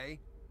 okay?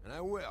 And I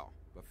will.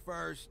 But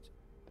first,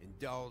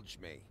 indulge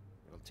me.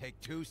 It'll take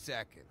 2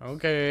 seconds.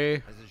 Okay.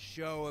 As a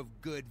show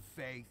of good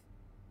faith.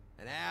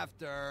 And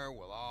after,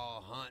 we'll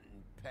all hunt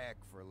and peck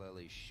for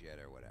Lily's shit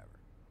or whatever.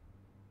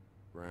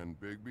 Grand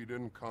Bigby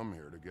didn't come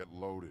here to get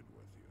loaded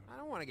with you. I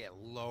don't want to get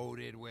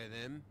loaded with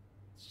him.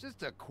 It's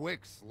just a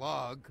quick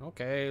slug.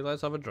 Okay,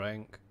 let's have a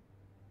drink.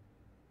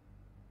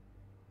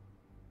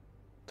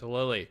 To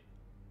Lily.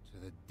 To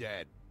the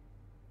dead.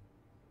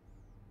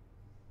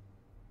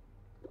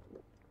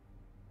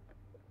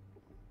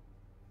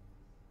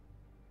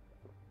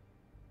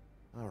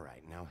 All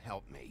right, now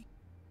help me.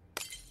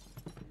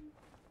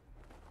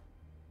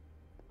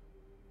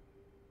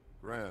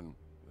 Gran,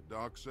 the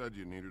Doc said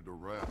you needed a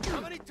rest.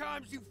 How many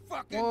times you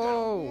fucking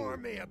Whoa. gonna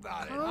warn me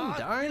about it, Calm huh?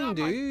 down, You're not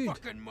dude. my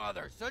fucking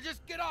mother, so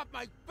just get off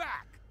my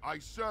back. I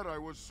said I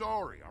was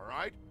sorry, all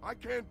right? I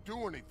can't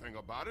do anything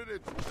about it.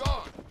 It's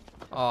done.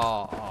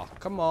 Oh,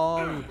 come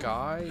on,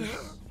 guys.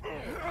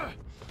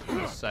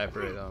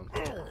 Separate them.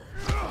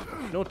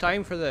 No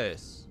time for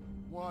this.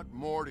 What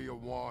more do you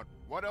want?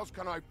 What else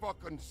can I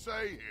fucking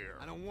say here?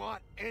 I don't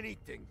want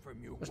anything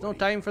from you. There's no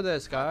time for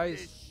this, Cut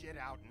guys. this shit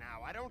out now.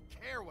 I don't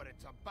care what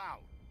it's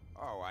about.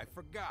 Oh, I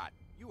forgot.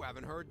 You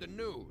haven't heard the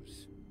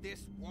news.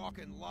 This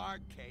walking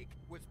lard cake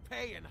was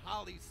paying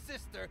Holly's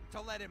sister to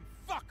let him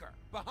fuck her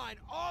behind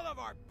all of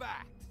our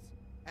backs.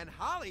 And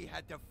Holly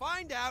had to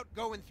find out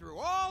going through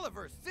all of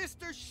her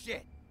sister's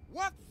shit.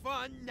 What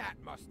fun that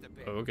must have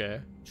been.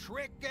 Okay.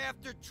 Trick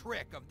after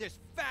trick of this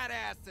fat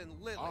ass and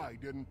Lily. I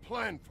didn't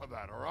plan for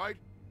that, all right?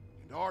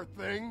 And our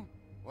thing,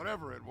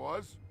 whatever it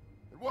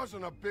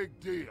wasn't a big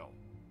deal.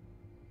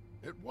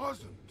 It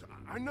wasn't.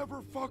 I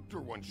never fucked her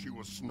when she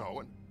was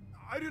snowing.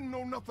 I didn't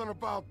know nothing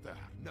about that.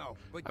 No,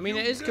 but I mean,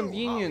 it is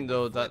convenient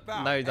though that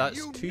now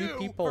that's two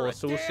people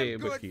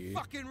associated with you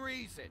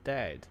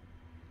dead.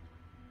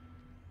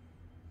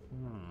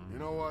 You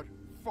know what?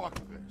 Fuck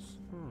this.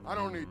 I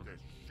don't need this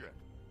shit.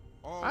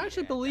 I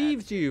actually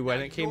believed you when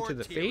it came to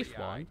the faith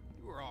one.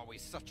 You were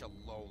always such a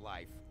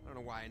lowlife. I don't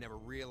know why I never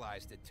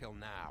realized it till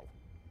now.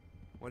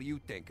 What do you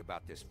think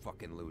about this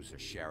fucking loser,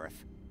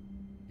 Sheriff?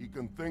 He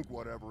can think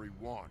whatever he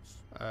wants.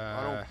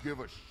 I don't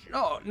give a shit.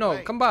 No,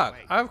 Wait, come back.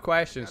 wait. I have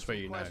questions Got for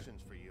some you now.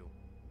 questions for you.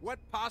 What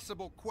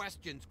possible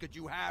questions could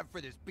you have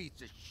for this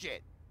piece of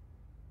shit?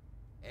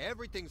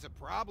 Everything's a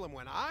problem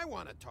when I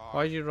want to talk.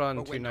 Why'd you run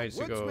but 2 when nights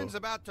the ago? woodsman's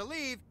about to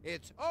leave,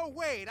 it's, oh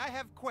wait, I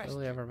have questions.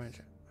 Really ever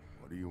mention?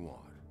 What do you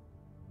want?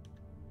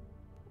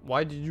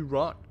 Why did you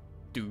run,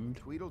 dude?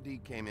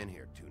 Tweedledee came in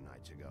here 2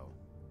 nights ago.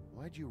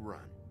 Why'd you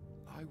run?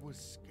 I was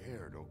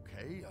scared,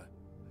 okay?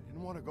 I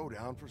didn't want to go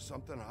down for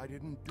something I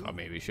didn't do. Oh,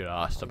 maybe you should have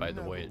asked about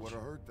the I witch. never would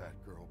have hurt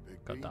that girl,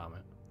 Bigby. God damn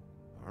it.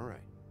 All right.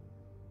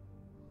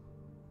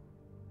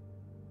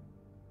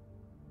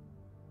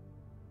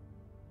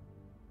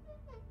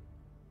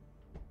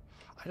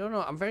 I don't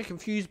know. I'm very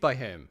confused by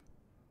him.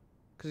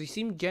 Because he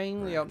seemed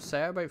genuinely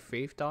upset about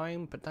Faith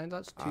dying, but now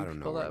that's two I don't know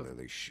people where that have,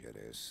 Lily's shit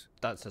is.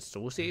 that's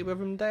associated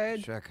with him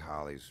dead. Check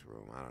Holly's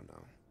room. I don't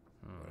know.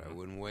 But I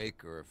wouldn't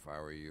wake her if I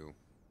were you.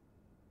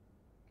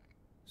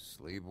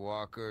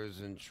 Sleepwalkers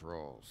and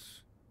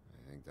trolls.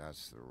 I think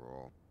that's the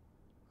rule.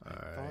 I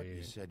thought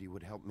you said you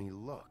would help me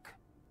look.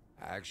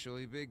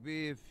 Actually,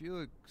 Bigby, if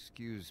you'll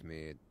excuse me,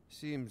 it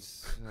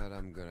seems that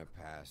I'm gonna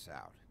pass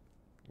out.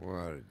 What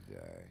a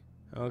day.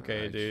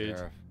 Okay, Right, dude.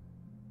 Sheriff?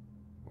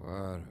 What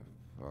a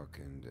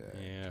fucking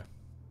day. Yeah.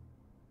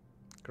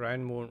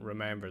 Gran won't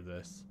remember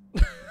this.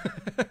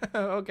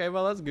 Okay,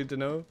 well, that's good to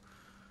know.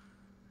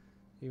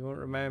 He won't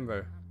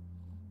remember.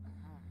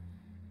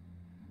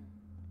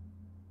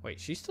 Wait,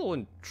 she's still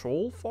in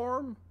troll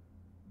form?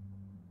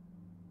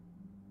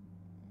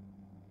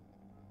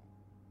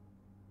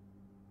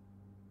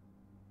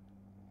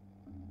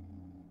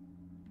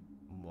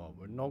 Well,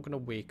 we're not gonna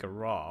wake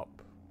her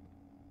up.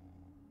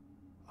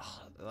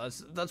 Oh,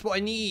 that's what I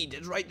need.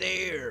 It's right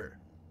there.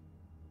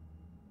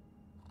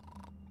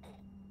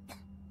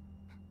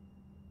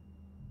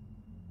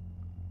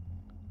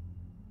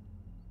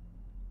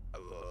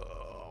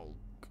 Oh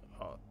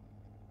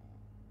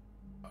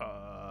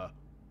God.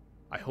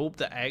 I hope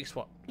the X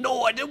one.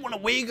 No, I didn't want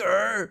to wake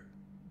her.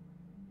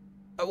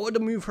 I want to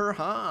move her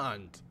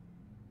hand.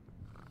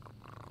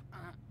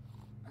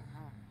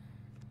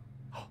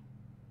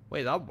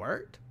 Wait, that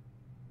worked?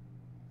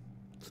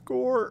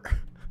 Score.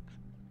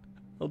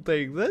 I'll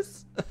take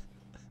this.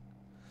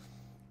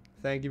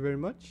 Thank you very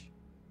much.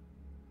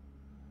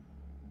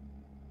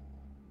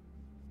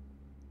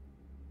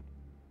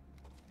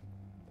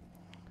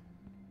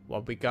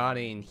 What we got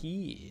in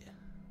here?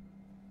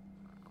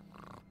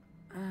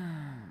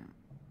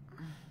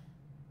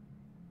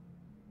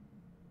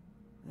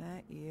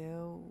 That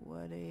you,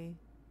 Woody?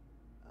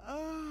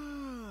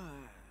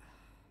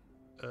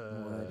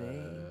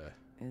 Woody?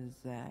 Is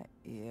that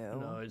you?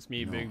 No, it's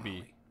me, No, Bigby.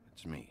 Holly.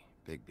 It's me,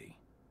 Bigby.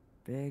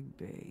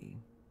 Bigby.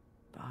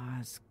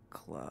 Bar's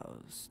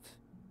closed.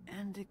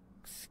 And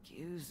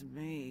excuse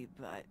me,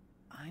 but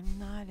I'm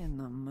not in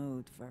the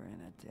mood for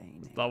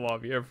entertaining. That's not what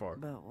I'm here for.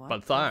 But what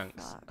But the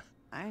thanks. fuck?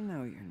 I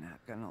know you're not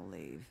gonna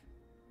leave.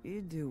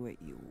 You do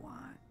what you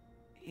want.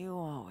 You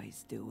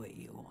always do what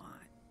you want.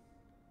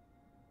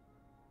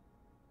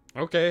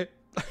 Okay.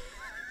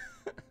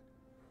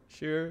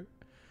 Sure.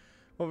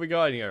 What we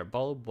got in here? A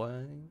bottle of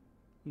wine.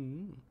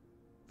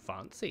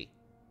 Fancy.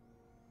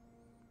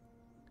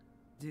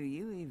 Do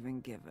you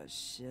even give a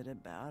shit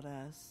about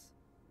us?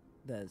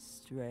 The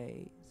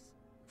strays?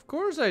 Of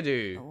course I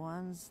do. The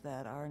ones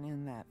that aren't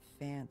in that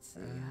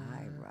fancy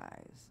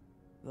high-rise.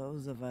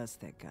 Those of us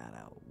that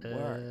gotta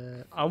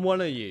work. I'm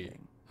one of you.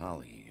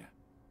 Holly,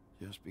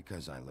 just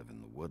because I live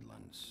in the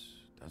woodlands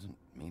doesn't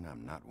mean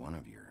I'm not one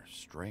of your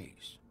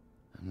strays.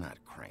 I'm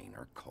not Crane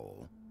or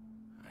Cole.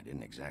 I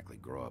didn't exactly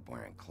grow up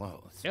wearing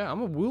clothes. Yeah,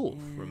 I'm a wolf,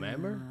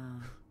 remember?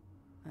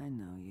 I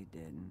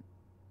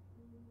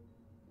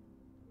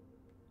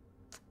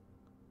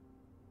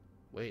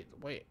Wait.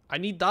 I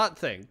need that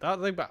thing.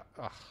 That thing back.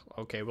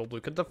 Okay, we'll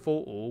look at the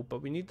photo,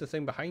 but we need the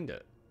thing behind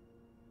it.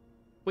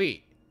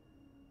 Wait.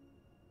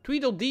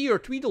 Tweedledee or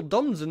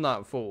Tweedledum's in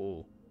that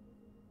photo.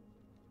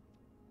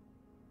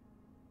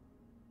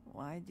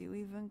 Why'd you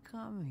even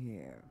come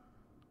here?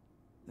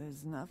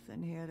 There's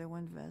nothing here to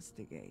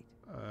investigate.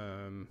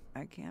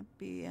 I can't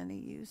be any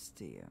use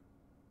to you.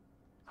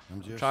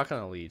 I'm just tracking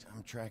a lead.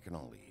 I'm tracking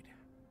a lead.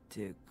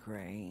 To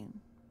Crane?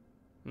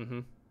 Mm-hmm.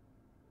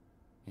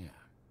 Yeah.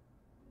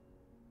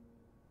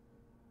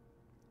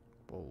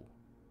 Whoa.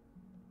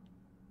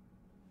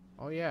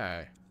 Oh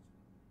yeah.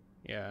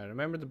 Yeah, I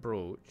remember the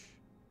brooch.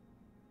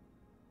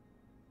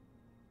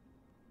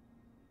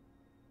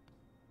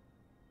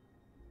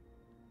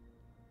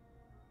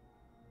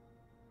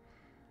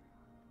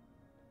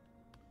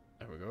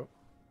 There we go.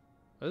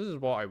 This is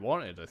what I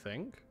wanted, I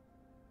think.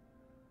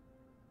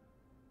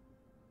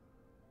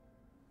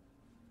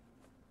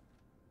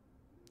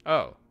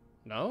 Oh,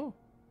 no?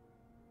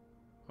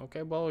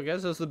 Okay, well, I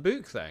guess it's the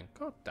book thing.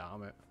 God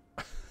damn it.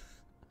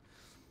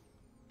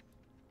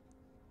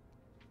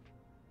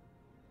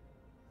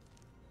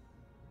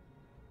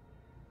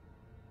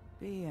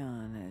 Be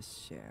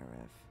honest,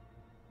 Sheriff.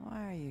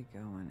 Why are you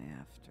going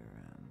after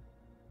him?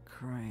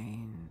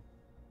 Crane.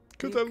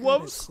 Because You I love coulda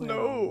quit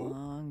snow. A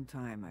long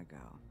time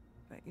ago,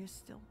 but you're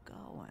still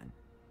going.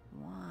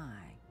 Why?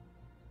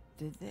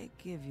 Did they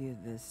give you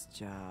this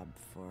job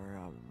for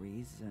a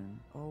reason,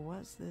 or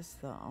was this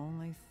the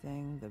only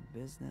thing the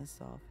business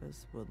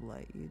office would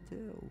let you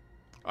do?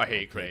 I hate I'll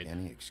take Crane.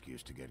 any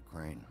excuse to get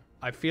Crane.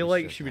 I feel This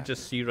like just she would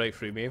just happened. see right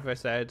through me if I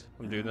said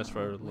I'm doing this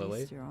for At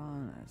Lily. least you're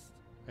honest.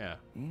 Yeah.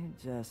 You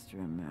just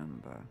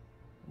remember,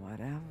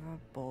 whatever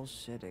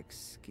bullshit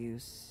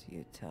excuse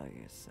you tell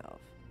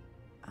yourself,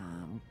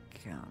 I'm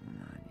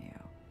counting on you.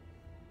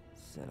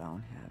 So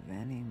don't have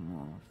any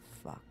more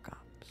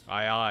fuck-ups.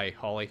 Aye,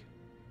 Holly.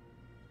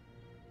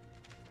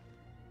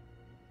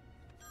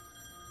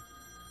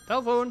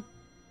 Telephone.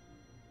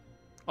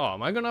 Oh,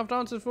 am I gonna have to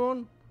answer the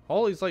phone?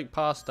 Holly's like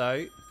passed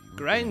out.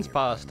 Gren's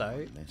passed out.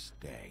 On this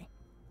day,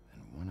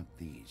 and one of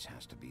these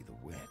has to be the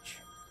witch.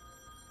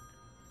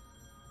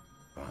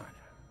 But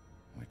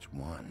which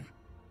one?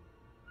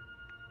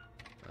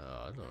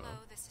 I don't know. Hello,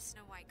 this is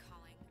Snow White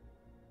calling.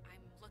 I'm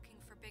looking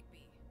for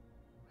Bigby.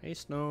 Hey,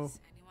 Snow. Is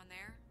anyone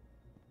there?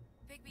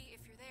 Bigby,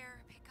 if you're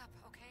there, pick up,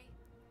 okay?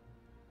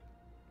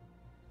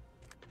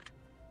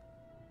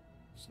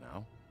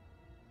 Snow?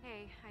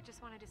 Hey, I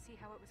just wanted to see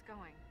how it was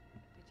going.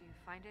 Did you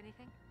find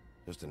anything?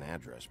 Just an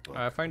address book.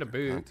 I find a with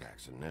her book.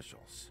 Contact's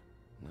initials.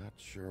 Not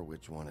sure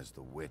which one is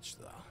the witch,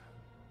 though.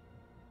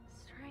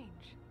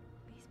 Strange.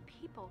 These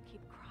people keep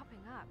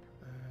cropping up.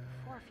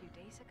 Before a few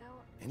days ago.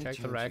 Any Check the chance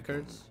you can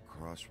records.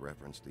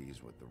 cross-reference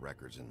these with the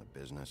records in the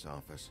business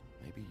office?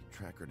 Maybe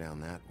track her down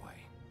that way.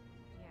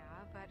 Yeah,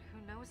 but who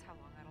knows how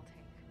long that'll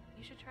take.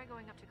 You should try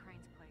going up to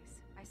Crane's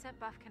place. I sent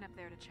Buffkin up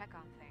there to check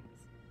on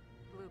things.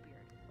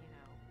 Bluebeard, you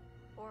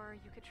know. Or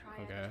you could try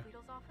Okay. at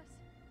Tweedle's office.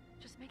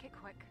 Just make it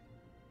quick.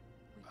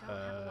 We don't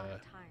have a lot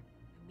of time.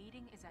 The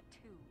meeting is at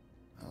 2.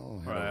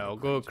 Right, I'll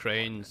go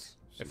Cranes.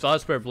 If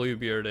that's where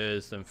Bluebeard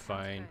is, then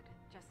fine.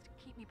 Good. Just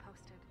keep me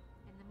posted.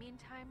 In the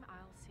meantime,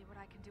 I'll see what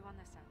I can do on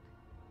this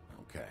end.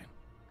 Okay.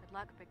 Good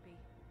luck, Bigby.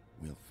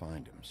 We'll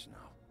find him, Snow.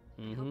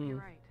 I hope you're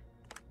right.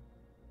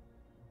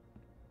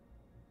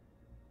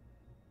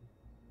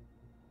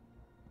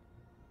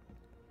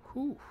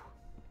 Whew.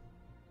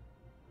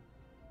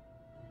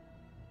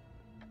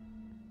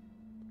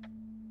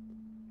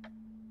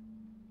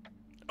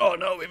 Oh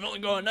no, we've only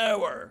got an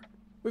hour.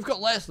 We've got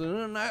less than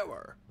an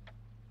hour.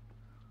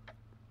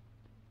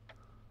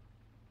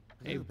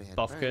 Hey, Bluebeard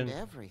Buffkin. burned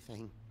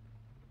everything.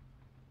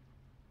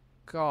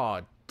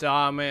 God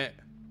damn it.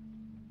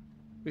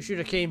 We should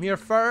have came here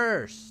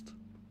first.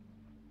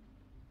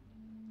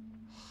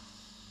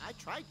 I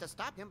tried to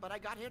stop him, but I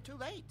got here too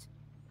late.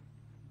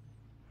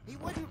 He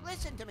wouldn't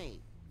listen to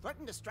me.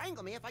 Threatened to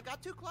strangle me if I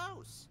got too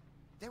close.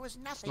 There was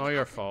nothing not I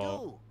your could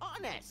fault. do.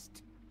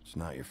 Honest. It's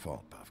not your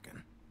fault,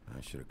 Buffkin.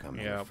 I should have come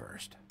Yeah, here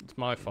first. it's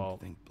my fault.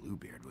 I didn't think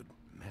Bluebeard would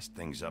mess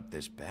things up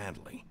this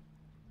badly.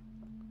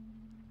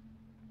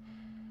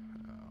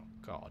 Oh,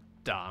 God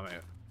damn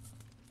it.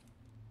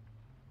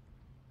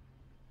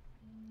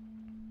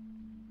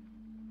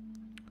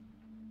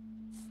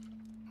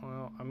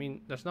 Well, I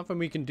mean, there's nothing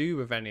we can do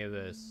with any of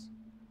this.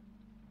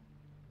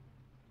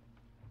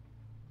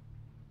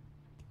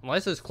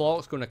 Unless this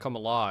clock's going to come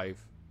alive.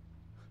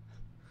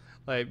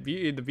 Like,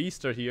 Beauty and the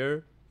Beast are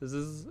here. Is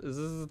this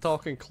a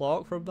talking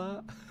clock from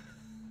that?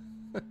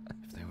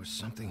 If there was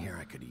something here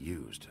I could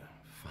use to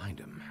find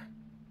him,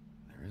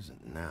 there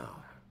isn't now.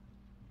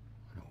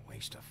 What a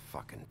waste of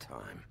fucking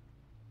time.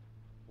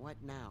 What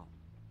now?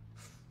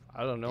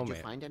 I don't know, Did you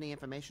man. find any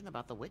information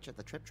about the witch at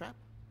the Trip Trap?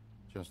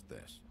 Just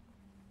this.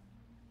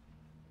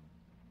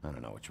 I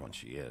don't know which one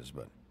she is,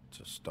 but it's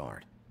a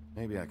start.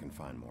 Maybe I can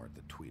find more at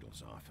the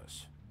Tweedle's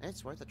office.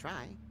 It's worth a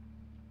try.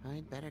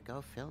 I'd better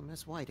go fill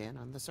Miss White in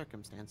on the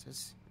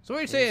circumstances. So what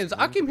you're saying is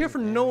I came here for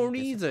no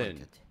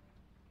reason.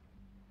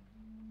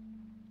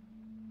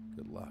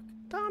 Good luck.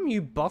 Damn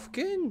you,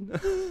 Buffkin!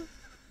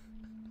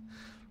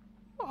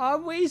 I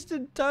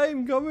wasted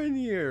time coming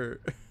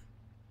here.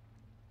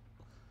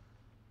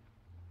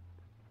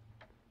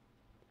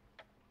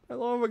 How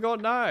long have I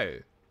got now?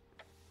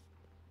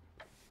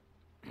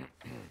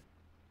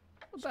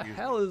 What the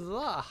hell is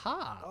that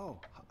hat? Oh,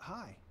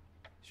 hi.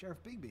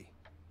 Sheriff Bigby.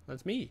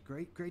 That's me.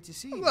 Great to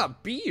see Look you. at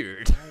that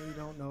beard. I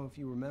don't know if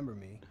you remember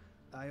me.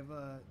 I've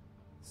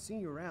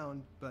seen you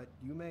around, but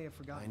you may have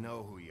forgotten. I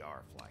know who you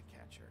are,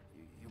 Flycatcher.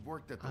 You've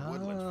worked at the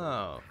Woodlands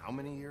for how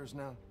many years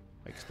now?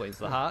 Explains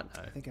the hat.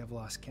 I think I've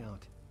lost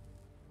count.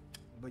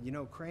 But you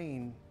know,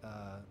 Crane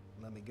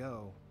let me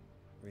go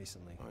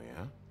recently. Oh,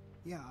 yeah?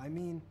 Yeah, I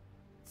mean,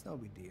 it's no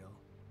big deal.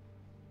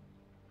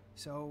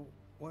 So,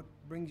 what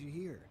brings you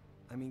here?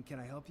 I mean, can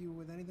I help you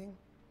with anything?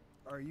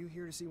 Are you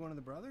here to see one of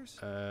the brothers?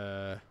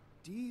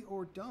 D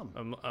or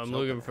Dumb? I'm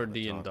looking for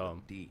D and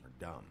Dumb. D or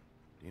Dumb.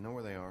 Do you know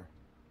where they are?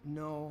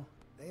 No,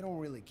 they don't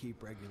really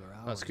keep regular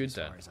hours. That's good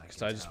then,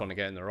 because I just want to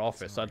get in their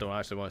office. I don't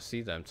actually want to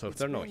see them. So if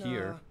they're not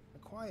here, a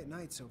quiet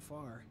night so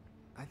far.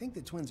 I think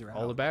the twins are out.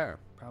 all the better.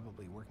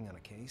 Probably working on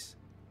a case.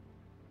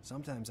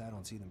 Sometimes I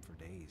don't see them for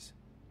days.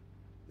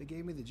 They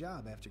gave me the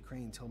job after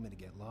Crane told me to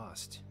get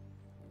lost.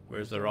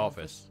 Where's their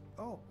office?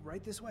 Oh,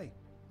 right this way.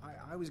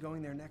 I was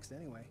going there next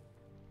anyway.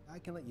 I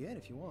can let you in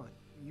if you want.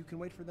 You can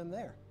wait for them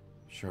there.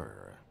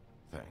 Sure.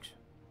 Thanks.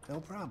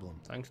 No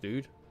problem. Thanks,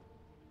 dude.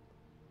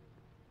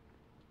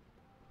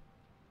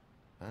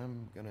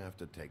 I'm gonna have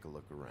to take a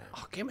look around.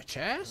 Oh, give him a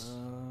chest?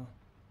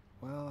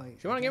 Well, do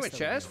you want to give him a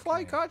chest,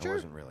 Flycatcher? I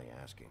wasn't really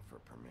asking for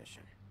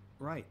permission.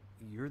 Right.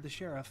 You're the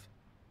sheriff.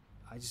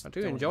 I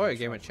do enjoy a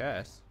game of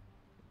chess.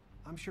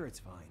 I'm sure it's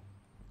fine.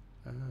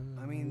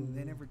 I mean,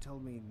 they never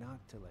told me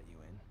not to let you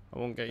in. I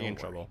won't get you in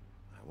trouble.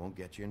 I won't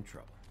get you in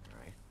trouble, all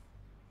right?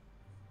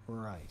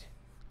 Right.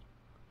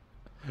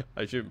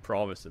 I shouldn't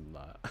promise him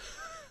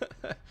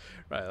that.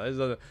 Right,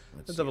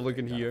 let's have a look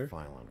in here.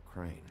 File on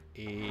Crane.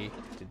 A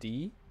to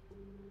D.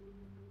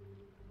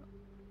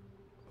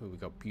 Oh, we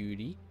got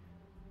Beauty,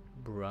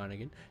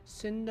 Brannigan,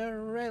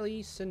 Cinderella.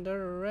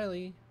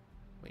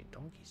 Wait,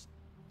 donkeys,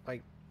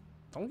 like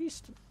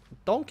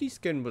donkey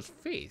skin was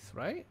Faith,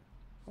 right?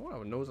 I want to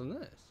have a nose on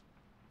this.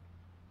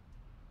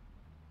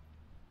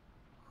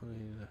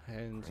 The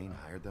hands. Crane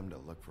hired them to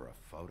look for a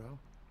photo,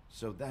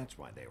 so that's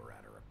why they were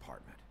at her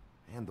apartment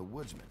and the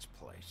woodsman's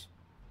place.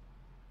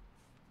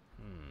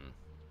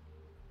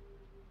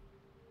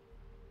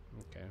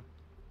 Okay.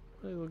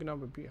 What are you looking up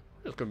here?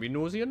 It's gonna be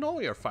nosy in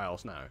all your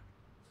files now.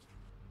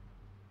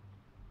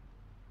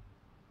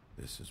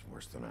 This is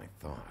worse than I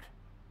thought.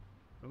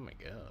 Oh my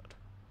god.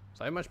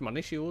 So how much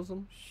money she owes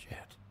them?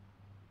 Shit.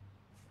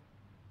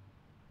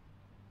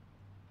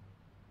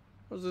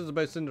 What's this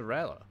about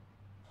Cinderella?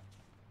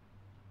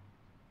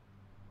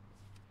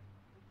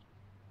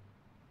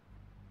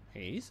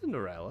 Hey,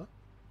 Cinderella.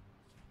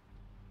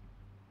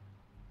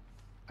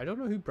 I don't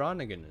know who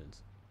Brannigan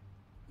is.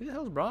 Who the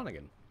hell's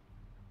Brannigan?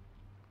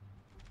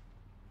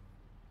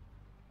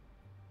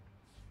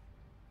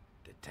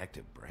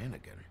 Detective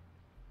Brannigan.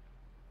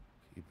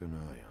 Keep an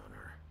eye on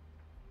her.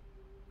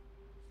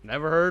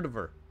 Never heard of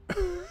her.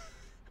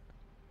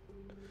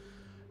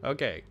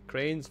 Okay,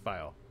 Crane's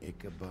file.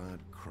 Ichabod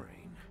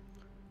Crane.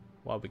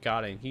 What we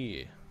got in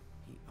here?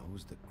 He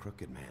owes the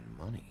Crooked Man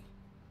money.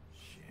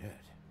 Shit.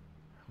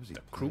 How's he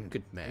the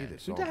Crooked Man?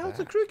 Who the hell's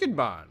the Crooked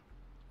Man?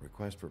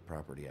 Request for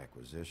property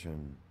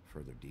acquisition.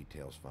 Further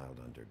details filed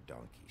under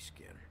Donkey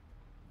Skin.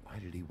 Why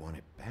did he want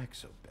it back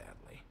so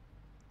badly?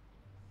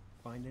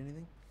 Find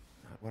anything?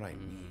 Not what I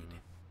need.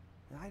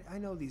 I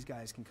know these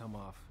guys can come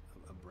off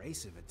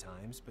abrasive at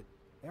times, but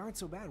they aren't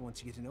so bad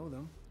once you get to know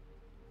them.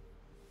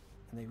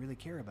 And they really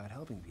care about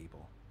helping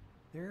people.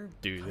 They're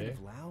kind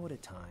of loud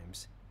at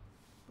times,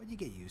 but you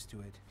get used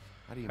to it.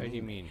 How do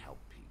you mean help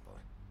people?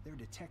 They're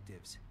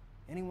detectives.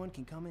 Anyone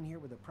can come in here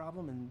with a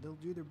problem and they'll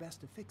do their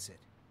best to fix it.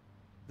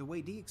 The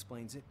way Dee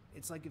explains it,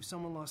 it's like if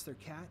someone lost their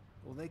cat,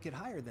 well, they could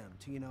hire them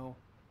to, you know,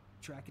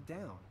 track it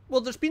down. Well,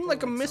 there's been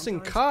like a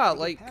missing cat,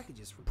 like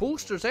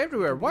posters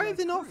everywhere. Why have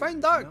they not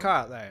found that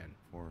cat then?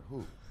 For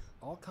who?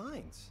 All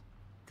kinds.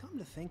 Come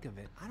to think of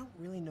it, I don't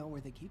really know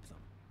where they keep them.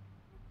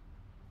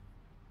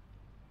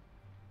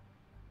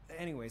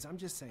 Anyways, I'm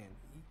just saying,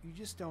 you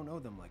just don't know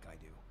them like I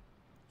do.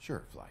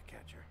 Sure,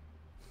 Flycatcher.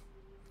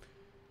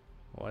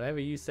 Whatever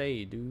you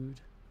say, dude.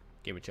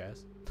 Give me a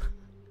chest.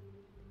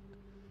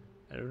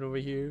 Anyone over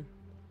here?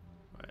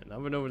 Alright,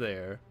 nothing over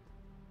there.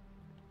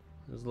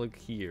 Let's look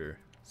here.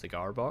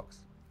 Cigar box.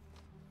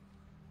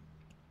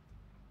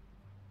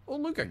 Oh,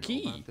 look, a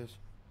key.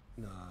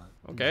 Nah.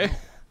 Okay.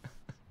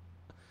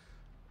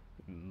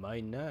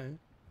 Mine now.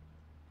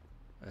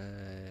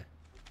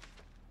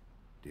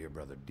 Dear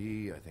Brother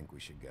D, I think we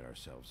should get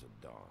ourselves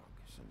a dog.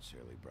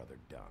 Sincerely, Brother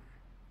Dunn.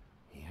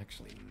 He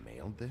actually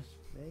mailed this?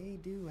 They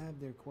do have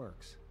their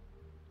quirks.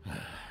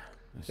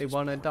 They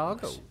want a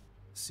doggo.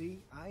 See,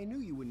 I knew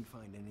you wouldn't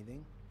find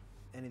anything.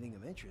 Anything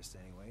of interest,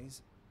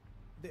 anyways.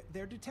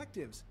 They're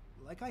detectives,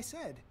 like I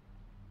said.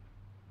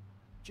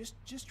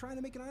 Just trying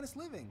to make an honest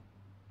living.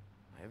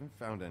 I haven't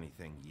found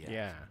anything yet.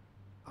 Yeah.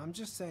 I'm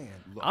just saying.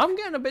 Look, I'm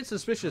getting a bit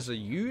suspicious of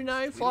you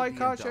now,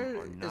 Flycatcher. Tweedledee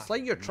and Dump are It's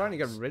like you're not trying to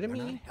get nice. rid of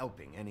They're me. not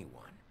helping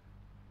anyone.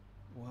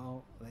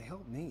 Well, they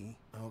helped me.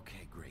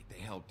 Okay, great. They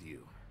helped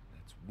you.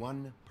 That's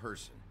one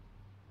person.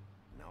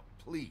 Now,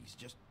 please,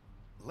 just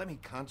let me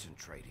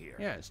concentrate here.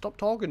 Yeah, stop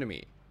talking to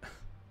me.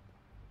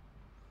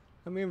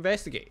 Let me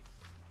investigate.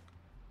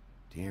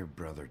 Dear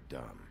Brother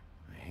Dumb,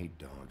 I hate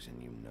dogs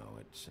and you know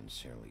it.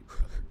 Sincerely,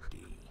 Brother D.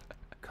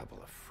 Couple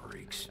of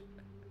freaks.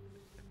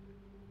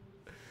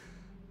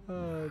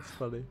 Oh, it's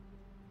funny.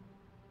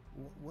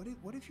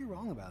 What if you're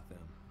wrong about them?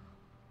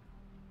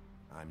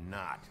 I'm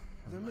not.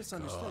 They're my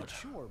misunderstood, God.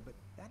 sure, but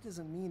that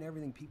doesn't mean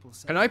everything people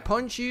say. Can I about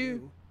punch is you?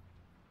 true.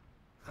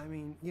 I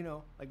mean, you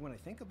know, like when I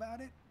think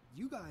about it,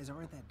 you guys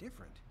aren't that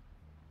different.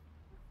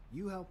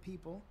 You help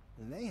people,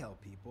 and they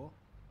help people.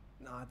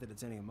 Not that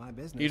it's any of my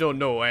business. You don't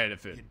know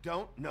anything. You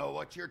don't know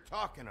what you're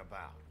talking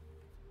about.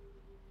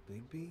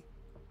 Bigby?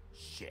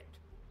 Shit.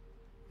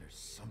 There's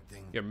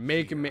something. You're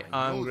making me here.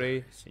 I know angry,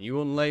 there is. and you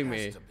won't like Has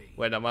me to be.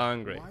 when I'm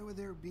angry. Why would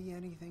there be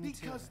anything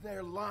Because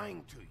they're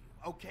lying to you,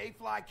 okay,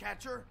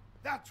 Flycatcher?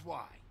 That's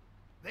why.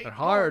 They They're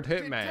hired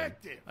aren't hitmen,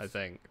 detectives. I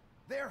think.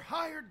 They're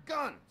hired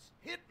guns,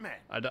 hitmen.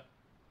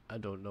 I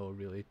don't know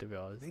really, to be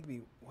honest.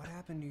 Bigby, what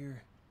happened to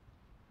your...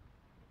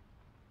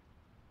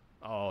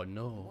 Oh You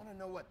no. want to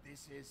know what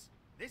this is?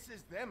 This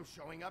is them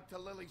showing up to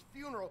Lily's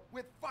funeral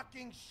with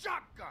fucking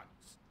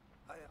shotguns.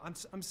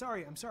 I'm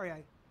sorry.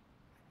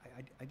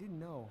 I didn't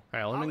know.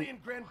 Holly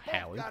and Gran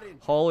both got injured.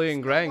 Holly and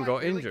Snow Gran White got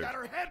really injured. got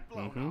her head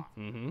blown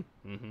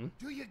off.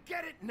 Do you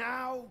get it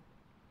now?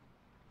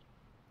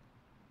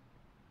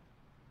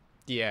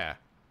 Yeah.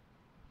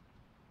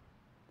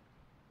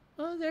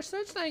 Oh, they're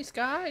such nice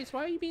guys.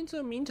 Why are you being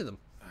so mean to them?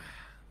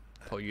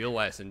 Taught you a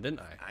lesson, didn't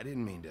I? I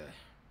didn't mean to.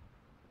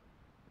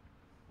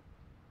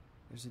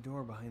 There's a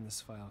door behind this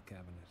file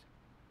cabinet.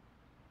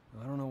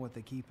 I don't know what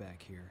they keep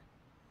back here,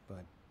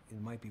 but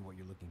it might be what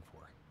you're looking for.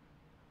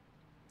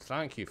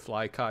 Thank you,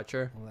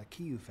 Flycatcher. Well, that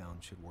key you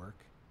found should work.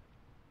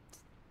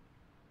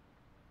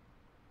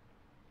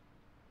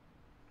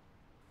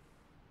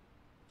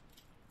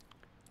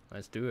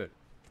 Let's do it.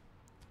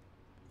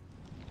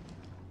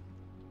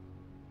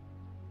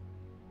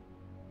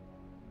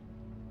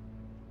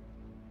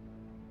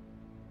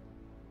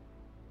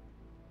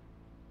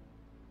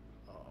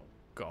 Oh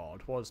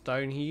God, what's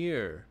down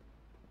here?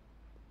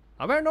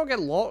 I better not get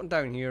locked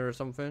down here or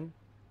something.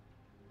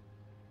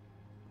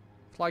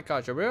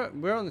 Flycatcher,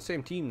 we're on the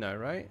same team now,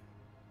 right?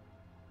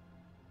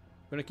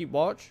 Gonna keep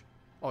watch?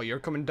 Oh, you're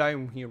coming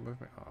down here with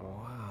me. Oh.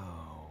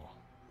 Wow.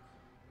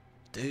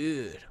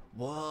 Dude.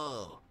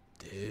 Whoa.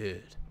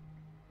 Dude.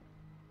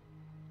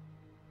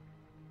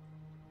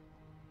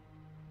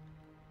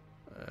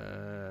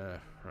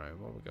 Right,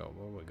 what we got?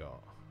 What we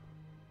got?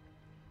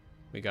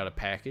 We got a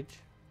package.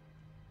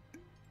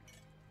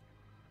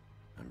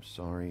 I'm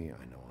sorry,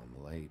 I know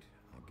I'm late.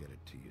 I'll get it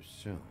to you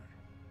soon.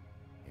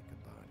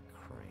 Ichabod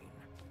Crane.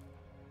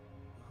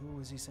 Who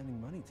was he sending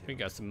money to? We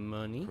got some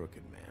money.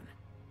 Crooked man.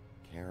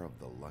 Care of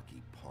the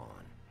Lucky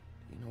Pawn.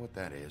 Do you know what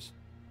that is?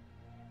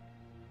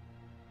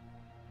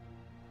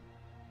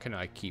 Can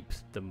I keep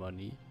the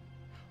money?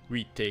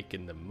 We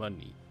taking the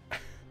money.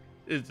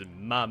 This is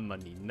my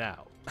money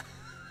now.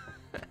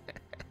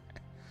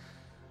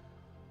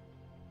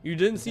 You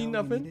didn't see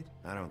nothing?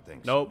 I don't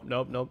think Nope, so.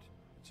 nope, nope.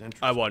 It's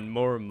interesting. I want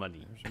more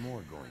money. There's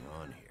more going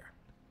on here.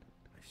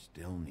 I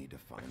still need to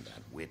find that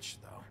witch,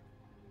 though.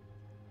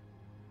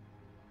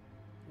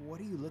 What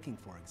are you looking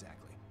for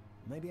exactly?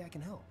 Maybe I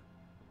can help.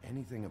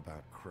 Anything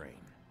about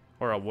Crane.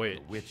 Or a witch.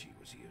 The witch he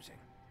was using.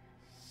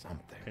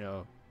 Something. You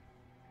know.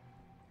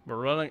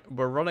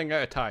 We're running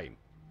out of time.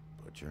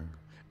 Butcher.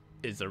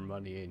 Is there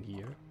money in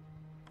here?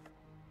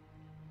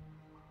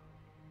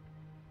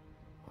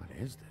 What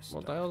is this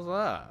What stuff? the hell's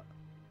that?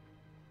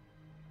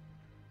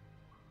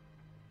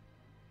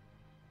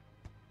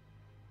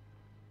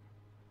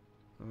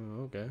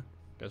 Oh, okay.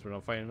 Guess we're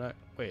not finding that.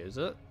 Wait, is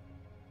it?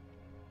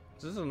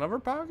 Is this another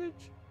package?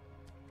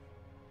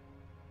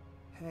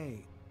 Hey,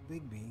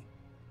 Bigby.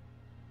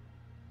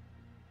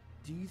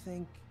 Do you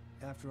think,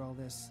 after all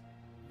this,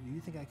 do you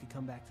think I could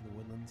come back to the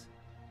Woodlands?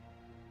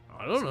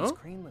 I don't know. Since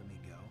Crane let me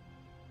go.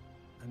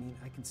 I mean,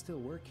 I can still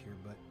work here,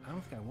 but I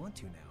don't think I want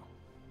to now.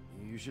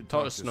 You should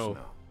Talk talk to to Snow.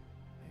 Snow.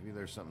 Maybe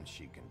there's something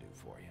she can do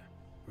for you.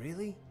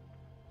 Really?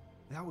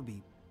 That would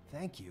be...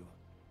 Thank you.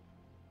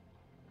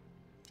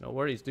 No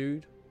worries,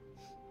 dude.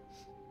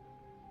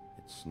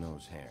 It's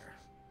Snow's hair.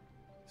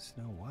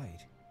 Snow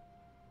White?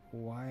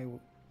 Why...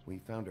 We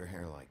found her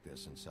hair like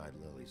this inside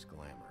Lily's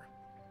glamour.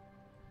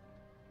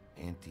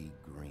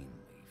 Anti-Greenleaf.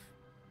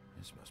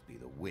 This must be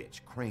the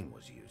witch Crane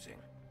was using.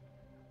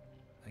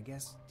 I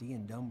guess Dee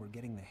and Dumb were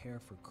getting the hair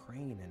for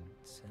Crane and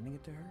sending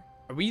it to her?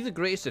 Are we the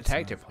greatest That's not a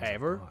detective pleasant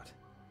ever? thought.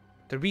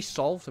 Did we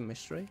solve the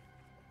mystery?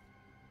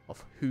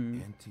 Of who?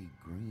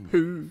 Anti-Greenleaf.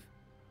 Who?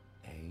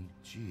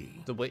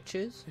 A.G. The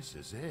witches? This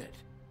is it.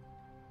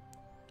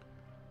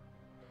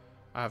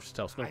 I have to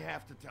tell Snow. I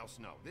have to tell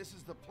Snow. This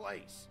is the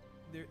place.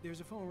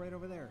 There's a phone right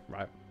over there.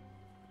 Right.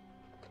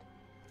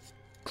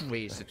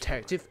 Greatest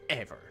detective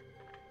ever.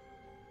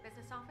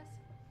 Business on?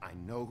 I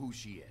know who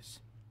she is.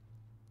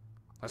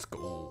 Let's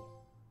go.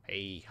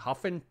 Hey,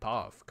 Huff and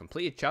Puff.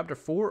 Completed chapter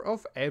 4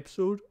 of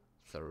episode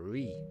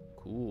 3.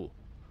 Cool.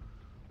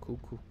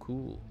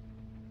 Cool.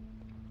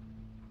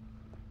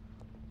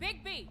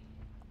 Bigby!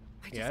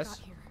 I just Yes? got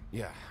here.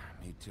 Yeah,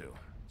 me too.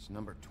 It's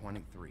number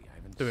 23. I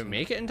haven't Did we seen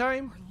make it in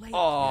time? We're late.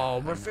 Oh,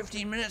 Yeah, we're I know.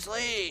 15 minutes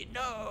late.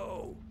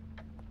 No.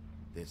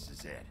 This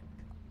is it.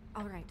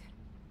 All right.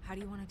 How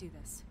do you want to do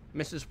this?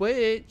 Mrs.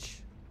 Witch.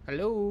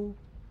 Hello.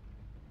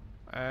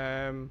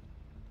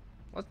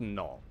 Let's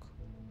knock.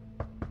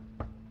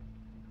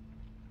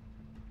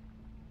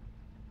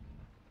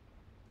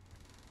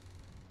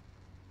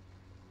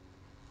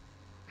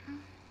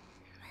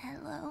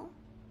 Hello?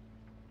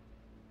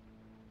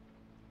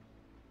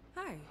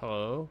 Hi.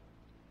 Hello.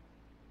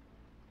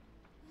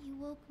 You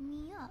woke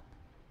me up.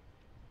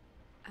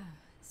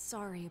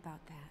 Sorry about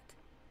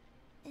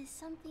that. Is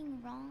something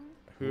wrong?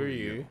 Who are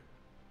you?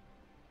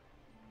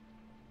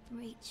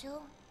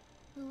 Rachel?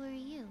 Who are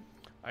you?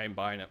 I ain't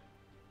buying it.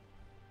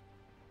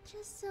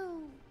 Just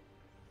so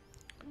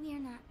we're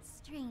not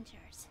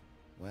strangers.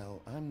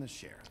 Well, I'm the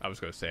sheriff. I was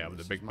going to say I'm the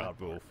This big is my bad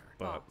wolf,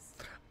 partner.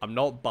 but I'm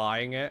not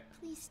buying it.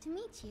 Pleased to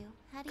meet you.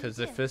 How do you Because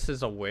do? if this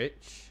is a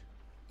witch,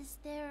 Is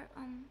there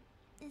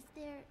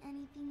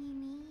anything you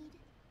need?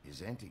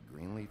 Is Auntie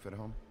Greenleaf at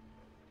home?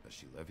 Does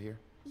she live here?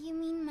 You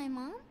mean my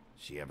mom?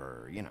 She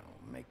ever,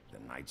 make the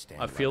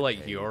nightstand? I feel like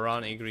levitate, you're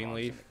Auntie frogs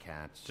Greenleaf, and the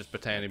cats, just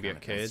pretending to be a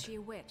that kinda Is kid. she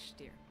a witch,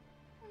 dear?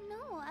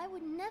 No, I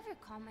would never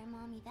call my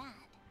mommy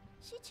that.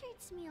 She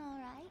treats me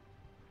alright.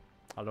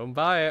 I don't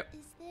buy it.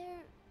 Is there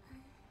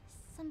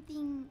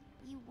something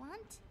you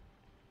want?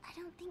 I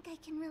don't think I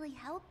can really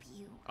help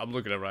you. I'm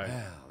looking around.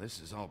 Well, this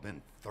has all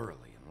been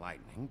thoroughly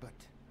enlightening, but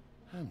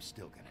I'm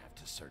still gonna have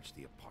to search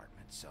the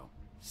apartment, so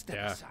step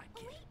Yeah. aside,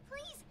 kid. Wait,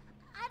 please!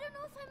 I don't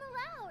know if I'm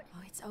allowed.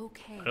 Oh, it's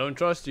okay. I don't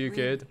trust you,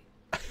 kid.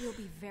 He'll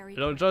be very I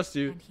don't quick, trust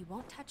you. And he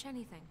won't touch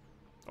anything.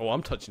 Oh,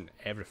 I'm touching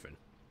everything.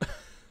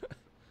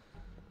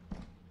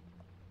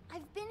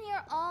 I've been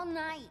here all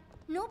night.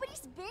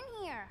 Nobody's been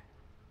here.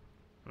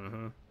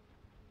 Mm-hmm.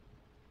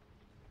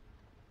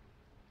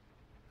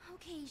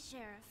 Okay,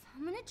 Sheriff.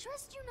 I'm gonna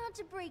trust you not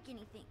to break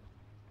anything.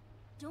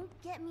 Don't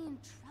get me in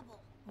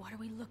trouble. What are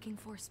we looking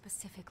for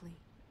specifically?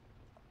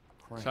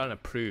 Trying to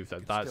prove that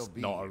Could that's still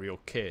be not a here. real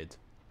kid.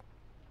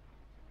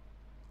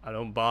 I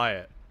don't buy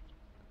it.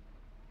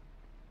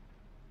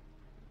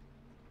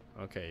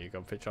 Okay, you got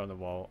a picture on the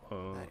wall.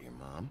 Oh. That your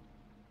mom?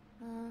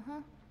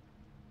 Uh-huh.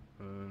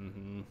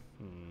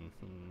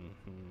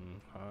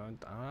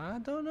 I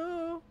don't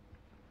know.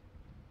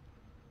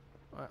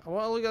 I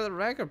want to look at the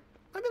record.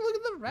 Let me look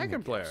at the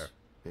record player.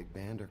 Big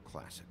band or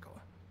classical?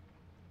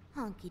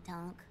 Honky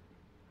tonk.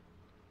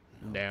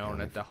 Down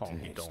Only at the for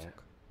honky taste. donk.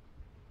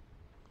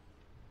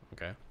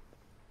 Okay.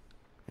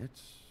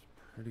 It's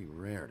pretty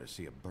rare to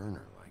see a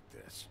burner like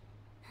this.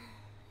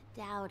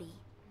 Dowdy.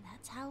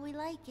 That's how we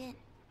like it.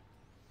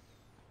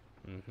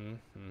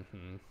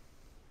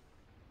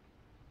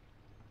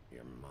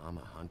 Your mom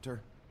a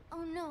hunter?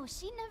 Oh no,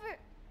 she never...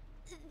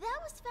 That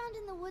was found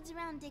in the woods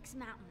around Dick's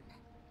Mountain,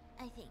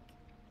 I think.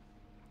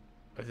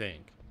 I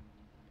think.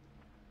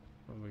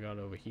 What we got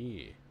over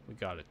here? We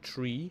got a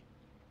tree.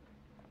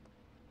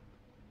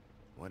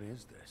 What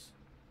is this?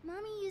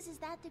 Mommy uses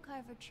that to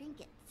carve her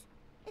trinkets.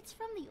 It's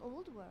from the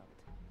old world.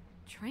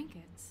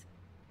 Trinkets?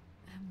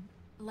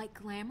 Like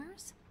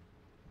glamours?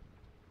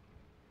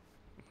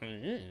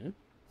 You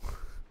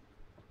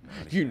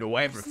know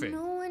There's everything.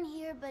 no one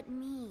here but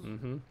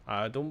me.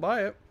 I don't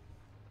buy it.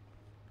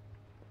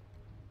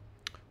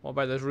 What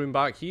about this room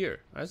back here?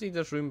 I see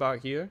this room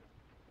back here.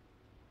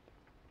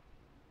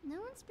 No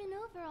one's been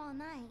over all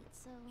night,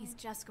 so... He's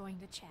just going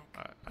to check.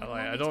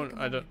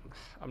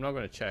 I'm not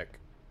gonna check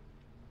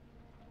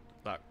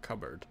that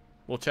cupboard.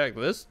 We'll check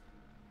this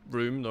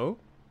room though.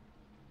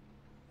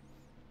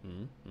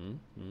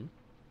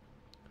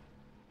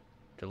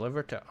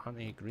 Deliver to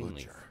Auntie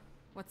Greenleaf. Butcher.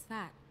 What's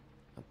that?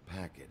 A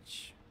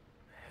package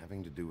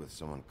having to do with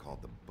someone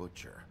called the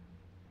Butcher.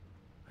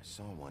 I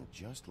saw one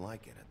just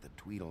like it at the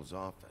Tweedle's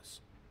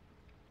office.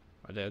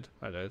 I did.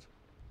 There's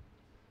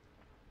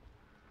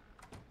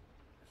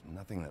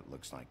nothing that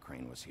looks like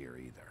Crane was here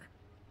either.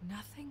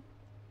 Nothing?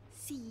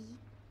 See?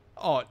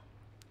 Oh,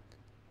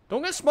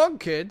 don't get smug,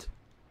 kid.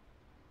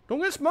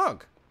 Don't get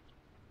smug.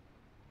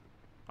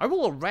 I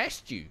will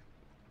arrest you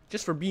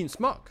just for being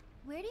smug.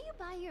 Where do you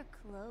buy your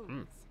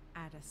clothes?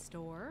 At a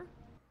store?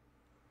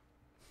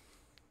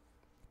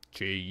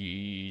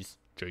 Cheese.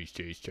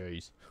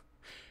 Cheese.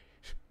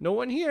 No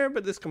one here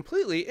but this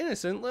completely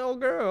innocent little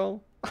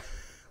girl.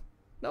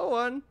 No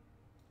one.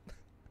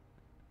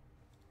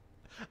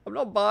 I'm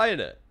not buying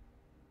it.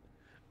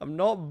 I'm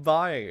not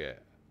buying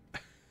it.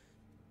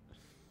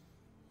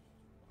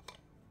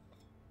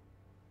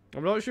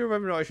 I'm not sure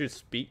whether or not I should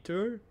speak to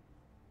her.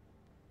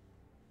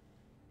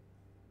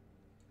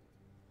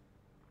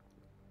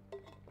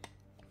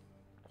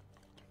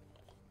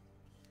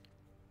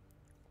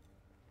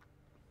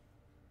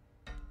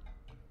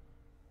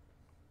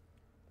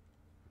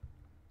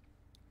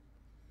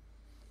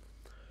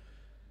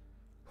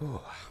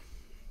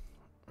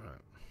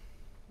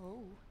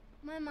 Oh.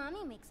 My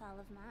mommy makes all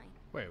of mine.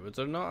 Wait, was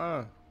there not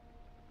a...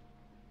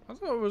 I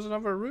thought there was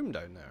another room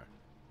down there.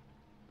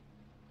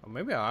 Or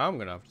maybe I am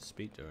gonna have to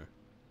speak to her.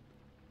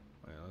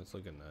 Wait, let's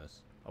look at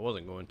this. I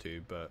wasn't going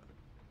to, but...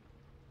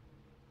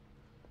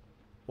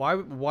 Why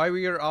were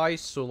your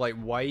eyes so, like,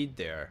 wide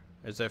there?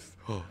 As if,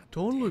 oh,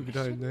 don't look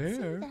down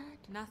there.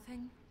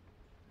 Nothing.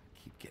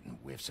 Keep getting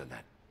whiffs of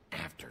that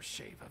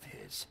aftershave of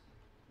his.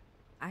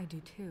 I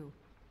do too.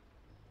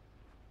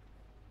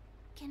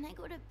 Can I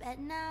go to bed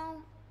now?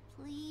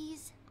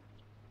 Please?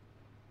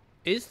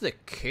 Is the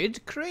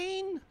kid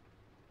Crane?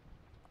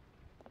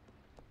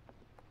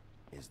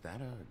 Is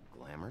that a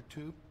glamour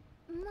tube?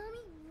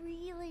 Mommy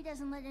really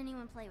doesn't let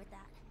anyone play with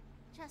that.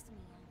 Trust me,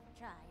 I've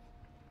tried.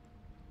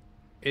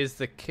 Is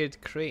the kid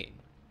Crane?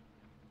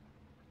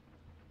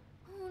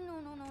 Oh,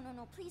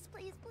 no. Please,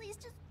 please, please,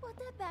 just put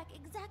that back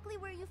exactly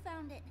where you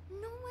found it.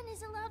 No one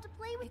is allowed to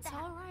play with that.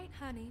 It's all right,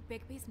 honey.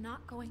 Bigby's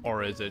not going to...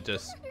 Or is it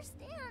just...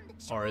 Understand.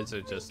 Or is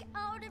it just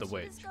the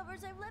witch? She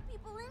discovers I've let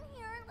people in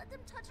here and let them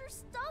touch her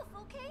stuff,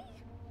 okay?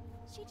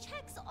 She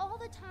checks all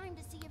the time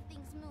to see if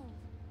things move.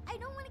 I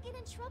don't want to get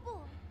in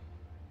trouble.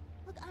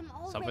 Look, I'm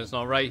already... Something's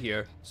not right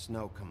here.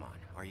 Snow, come on.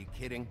 Are you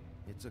kidding?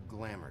 It's a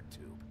glamour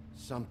tube.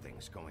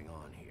 Something's going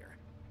on here.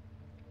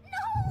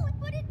 No!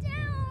 Put it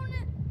down!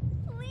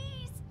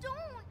 Please,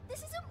 don't! This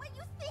isn't what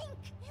you think!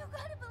 You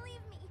gotta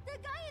believe me. The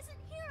guy isn't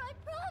here, I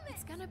promise!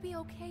 It's gonna be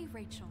okay,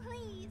 Rachel.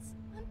 Please,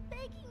 I'm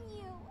begging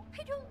you.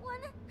 I don't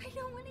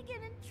wanna get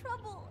in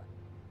trouble.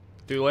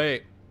 Too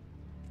late.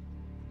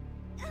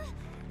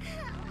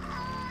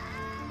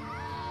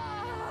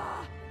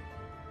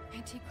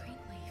 Auntie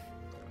Greenleaf.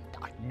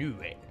 I knew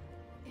it.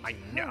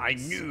 I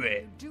knew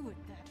it. Do it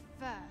that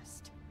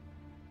fast.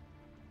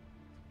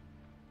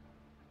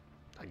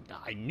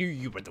 I knew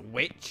you were the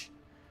witch.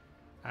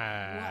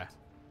 What?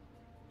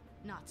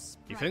 Not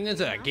You think this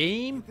is a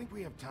game? You think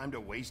we have time to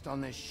waste on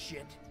this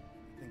shit?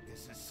 You think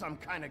this is some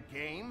kind of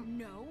game?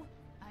 No,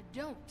 I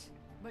don't.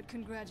 But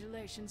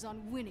congratulations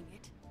on winning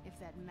it, if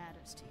that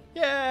matters to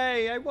you.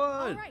 Yay, I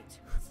won! All right,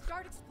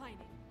 start explaining.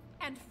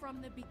 And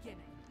from the beginning.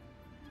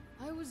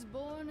 I was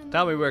born in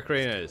Tell me where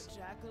Crane is.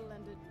 Jackal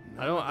and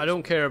I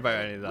don't care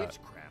about any of that.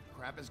 Witchcraft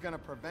crap is gonna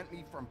prevent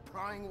me from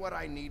prying what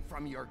I need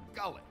from your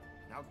gullet.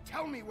 Now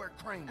tell me where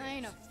Crane is. I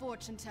ain't a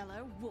fortune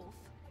teller, Wolf.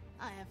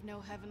 I have no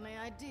heavenly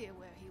idea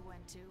where he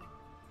went to.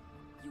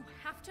 You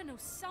have to know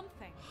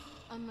something.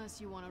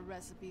 Unless you want a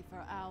recipe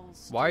for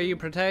owls. Why are you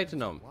protecting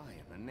them? Why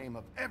in the name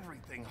of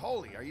everything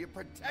holy are you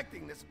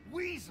protecting this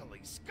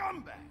weaselly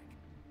scumbag?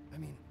 I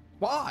mean,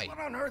 why? What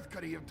on earth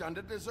could he have done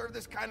to deserve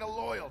this kind of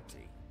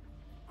loyalty?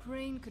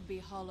 Crane could be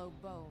hollow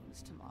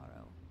bones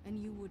tomorrow,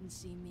 and you wouldn't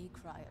see me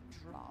cry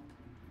a drop.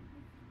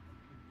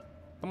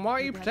 And why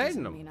are you But that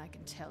protecting doesn't them? mean I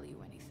can tell you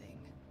anything.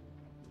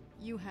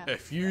 You have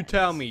If you friends,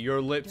 tell me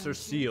your lips don't are you?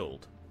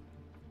 sealed.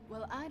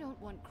 Well, I don't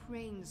want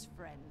Crane's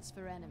friends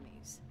for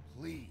enemies.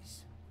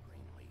 Please,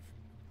 Greenleaf.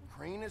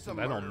 Crane is a I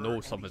murderer. don't know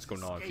and something's he's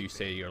going on if you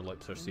say your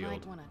lips are You sealed.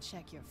 might want to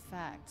check your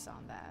facts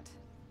on that.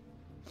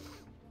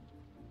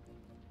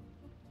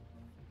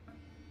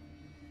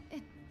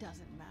 It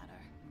doesn't matter.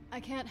 I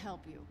can't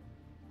help you.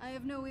 I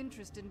have no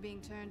interest in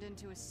being turned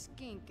into a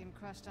skink and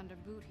crushed under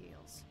boot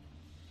heels.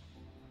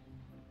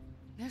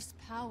 There's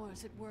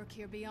powers at work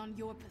here beyond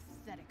your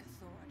pathetic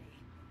authority.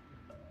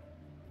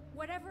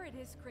 Whatever it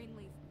is,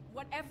 Greenleaf,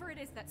 whatever it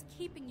is that's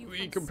keeping you We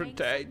from can saying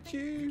protect something,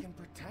 you. We can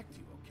protect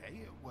you, okay?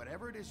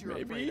 Whatever it is you're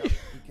Maybe. afraid of,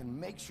 we can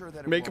make sure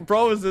that it Making won't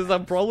promises I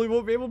probably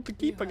won't be able to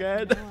keep You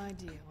again. have no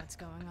idea what's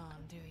going on,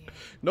 do you?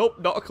 Nope,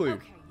 not a clue.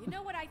 Okay, you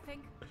know what I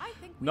think? I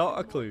think we Not are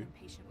a clue. more than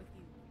patient with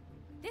you.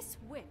 This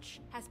witch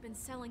has been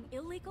selling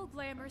illegal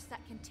glamours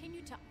that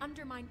continue to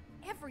undermine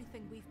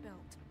everything we've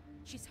built.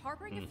 She's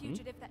harboring a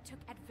fugitive that took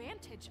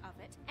advantage of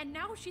it, and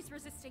now she's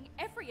resisting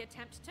every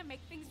attempt to make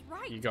things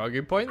right. You got a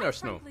good point there, I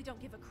Snow. frankly don't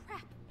give a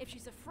crap. If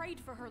she's afraid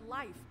for her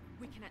life,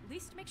 we can at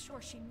least make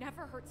sure she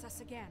never hurts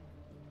us again.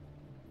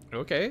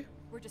 Okay.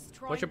 We're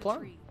destroying What's your the plan?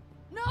 tree.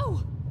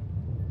 No!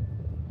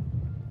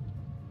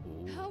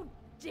 How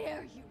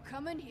dare you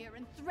come in here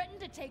and threaten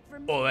to take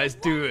from me Oh, let's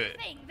the do one it.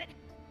 thing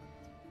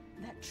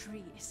that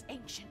tree is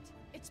ancient.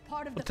 It's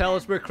part of Well, the tell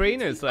us family. where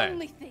Crane It's is the then.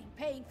 only thing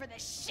paying for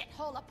this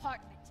shithole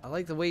apartment. I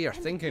like the way you're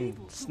And thinking, the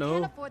people who Snow.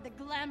 can't afford the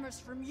glamours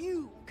from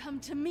you come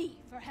to me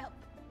for help.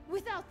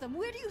 Without them,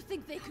 where do you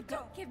think they could go?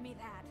 Don't give me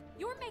that.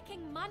 You're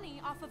making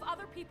money off of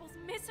other people's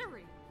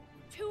misery.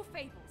 2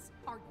 fables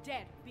are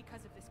dead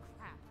because of this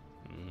crap.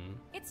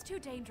 It's too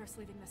dangerous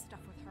leaving this stuff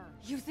with her.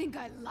 You think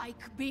I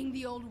like being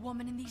the old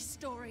woman in these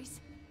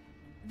stories?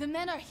 The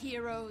men are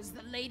heroes,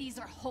 the ladies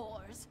are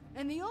whores,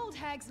 and the old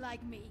hags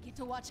like me get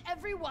to watch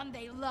everyone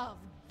they love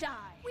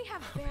die. We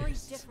have very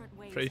different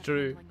ways Pretty of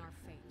true. handling our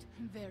fate.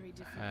 Very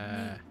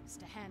different means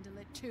to handle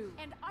it too.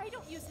 And I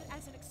don't use it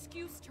as an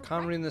excuse to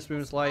Can't ruin this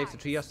woman's life. The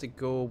tree has to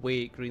go.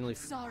 Wait, Greenleaf.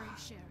 Sorry,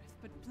 Sheriff,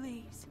 but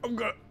please.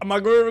 Am I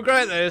going to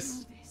regret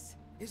this?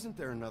 Isn't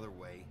there another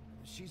way?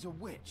 She's a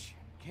witch.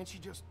 Can't she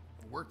just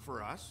work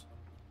for us?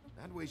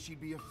 That way she'd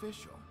be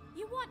official.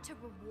 You want to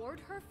reward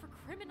her for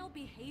criminal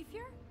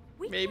behavior?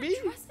 We Maybe?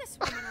 can't trust this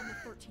woman on the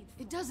 13th floor.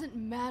 It doesn't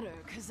matter,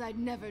 because I'd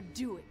never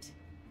do it.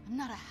 I'm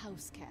not a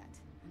house cat,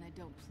 and I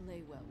don't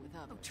play well with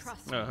others. Oh,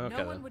 trust me, Oh, okay.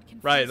 no one would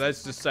confuse Right, us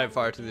let's by just set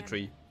fire to the calling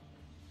tree.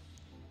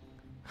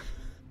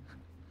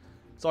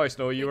 Sorry,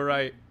 Snow, you were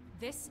right.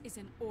 This is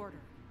an order.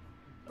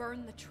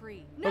 Burn the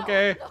tree. No,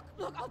 Okay.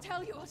 Look, I'll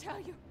tell you.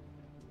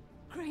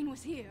 Crane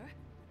was here.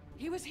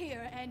 He was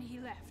here, and he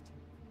left.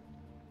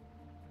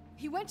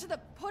 He went to the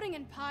pudding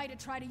and pie to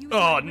try to use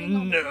Oh, the ring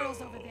on the no.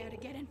 girls over there to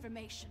get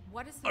information.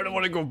 What is the I don't ring?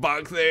 want to go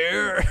back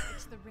there.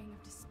 It's the ring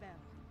of dispel.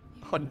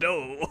 Oh,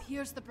 no.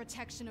 Pierce the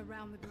protection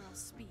around the girl's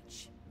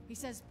speech. He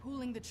says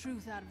pulling the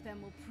truth out of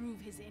them will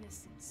prove his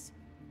innocence.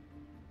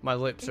 My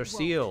lips are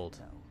sealed.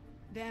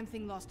 Damn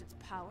thing lost its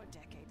power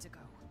decades ago.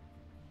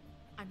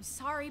 I'm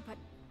sorry, but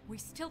we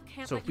still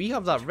can't. So let if we you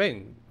have keep the that tree.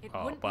 ring, It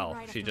oh, wouldn't be well,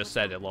 right if she it just was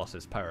said gone. it lost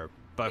its power.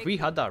 But if we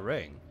had that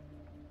ring,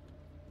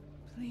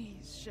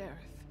 Please, Sheriff.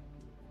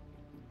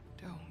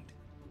 Don't.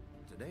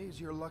 Today's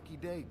your lucky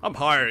day. I'm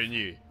hiring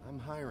you. I'm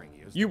hiring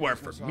you. As You the work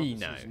for business me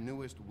office's now.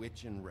 Newest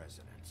witch in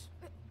residence.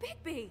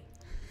 Bigby.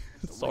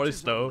 The Sorry,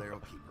 witches over Snow. there will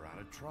keep her out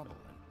of trouble,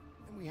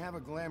 and we have a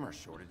glamour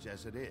shortage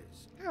as it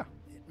is. Yeah.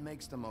 It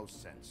makes the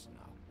most sense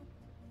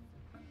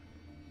now.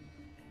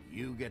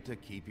 You get to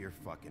keep your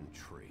fucking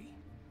tree.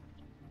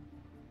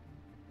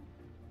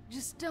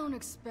 Just don't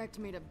expect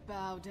me to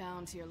bow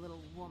down to your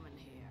little woman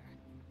here.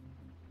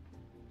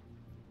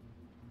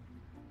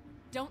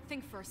 Don't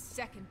think for a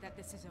second that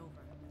this is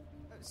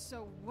over.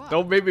 So what?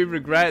 Don't make me Your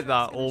regret contract's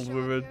that, gonna old show up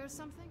woman. here or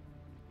something?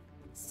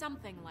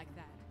 Something like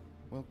that.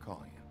 We'll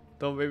call you.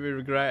 Don't make me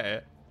regret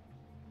it.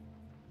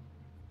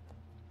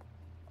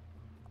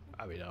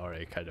 I mean, I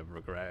already kind of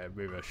regret it.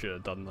 Maybe I should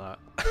have done that.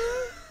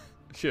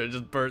 Should have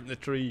just burnt the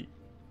tree.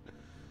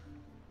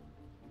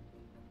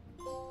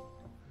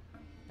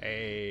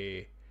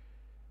 A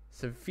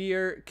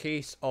severe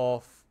case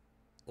of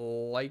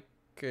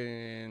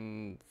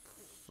lycanthropy.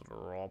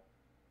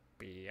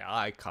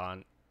 I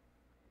can't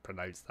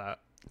pronounce that.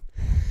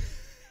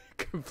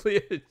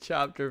 Completed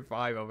chapter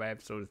 5 of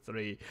episode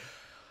 3.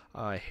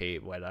 I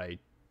hate when I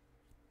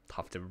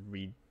have to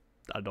read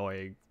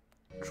annoying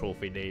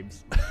trophy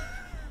names.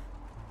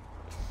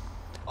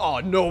 Oh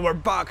no, we're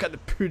back at the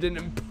pudding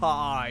and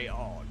pie.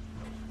 Oh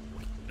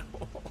no,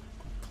 no,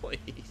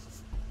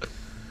 please,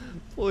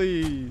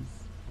 please.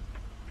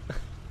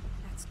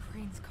 That's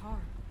Crane's car.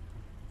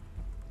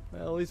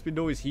 Well, at least we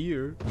know he's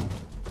here.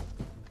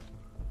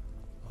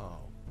 Oh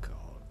God,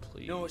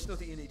 please. No, it's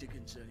nothing you need to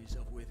concern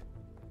yourself with.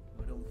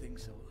 I don't think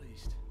so, at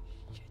least.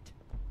 Shit.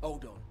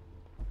 Hold on.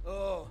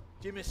 Oh,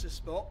 do you miss a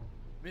spot?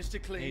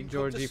 Mr. Clean, Hey, come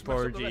Georgie to smash up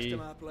the rest Porgy. of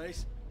my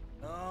place.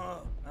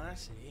 Oh, I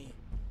see.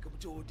 Come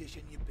to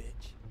audition, you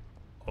bitch.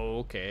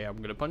 Okay,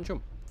 I'm gonna punch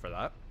him for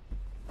that.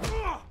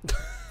 Ah!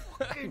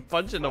 I'm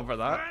punching him for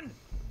that.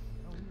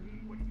 Tell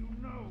me what you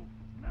know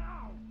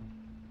now.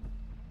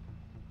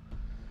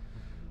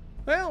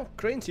 Well,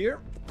 Crane's here.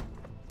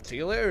 See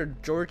you later,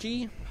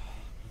 Georgie.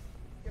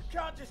 You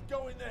can't just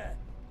go in there.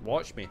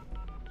 Watch me.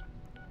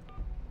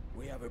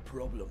 We have a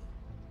problem.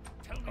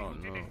 Tell me Oh,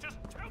 who did no. it. Just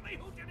tell me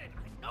who did it.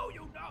 I know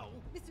you know.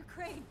 Mr.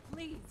 Crane,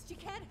 please. She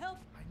can't help.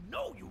 I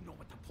know you know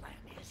what the plan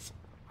is.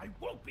 I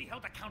won't be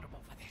held accountable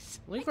for this.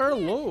 Leave her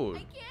alone. I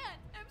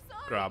can't. I'm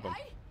sorry. Grab him.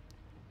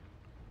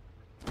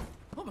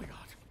 Oh my God,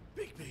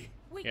 Bigby.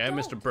 Wait, Yeah, don't.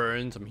 Mr.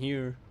 Burns, I'm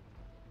here.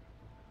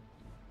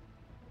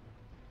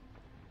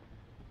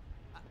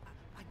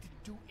 I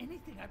didn't do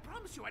anything. I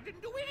promise you, I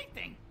didn't do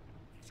anything.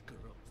 These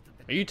girls.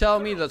 Are you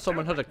telling me that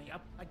someone had a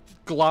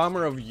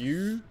glamour of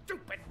you?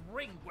 Stupid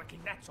ring working,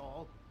 that's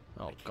all.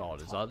 Oh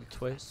God, is that a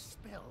twist?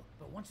 Spell,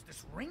 but once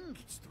this ring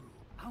gets through,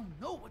 I'll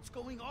know what's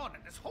going on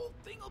and this whole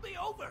thing will be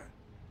over.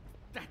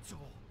 That's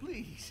all,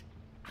 please.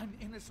 I'm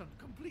innocent,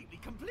 completely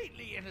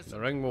innocent. The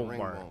ring won't Ring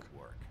work. won't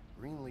work.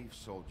 Greenleaf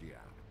sold you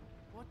out.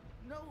 What?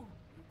 No,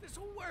 this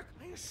will work.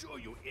 I assure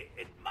you,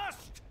 it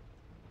must.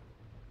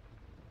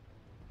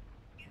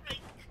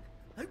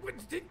 I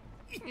wouldn't did.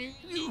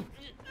 You.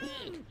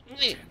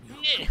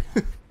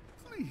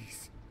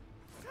 Please,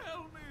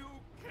 tell me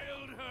who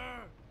killed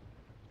her.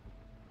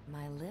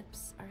 My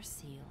lips are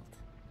sealed.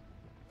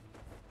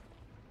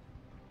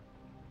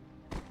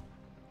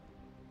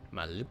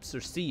 My lips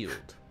are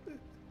sealed.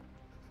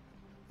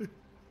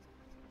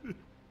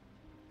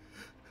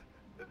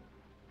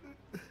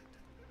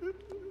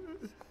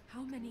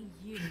 How many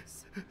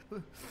years?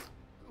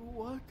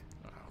 What?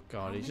 Oh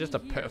God, he's many just a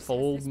years pitiful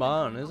has old this been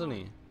man, going isn't on?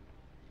 he?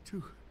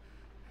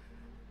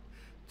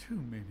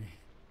 Too many.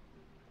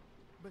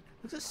 But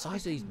Look at the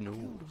size of his I didn't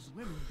kill nose. those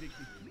women,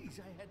 Bigby. Please,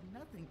 I had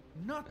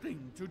nothing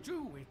to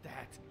do with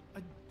that.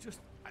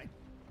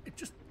 It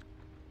just.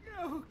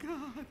 Oh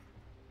God.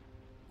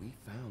 We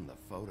found the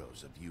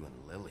photos of you and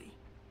Lily.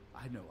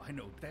 I know.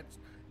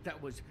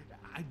 That was.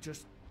 I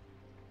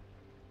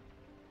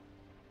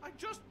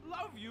just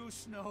love you,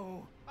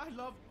 Snow. I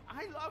love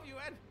you,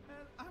 and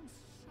I'm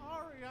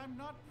sorry I'm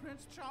not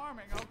Prince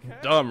Charming, okay?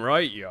 Damn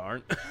right you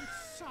aren't. I'm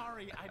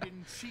sorry I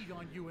didn't cheat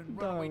on you and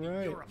run Damn away to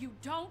right. Europe. You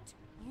don't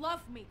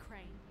love me,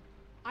 Crane.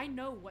 I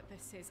know what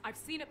this is. I've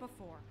seen it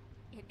before.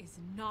 It is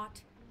not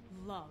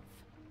love.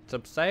 It's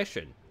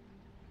obsession.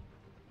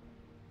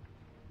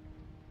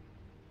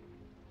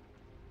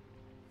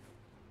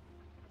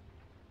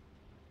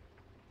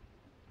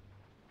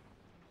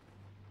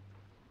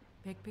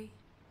 Bigby?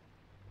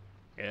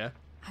 Yeah?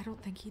 I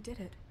don't think he did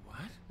it. What?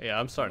 Yeah,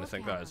 I'm starting to Look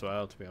think at that as him.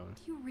 well, to be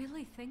honest. Do you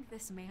really think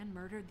this man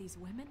murdered these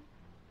women?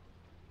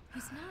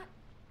 He's not.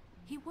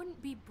 He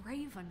wouldn't be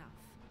brave enough.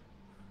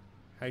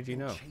 How do you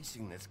know?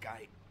 Chasing this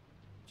guy.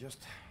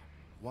 Just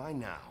why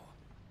now?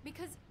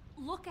 Because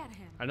look at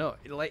him. I know,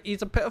 like,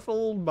 he's a pitiful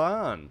old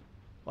man. You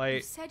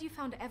Like, said you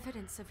found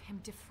evidence of him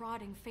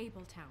defrauding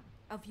Fabletown,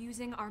 of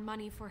using our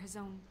money for his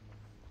own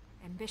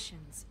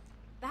ambitions.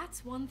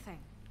 That's one thing.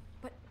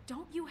 But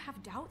don't you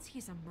have doubts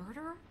he's a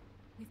murderer?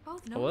 We've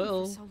both known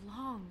him for so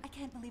long. I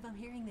can't believe I'm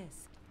hearing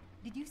this.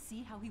 Did you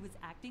see how he was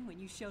acting when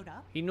you showed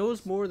up? he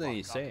knows more than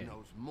he's Fuck up saying.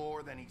 knows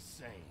more than he's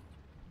saying.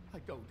 I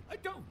don't.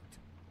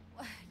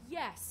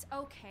 Yes,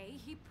 okay,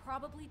 he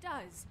probably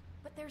does.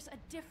 But there's a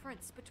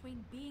difference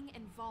between being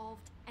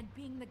involved and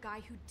being the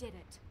guy who did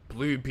it.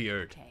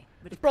 Bluebeard. Okay,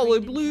 but It's if probably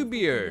Crane didn't kill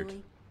Bluebeard.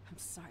 Lily, I'm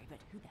sorry, but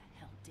who the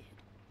hell did?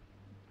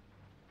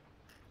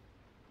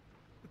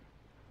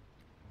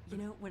 You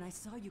know, when I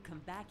saw you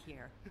come back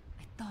here,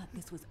 I thought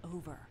this was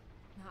over.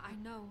 No, I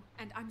know,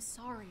 and I'm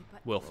sorry,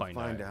 but We'll find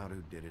out.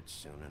 Who did it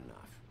soon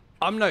enough.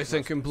 I'm now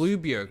thinking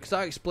Bluebeard, because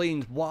that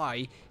explains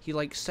why he,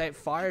 like, set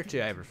fire to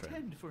everything.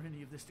 Intend for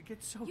any of this to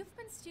get so. you've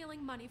been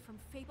stealing money from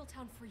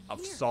Fabletown for years.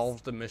 I've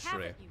solved the mystery.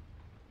 Haven't you?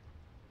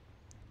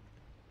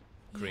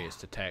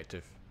 Greatest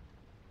detective.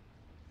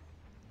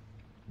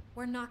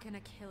 We're not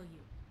gonna kill you,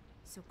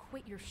 so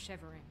quit your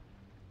shivering.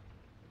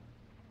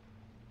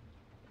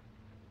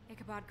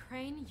 Ichabod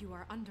Crane, you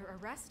are under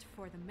arrest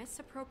for the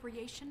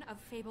misappropriation of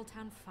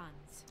Fabletown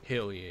funds.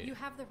 Hell yeah. You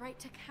have the right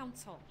to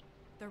counsel,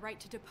 the right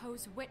to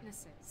depose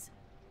witnesses,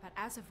 but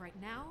as of right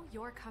now,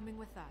 you're coming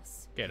with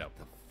us. Get up.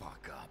 The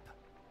fuck up.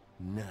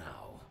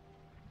 Now.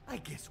 I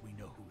guess we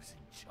know who's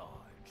in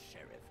charge,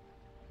 Sheriff.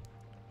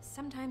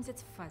 Sometimes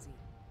it's fuzzy.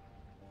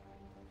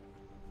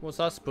 What's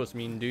that supposed to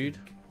mean, dude?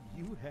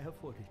 You have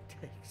what it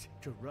takes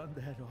to run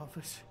that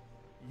office?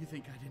 You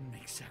think I didn't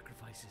make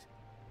sacrifices?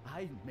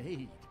 I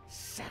made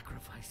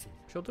sacrifices.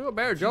 She'll do a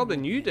better job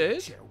than you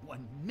did. Chair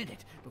 1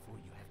 minute before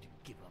you have to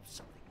give up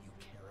something you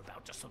care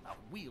about just so the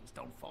wheels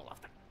don't fall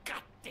off the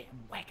goddamn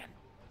wagon.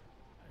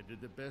 I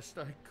did the best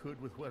I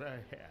could with what I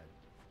had,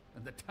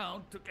 and the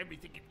town took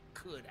everything it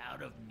could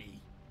out of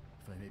me.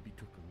 If I maybe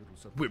took a little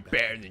something We're back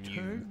better in than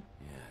you. return,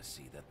 Yeah,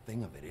 see, the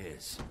thing of it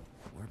is,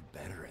 we're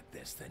better at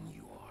this than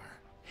you are.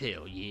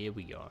 Hell yeah,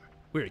 we are.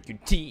 We're a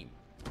good team.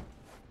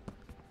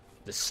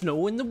 The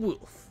Snow and the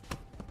Wolf.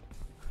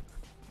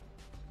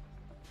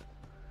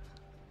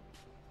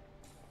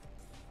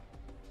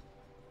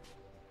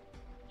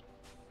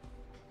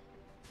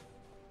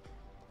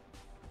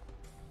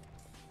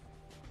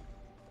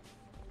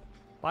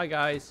 Bye,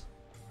 guys.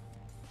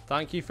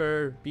 Thank you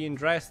for being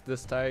dressed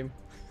this time.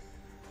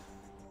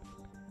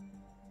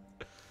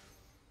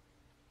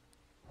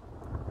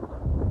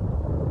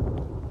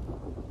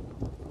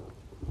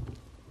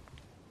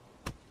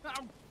 Oh,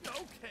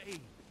 okay.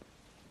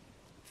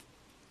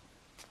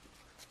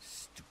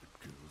 Stupid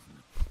girls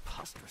and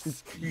preposterous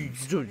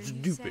schemes. It's so What are you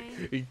stupid.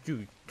 saying? It's so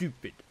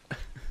stupid.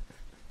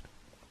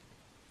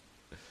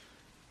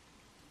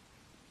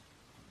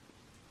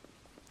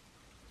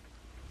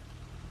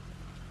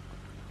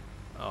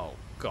 Oh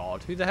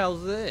God, who the hell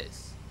is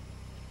this?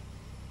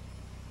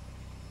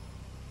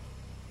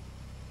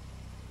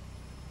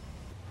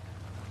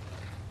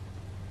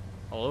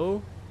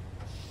 Hello?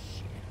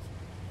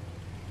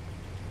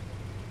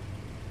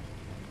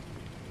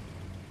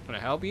 Can I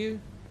help you?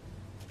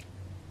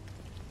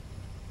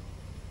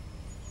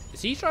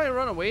 Is he trying to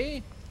run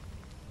away?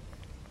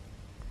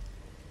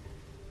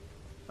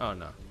 Oh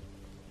no.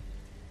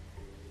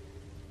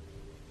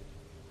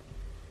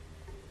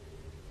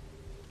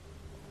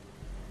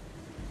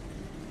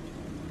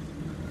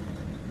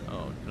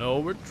 Oh no,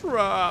 we're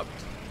trapped.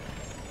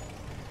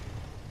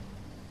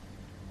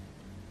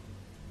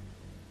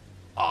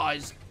 Oh,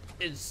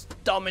 it's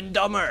Dumb and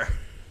Dumber.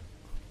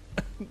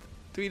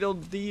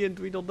 Tweedledee and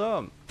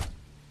Tweedledum.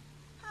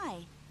 Hi.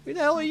 Who the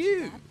hell are What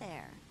you? got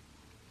there?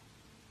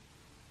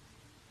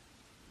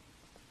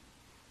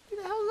 Who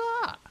the hell is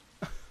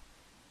that?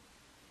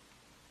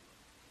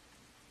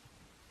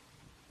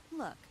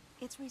 Look,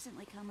 it's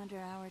recently come under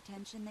our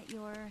attention that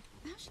you're,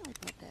 how shall I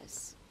put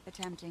this,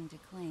 attempting to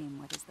claim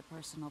what is the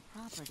personal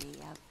property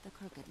of the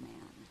Crooked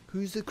Man.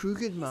 Who's the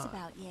Crooked Man? He's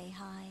about yay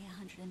high,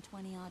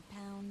 120 odd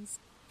pounds.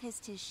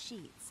 Pissed his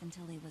sheets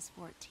until he was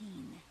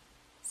 14.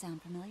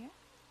 Sound familiar?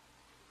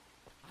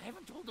 I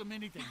haven't told them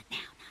anything. Not now,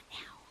 not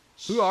now.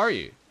 Who are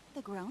you?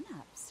 The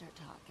grown-ups are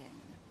talking.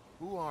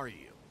 Who are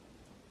you?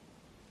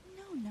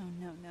 No.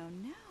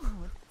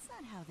 That's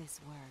not how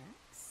this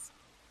works.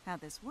 How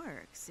this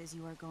works is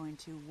you are going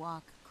to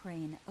walk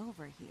Crane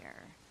over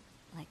here,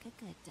 like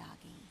a good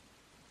doggy.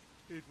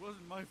 It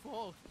wasn't my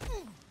fault.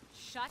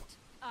 Shut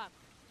up.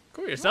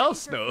 Go yourself, You're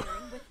Snow.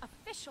 interfering with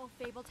official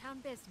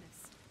Fabletown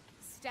business.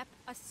 Step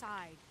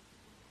aside.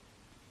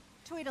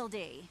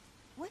 Tweedledee,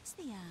 What's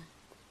the,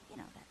 you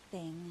know, that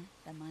thing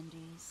the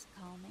Mundies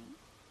call me?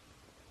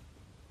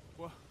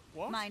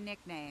 What? My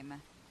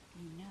nickname.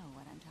 You know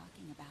what I'm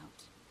talking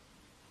about.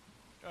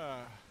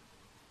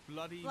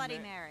 Bloody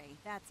Mary.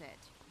 That's it.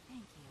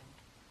 Thank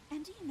you.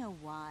 And do you know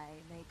why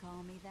they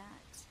call me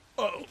that?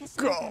 Oh, because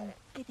God.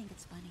 They think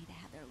it's funny to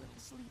have their little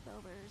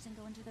sleepovers and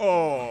go into their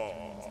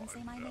bathrooms and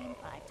say my name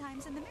 5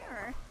 times in the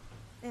mirror.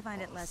 They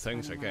find it less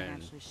Things funny are when I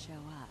getting actually show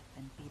up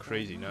and feed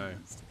crazy their now.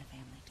 minds to the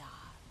family dog.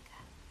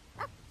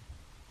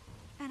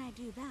 And I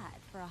do that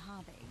for a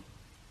hobby,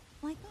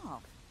 like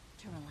golf,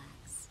 to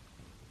relax.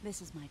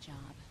 This is my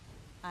job.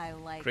 I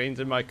like. Crane's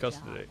in my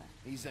custody. job.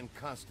 He's in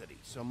custody,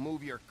 so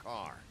move your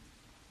car.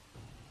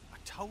 I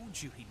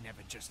told you he'd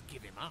never just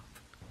give him up.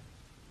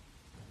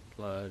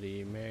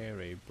 Bloody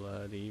Mary,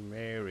 Bloody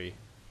Mary.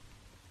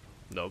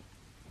 Nope.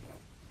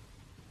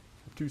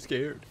 I'm too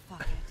scared.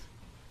 Fuck it.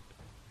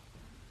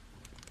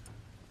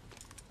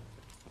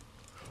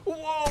 Whoa,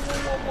 whoa,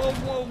 whoa,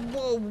 whoa,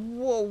 whoa,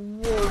 whoa,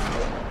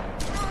 whoa.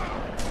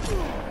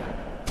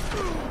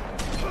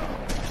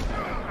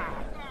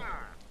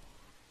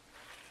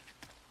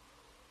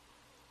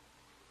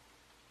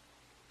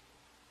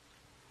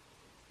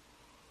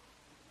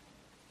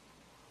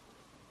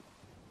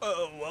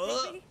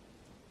 What?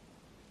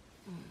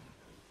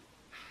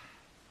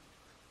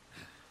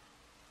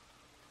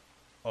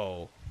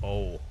 Oh,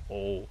 ho,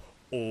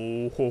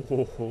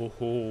 ho, ho,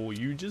 ho.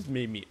 You just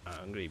made me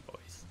angry,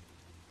 boys.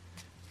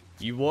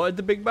 You wanted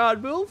the big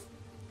bad wolf?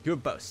 You're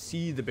about to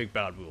see the big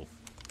bad wolf.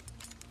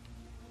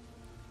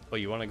 Oh,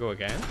 you want to go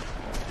again?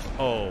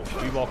 Oh,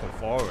 we walking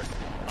forward.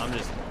 I'm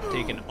just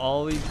taking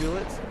all these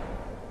bullets.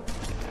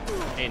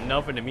 Ain't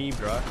nothing to me,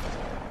 bruh.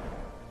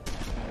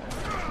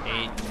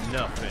 Ain't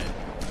nothing.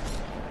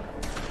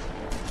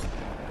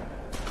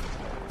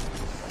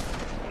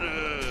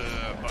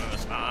 Button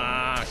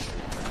smash.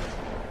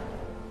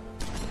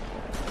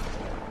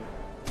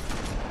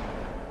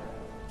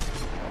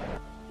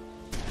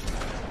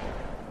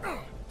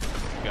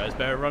 You guys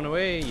better run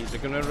away. You're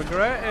gonna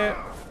regret it.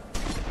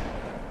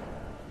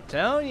 I'm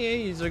telling you,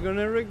 you're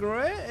gonna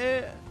regret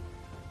it.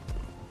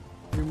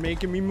 You're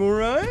making me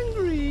more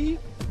angry.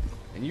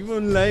 And you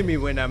won't like me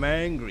when I'm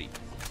angry.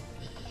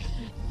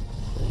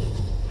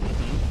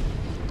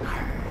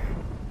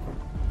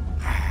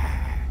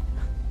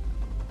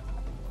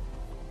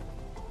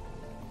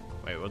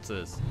 Wait, what's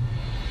this?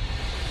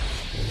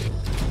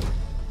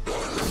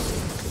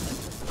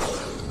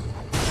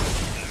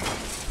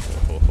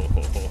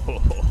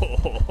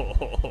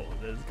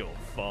 This is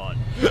going fun.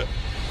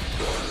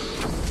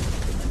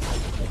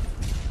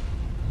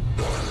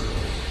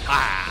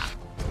 Ah!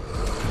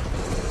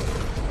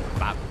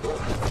 Bop.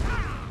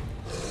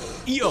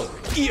 Eo!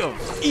 Eo!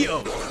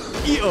 Eo!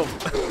 Eo!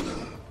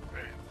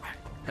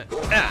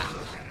 Ah!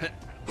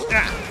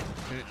 Ah!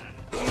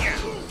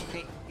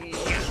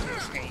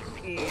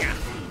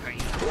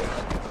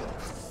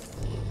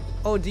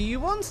 Oh, do you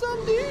want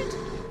some, dude?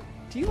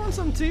 Do you want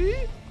some too?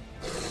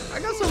 I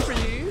got some for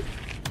you.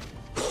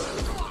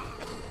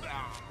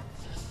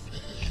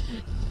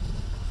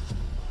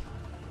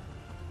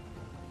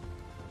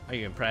 Are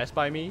you impressed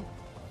by me?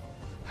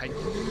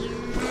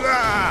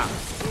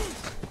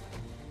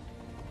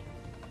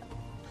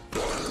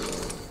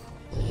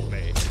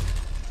 Wait.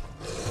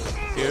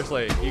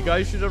 Seriously, you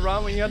guys should have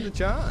run when you had the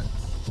chance.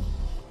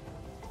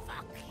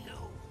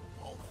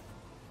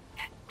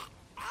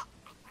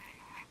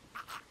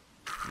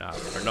 Nah,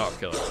 we're not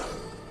killing.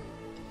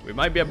 We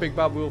might be a big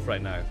bad wolf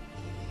right now.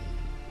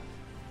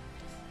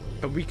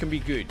 But we can be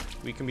good.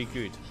 We can be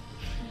good.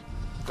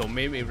 Don't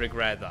make me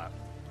regret that.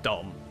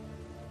 Dumb.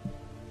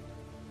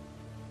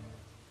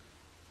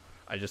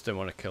 I just didn't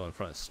want to kill in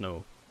front of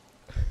Snow.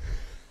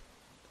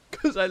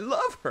 Because I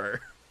love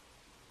her.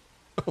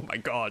 Oh my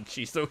god,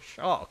 she's so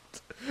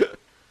shocked.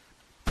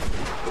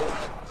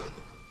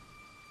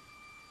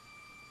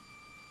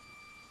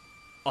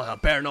 Oh,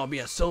 that better not be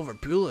a silver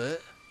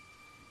bullet.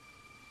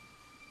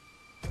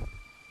 It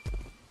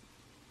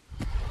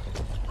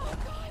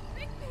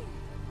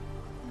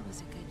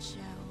was a good show,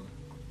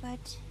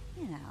 but,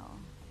 you know,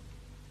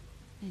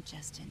 it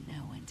just didn't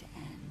know when to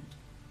end.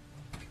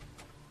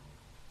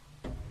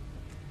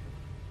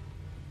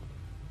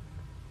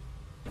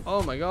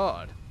 Oh my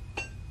god.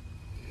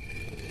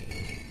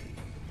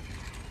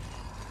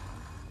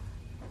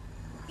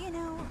 You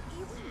know,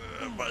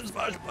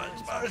 Smash, smash,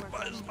 smash,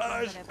 smash,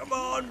 smash. Come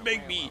on,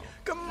 Bigby.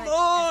 Come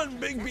on,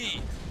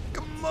 Bigby.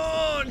 Come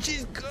on,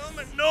 she's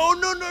coming. No,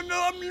 no, no,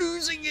 no, I'm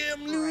losing it.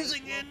 I'm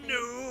losing it.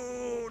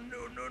 No,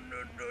 no, no,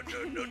 no, no,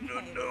 no, no,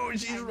 no, no.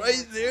 She's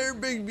right there,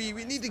 Bigby.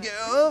 We need to get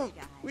up.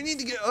 We need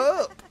to get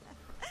up.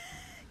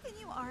 Can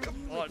you argue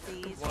Come on,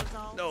 with these come on.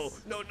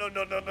 results? No, no,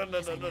 no, no, no, no,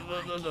 no, no, no,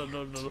 no, no,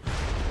 no, no.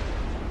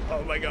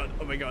 Oh my god,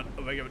 oh my god,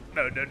 oh my god.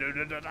 No, no, no,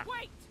 no, no, no.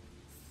 Wait!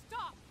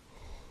 Stop!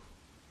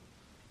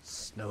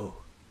 Snow.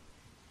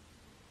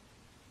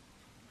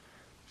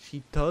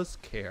 She does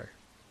care.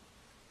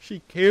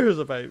 She cares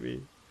about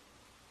me.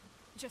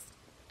 Just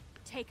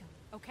take him,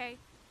 okay?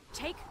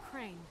 Take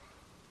Crane.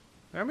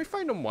 Can we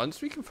find him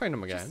once? We can find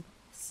him again.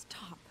 Just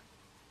stop,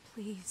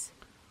 please.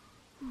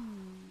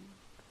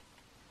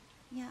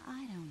 Yeah,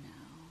 I don't know.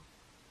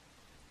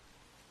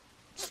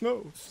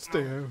 Snow,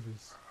 stay out of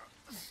this.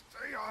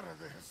 Stay out of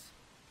this.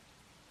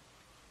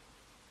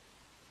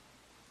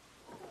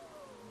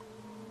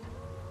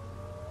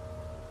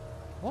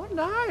 What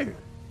now?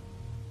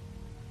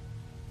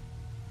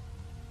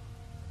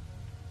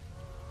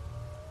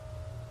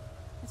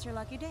 It's your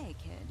lucky day,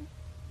 kid.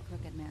 The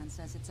Crooked Man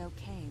says it's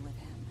okay with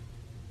him.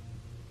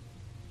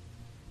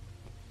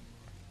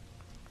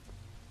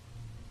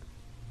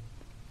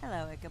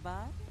 Hello,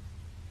 Ichabod.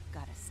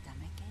 Got a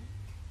stomachache?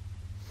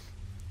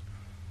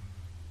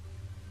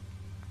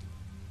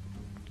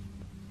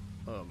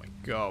 Oh my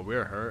god,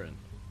 we're hurting.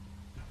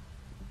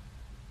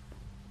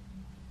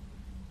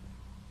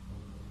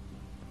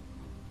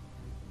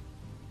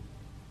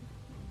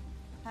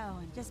 Oh,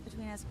 and just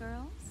between us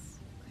girls,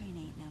 Crane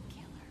ain't no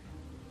killer.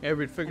 Yeah,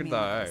 we'd figured that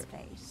out. His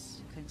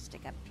face couldn't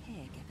stick a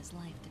pig if his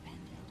life depended.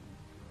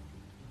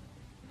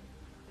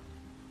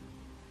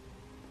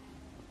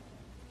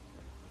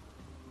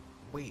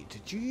 Wait,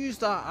 did you use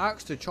that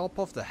axe to chop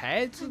off the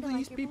heads of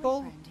these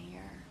people?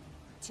 Here.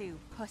 Too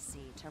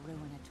pussy to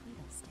ruin a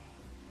Tweedle stay.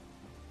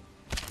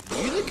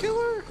 You the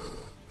killer?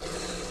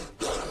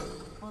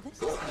 Well, this is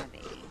gonna be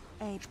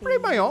a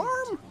break my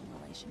arm.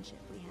 relationship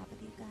we have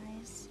with you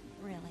guys.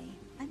 Really,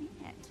 I mean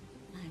it.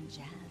 I'm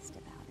jazzed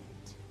about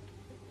it.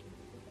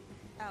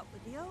 Out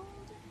with the old,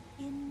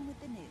 in with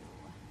the new.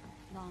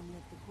 Long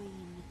live the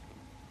Queen.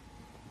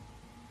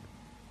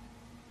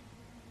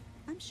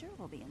 I'm sure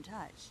we'll be in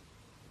touch.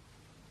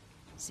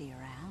 See you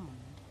around.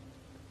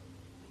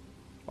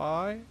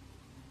 Bye.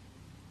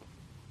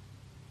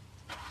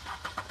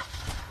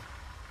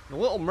 The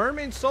Little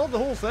Mermaid solved the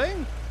whole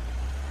thing?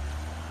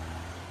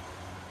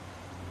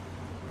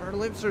 Her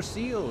lips are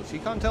sealed. She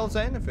can't tell us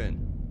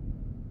anything.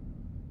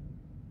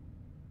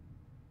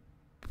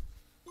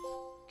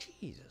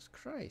 Jesus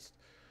Christ.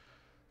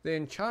 The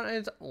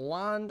Enchanted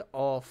Land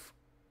of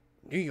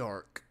New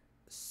York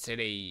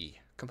City.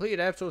 Completed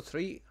episode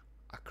 3,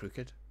 A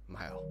Crooked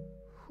Mile.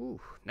 Whew.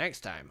 Next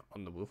time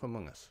on The Wolf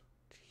Among Us.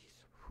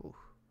 Jeez. Whew.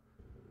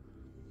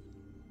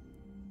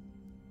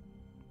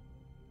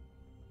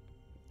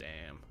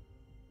 Damn.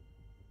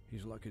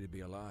 He's lucky to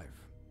be alive.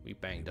 We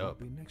banged He won't up.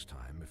 be next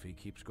time if he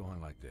keeps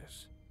going like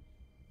this.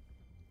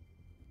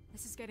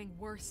 This is getting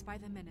worse by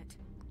the minute.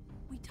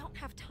 We don't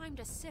have time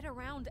to sit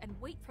around and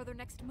wait for their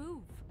next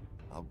move.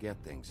 I'll get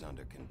things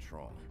under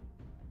control.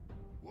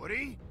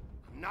 Woody,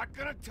 I'm not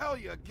gonna tell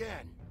you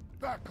again.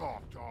 Back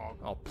off, dog.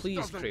 Oh, please,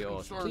 Doesn't Kratos.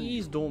 concern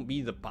Please you. don't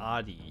be the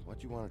baddie. What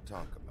do you want to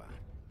talk about?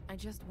 I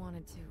just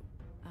wanted to,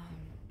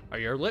 Are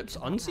your lips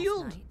last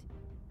unsealed? night.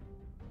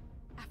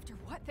 After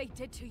what they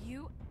did to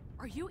you,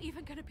 are you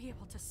even gonna be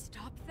able to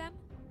stop them?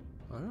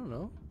 I don't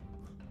know.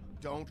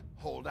 Don't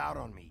hold out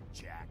on me,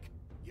 Jack.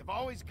 You've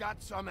always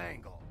got some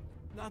angle.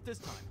 Not this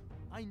time.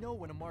 I know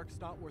when a mark's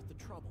not worth the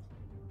trouble.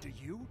 Do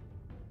you?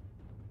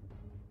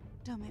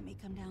 Don't make me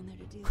come down there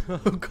to do Oh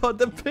god,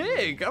 the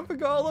pig! I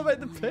forgot all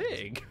about the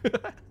pig.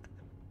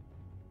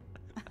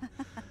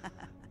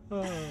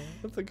 Oh,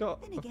 I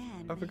forgot. Then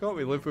again, I forgot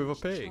we live with a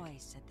much pig.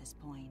 choice at this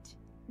point,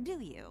 do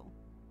you?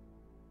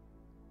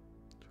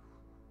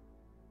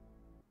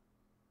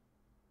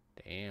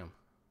 Damn.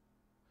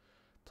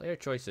 Player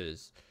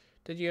choices.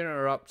 Did you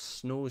interrupt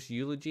Snow's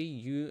eulogy?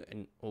 You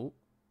and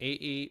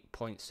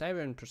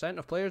 88.7%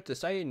 of players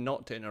decided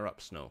not to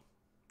interrupt Snow.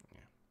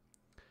 Yeah.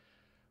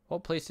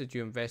 What place did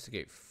you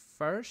investigate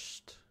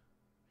first?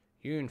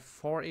 You and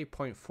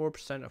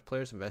 40.4% of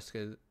players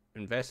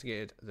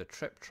investigated the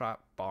Trip Trap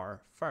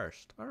bar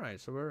first.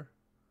 Alright, so we're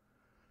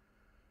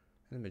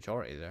in the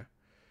majority there.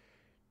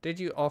 Did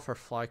you offer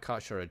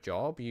Flycatcher a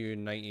job? You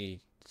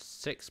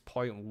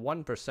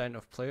 96.1%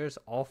 of players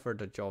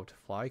offered a job to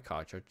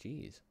Flycatcher.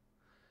 Jeez.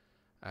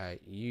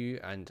 You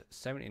and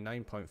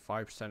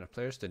 79.5% of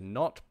players did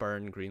not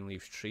burn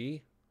Greenleaf's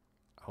tree.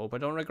 I hope I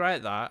don't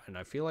regret that, and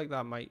I feel like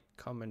that might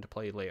come into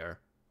play later.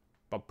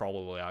 But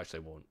probably actually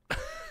won't.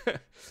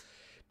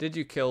 Did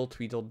you kill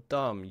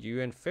Tweedledum?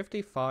 You and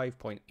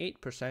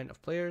 55.8%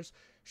 of players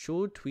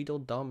showed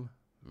Tweedledum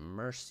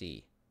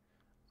mercy.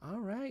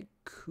 Alright,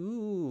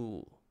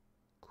 cool.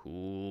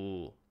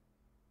 Cool.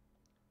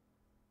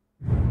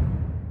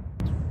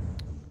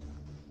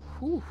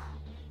 Whew.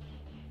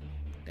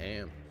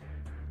 Damn.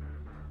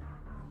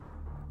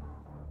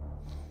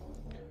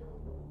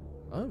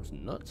 That was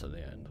nuts at the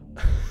end.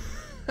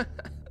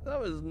 That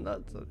was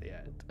nuts at the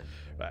end.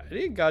 Right, I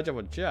need to catch up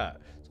on chat.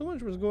 So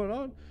much was going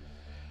on.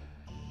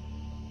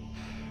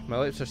 My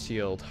lips are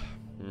sealed.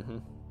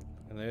 And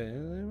they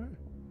were.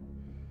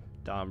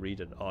 Damn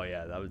reading. Oh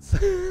yeah, that was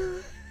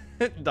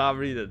damn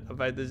reading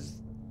about the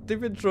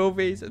stupid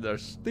trophies and their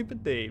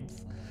stupid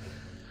names.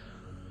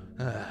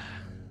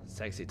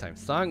 Sexy time.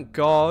 Thank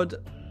God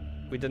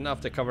we didn't have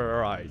to cover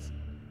our eyes.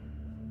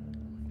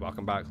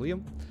 Welcome back,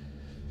 Liam.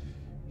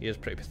 He is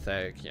pretty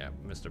pathetic. Yeah,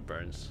 Mr.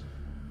 Burns.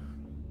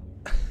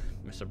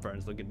 Mr.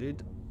 Burns looking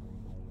dude.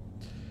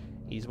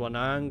 He's one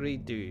angry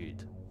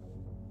dude.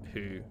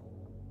 Who?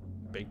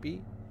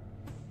 Bigby?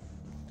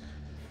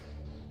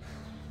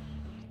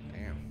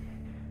 Damn.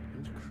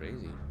 It's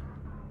crazy.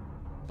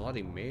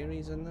 Bloody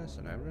Mary's in this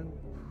and everything.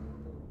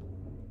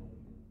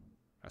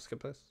 I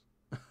skip this?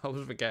 I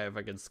always forget if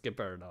I can skip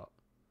it or not.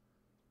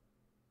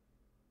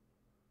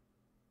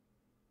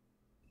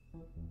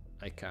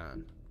 I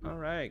can.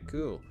 Alright,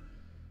 cool.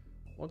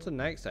 What's the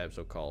next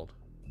episode called?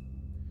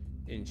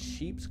 In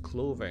Sheep's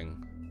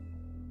Clothing.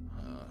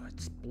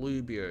 It's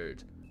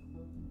Bluebeard.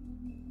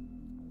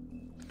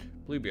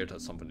 Bluebeard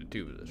has something to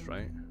do with this,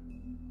 right?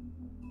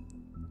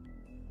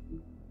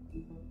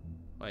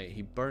 Like,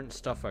 he burnt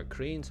stuff at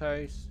Crane's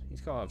house.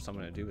 He's gotta have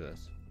something to do with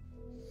this.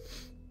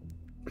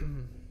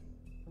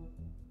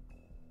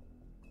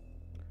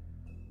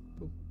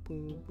 Boop,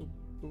 boop, boop,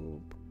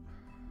 boop.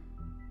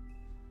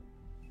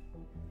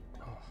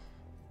 Oh.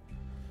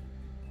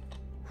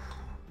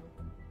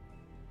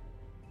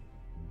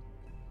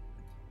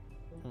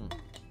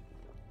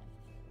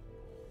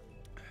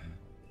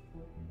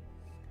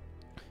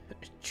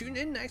 Tune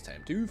in next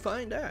time to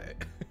find out.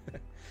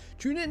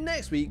 Tune in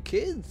next week,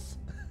 kids.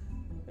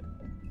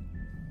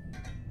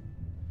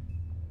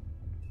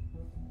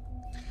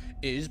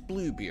 Is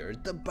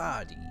Bluebeard the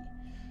baddie?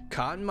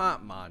 Can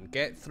Matman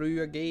get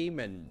through a game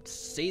and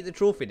say the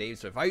trophy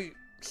names without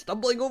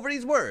stumbling over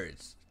his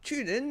words?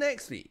 Tune in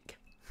next week.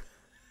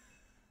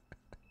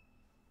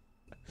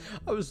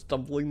 I was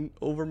stumbling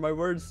over my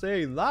words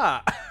saying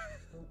that.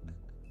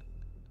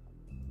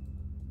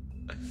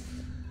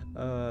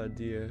 Oh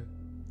dear.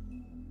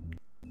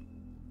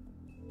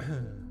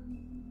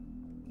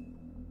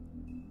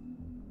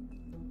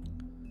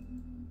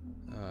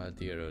 Oh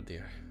dear, oh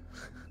dear.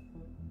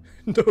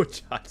 No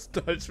chance,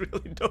 there's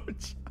really no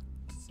chance.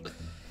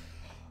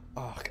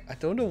 Oh, I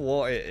don't know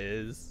what it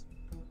is.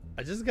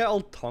 I just get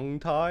all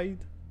tongue-tied.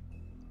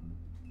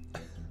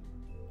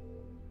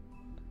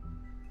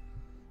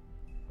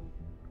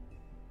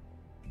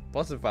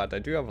 Plus, in fact, I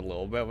do have a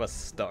little bit of a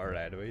stutter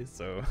anyway,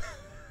 so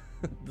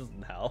it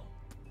doesn't help.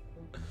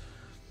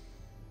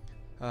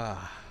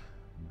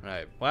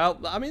 Right. Well,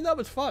 I mean, that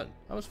was fun.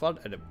 That was fun.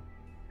 And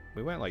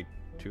we went like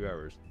 2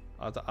 hours.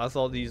 I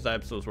thought these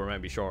episodes were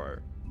maybe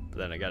shorter. But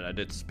then again, I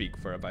did speak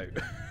for about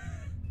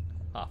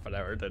half an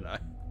hour, didn't I?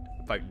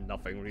 About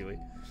nothing, really.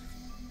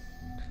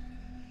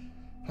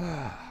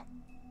 And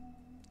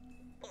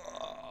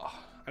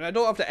I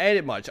don't have to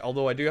edit much,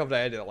 although I do have to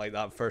edit like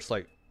that first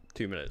like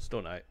 2 minutes,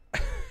 don't I? I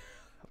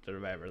have to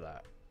remember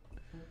that.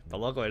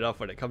 But luckily enough,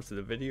 when it comes to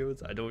the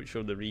videos, I don't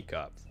show the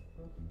recaps.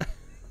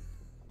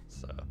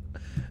 So,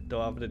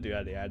 don't have to do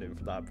any editing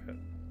for that bit.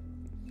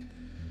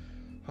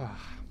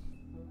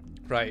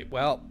 Right,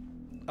 well,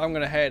 I'm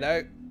gonna head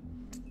out.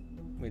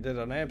 We did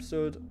an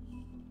episode.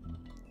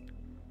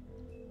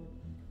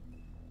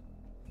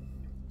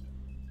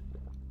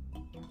 I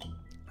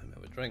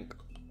have a drink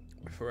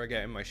before I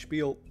get in my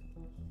spiel.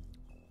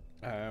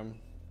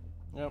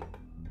 Yep.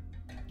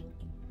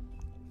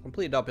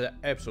 Completed up at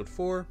episode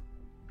 4.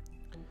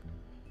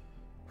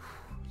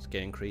 It's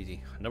getting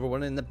crazy. Another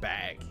one in the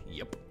bag.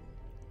 Yep.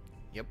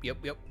 Yep.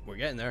 We're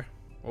getting there.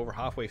 Over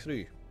halfway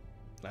through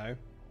now.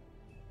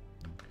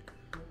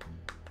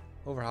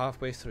 Over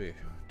halfway through.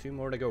 2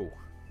 more to go.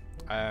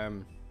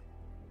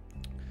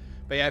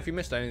 But yeah, if you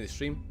missed any of the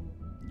stream,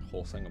 the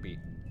whole thing will be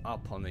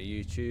up on the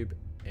YouTube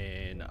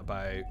in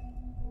about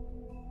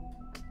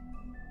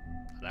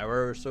an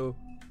hour or so,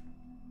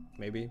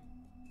 maybe.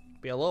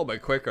 Be a little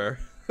bit quicker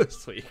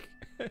this week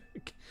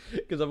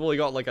because I've only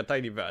got like a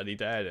tiny bit I need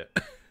to edit.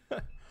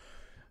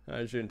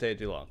 It shouldn't take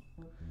too long,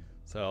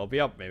 so I'll be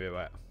up maybe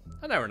about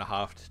an hour and a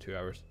half to 2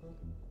 hours.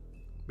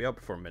 Be up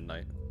before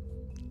midnight,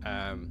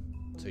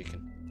 so you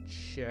can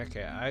check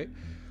it out.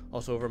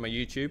 Also over my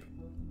YouTube.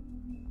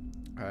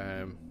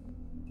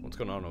 What's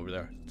going on over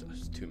there?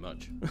 It's too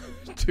much.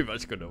 Too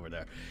much going over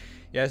there.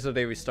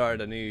 Yesterday we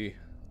started a new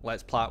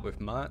Let's Plat with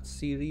Matt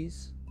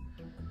series.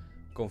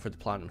 Going for the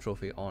Platinum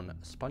Trophy on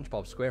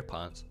SpongeBob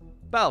SquarePants.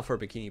 Battle for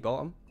Bikini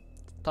Bottom.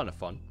 Ton of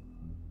fun.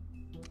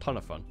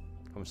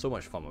 Having so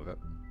much fun with it.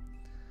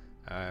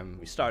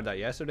 We started that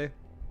yesterday.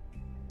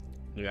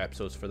 New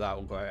episodes for that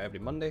will go out every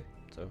Monday.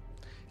 So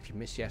if you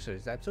missed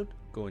yesterday's episode,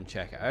 go and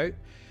check it out.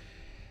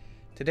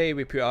 Today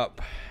we put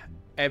up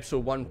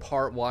episode 1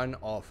 part 1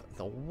 of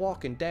The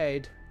Walking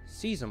Dead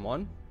season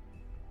 1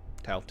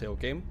 Telltale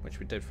game, which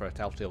we did for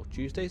Telltale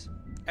Tuesdays.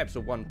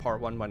 Episode 1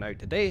 part 1 went out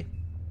today.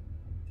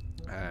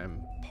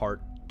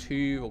 Part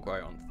 2 will go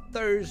out on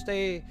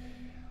Thursday.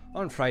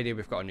 On Friday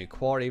we've got a new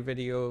Quarry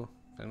video,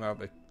 and we're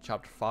up at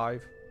chapter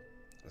 5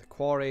 the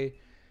Quarry.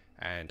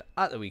 And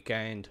at the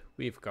weekend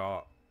we've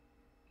got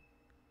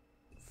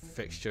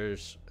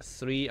fixtures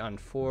 3 and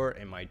 4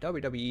 in my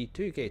WWE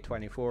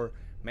 2K24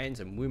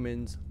 men's and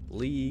women's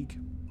league.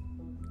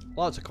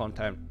 Lots of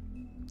content.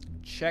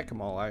 Check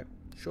them all out.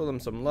 Show them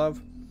some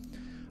love.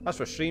 As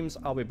for streams,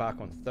 I'll be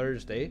back on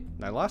Thursday.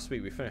 Now last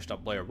week we finished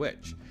up Blair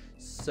Witch,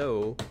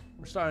 so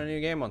we're starting a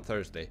new game on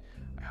Thursday.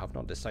 I have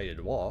not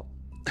decided what.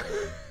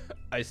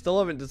 I still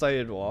haven't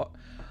decided what.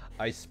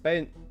 I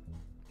spent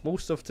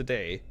most of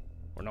today,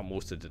 or not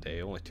most of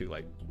today, only took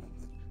like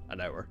an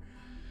hour.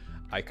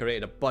 I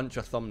created a bunch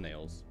of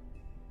thumbnails.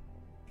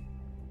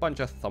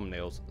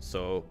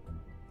 So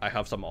I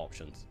have some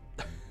options.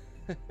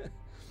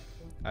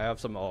 I have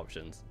some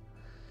options.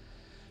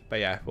 But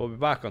yeah, we'll be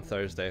back on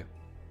Thursday.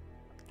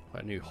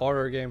 A new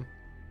horror game.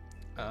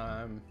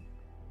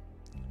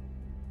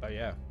 But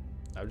yeah,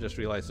 I've just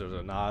realized there's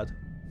an ad.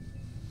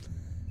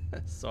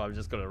 So I'm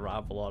just gonna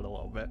ramble on a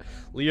little bit.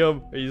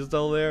 Liam, are you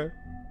still there?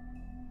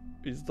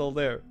 Are you still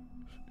there?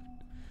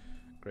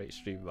 Great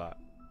stream, Matt.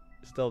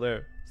 You're still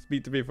there.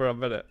 Speak to me for a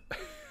minute.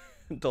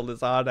 Until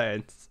this ad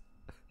ends.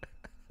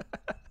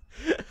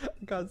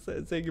 I can't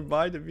say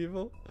goodbye to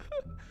people.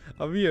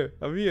 I'm here.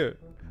 I'm here.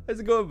 How's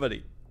it going,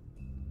 buddy?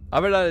 I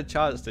haven't had a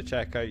chance to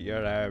check out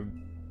your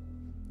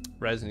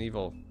Resident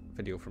Evil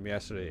video from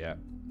yesterday yet.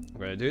 I'm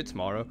gonna do it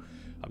tomorrow.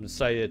 I'm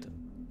decided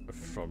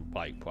from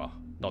like, well,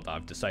 not that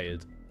I've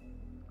decided,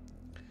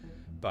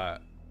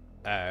 but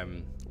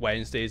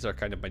Wednesdays are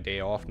kind of my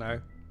day off now,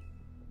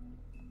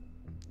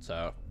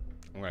 so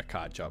I'm gonna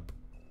catch up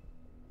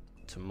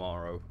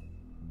tomorrow.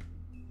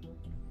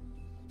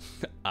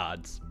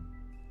 Ads.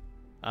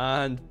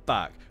 And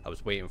back. I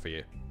was waiting for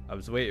you. I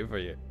was waiting for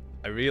you.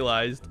 I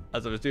realized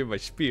as I was doing my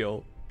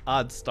spiel,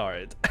 ads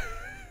started.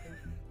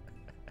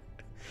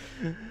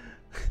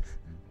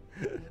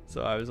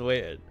 So I was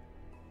waiting.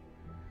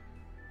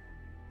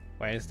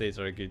 Wednesdays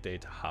are a good day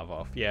to have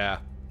off. Yeah.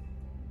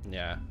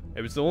 Yeah.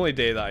 It was the only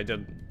day that I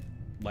didn't,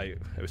 like,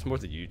 it was more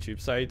the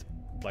YouTube side.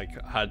 Like,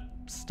 I had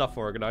stuff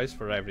organized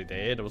for every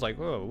day, and I was like,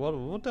 oh,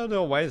 what do I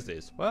do on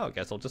Wednesdays? Well, I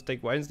guess I'll just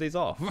take Wednesdays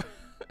off.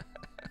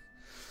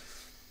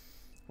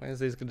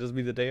 Wednesdays can just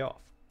be the day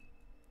off.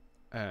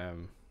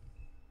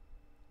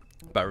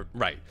 But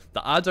right,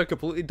 the ads are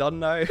completely done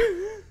now.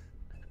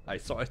 I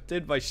sort of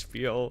did my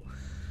spiel.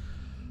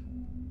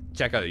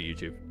 Check out the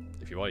YouTube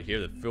if you want to hear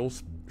the full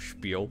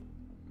spiel.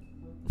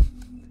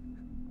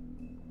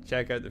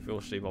 Check out the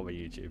full stream on my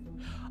YouTube.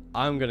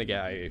 I'm gonna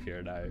get out of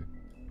here now.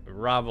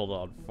 Rambled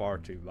on far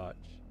too much.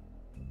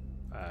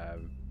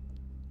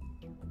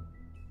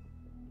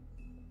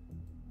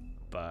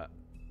 But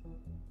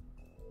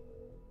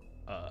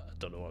I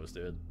don't know what I was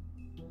doing.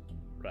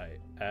 Right.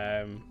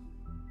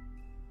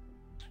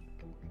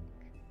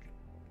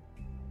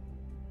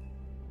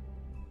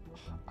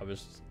 I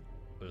was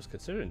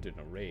considering doing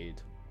a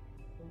raid,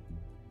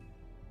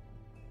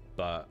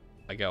 but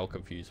I get all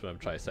confused when I'm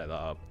trying to set that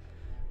up,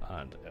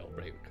 and it'll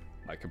break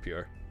my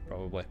computer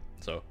probably.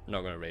 So I'm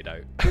not gonna raid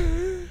out.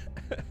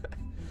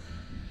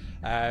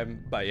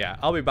 But yeah,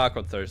 I'll be back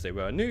on Thursday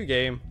with a new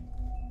game.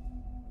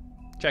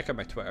 Check out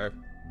my Twitter.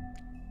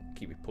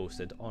 Keep me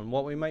posted on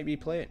what we might be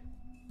playing.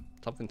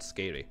 Something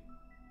scary.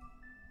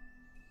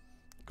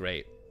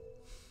 Great.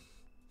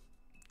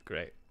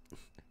 Great.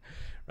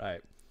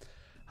 Right.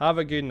 Have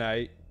a good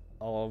night,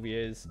 all of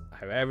yous.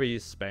 However you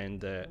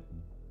spend it.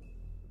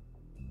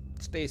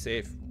 Stay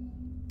safe.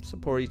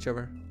 Support each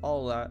other.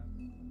 All that.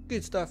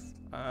 Good stuff.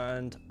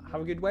 And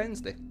have a good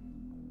Wednesday.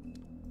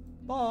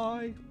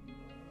 Bye.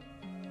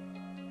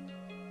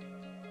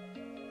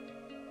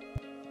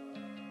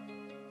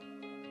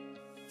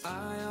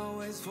 I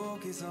always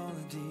focus on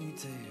the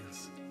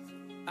details.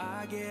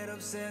 I get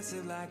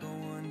obsessive like a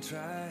one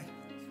track.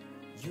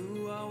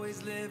 You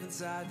always live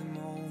inside the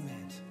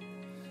moment.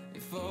 You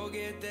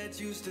forget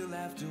that you still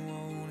have to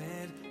own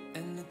it.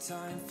 And the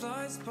time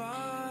flies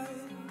by,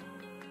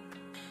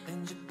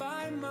 and you're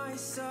by my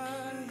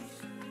side.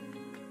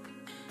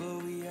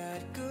 But we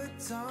had good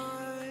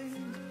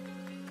time.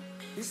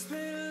 It's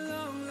been a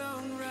long,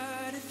 long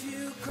ride. If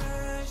you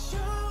cry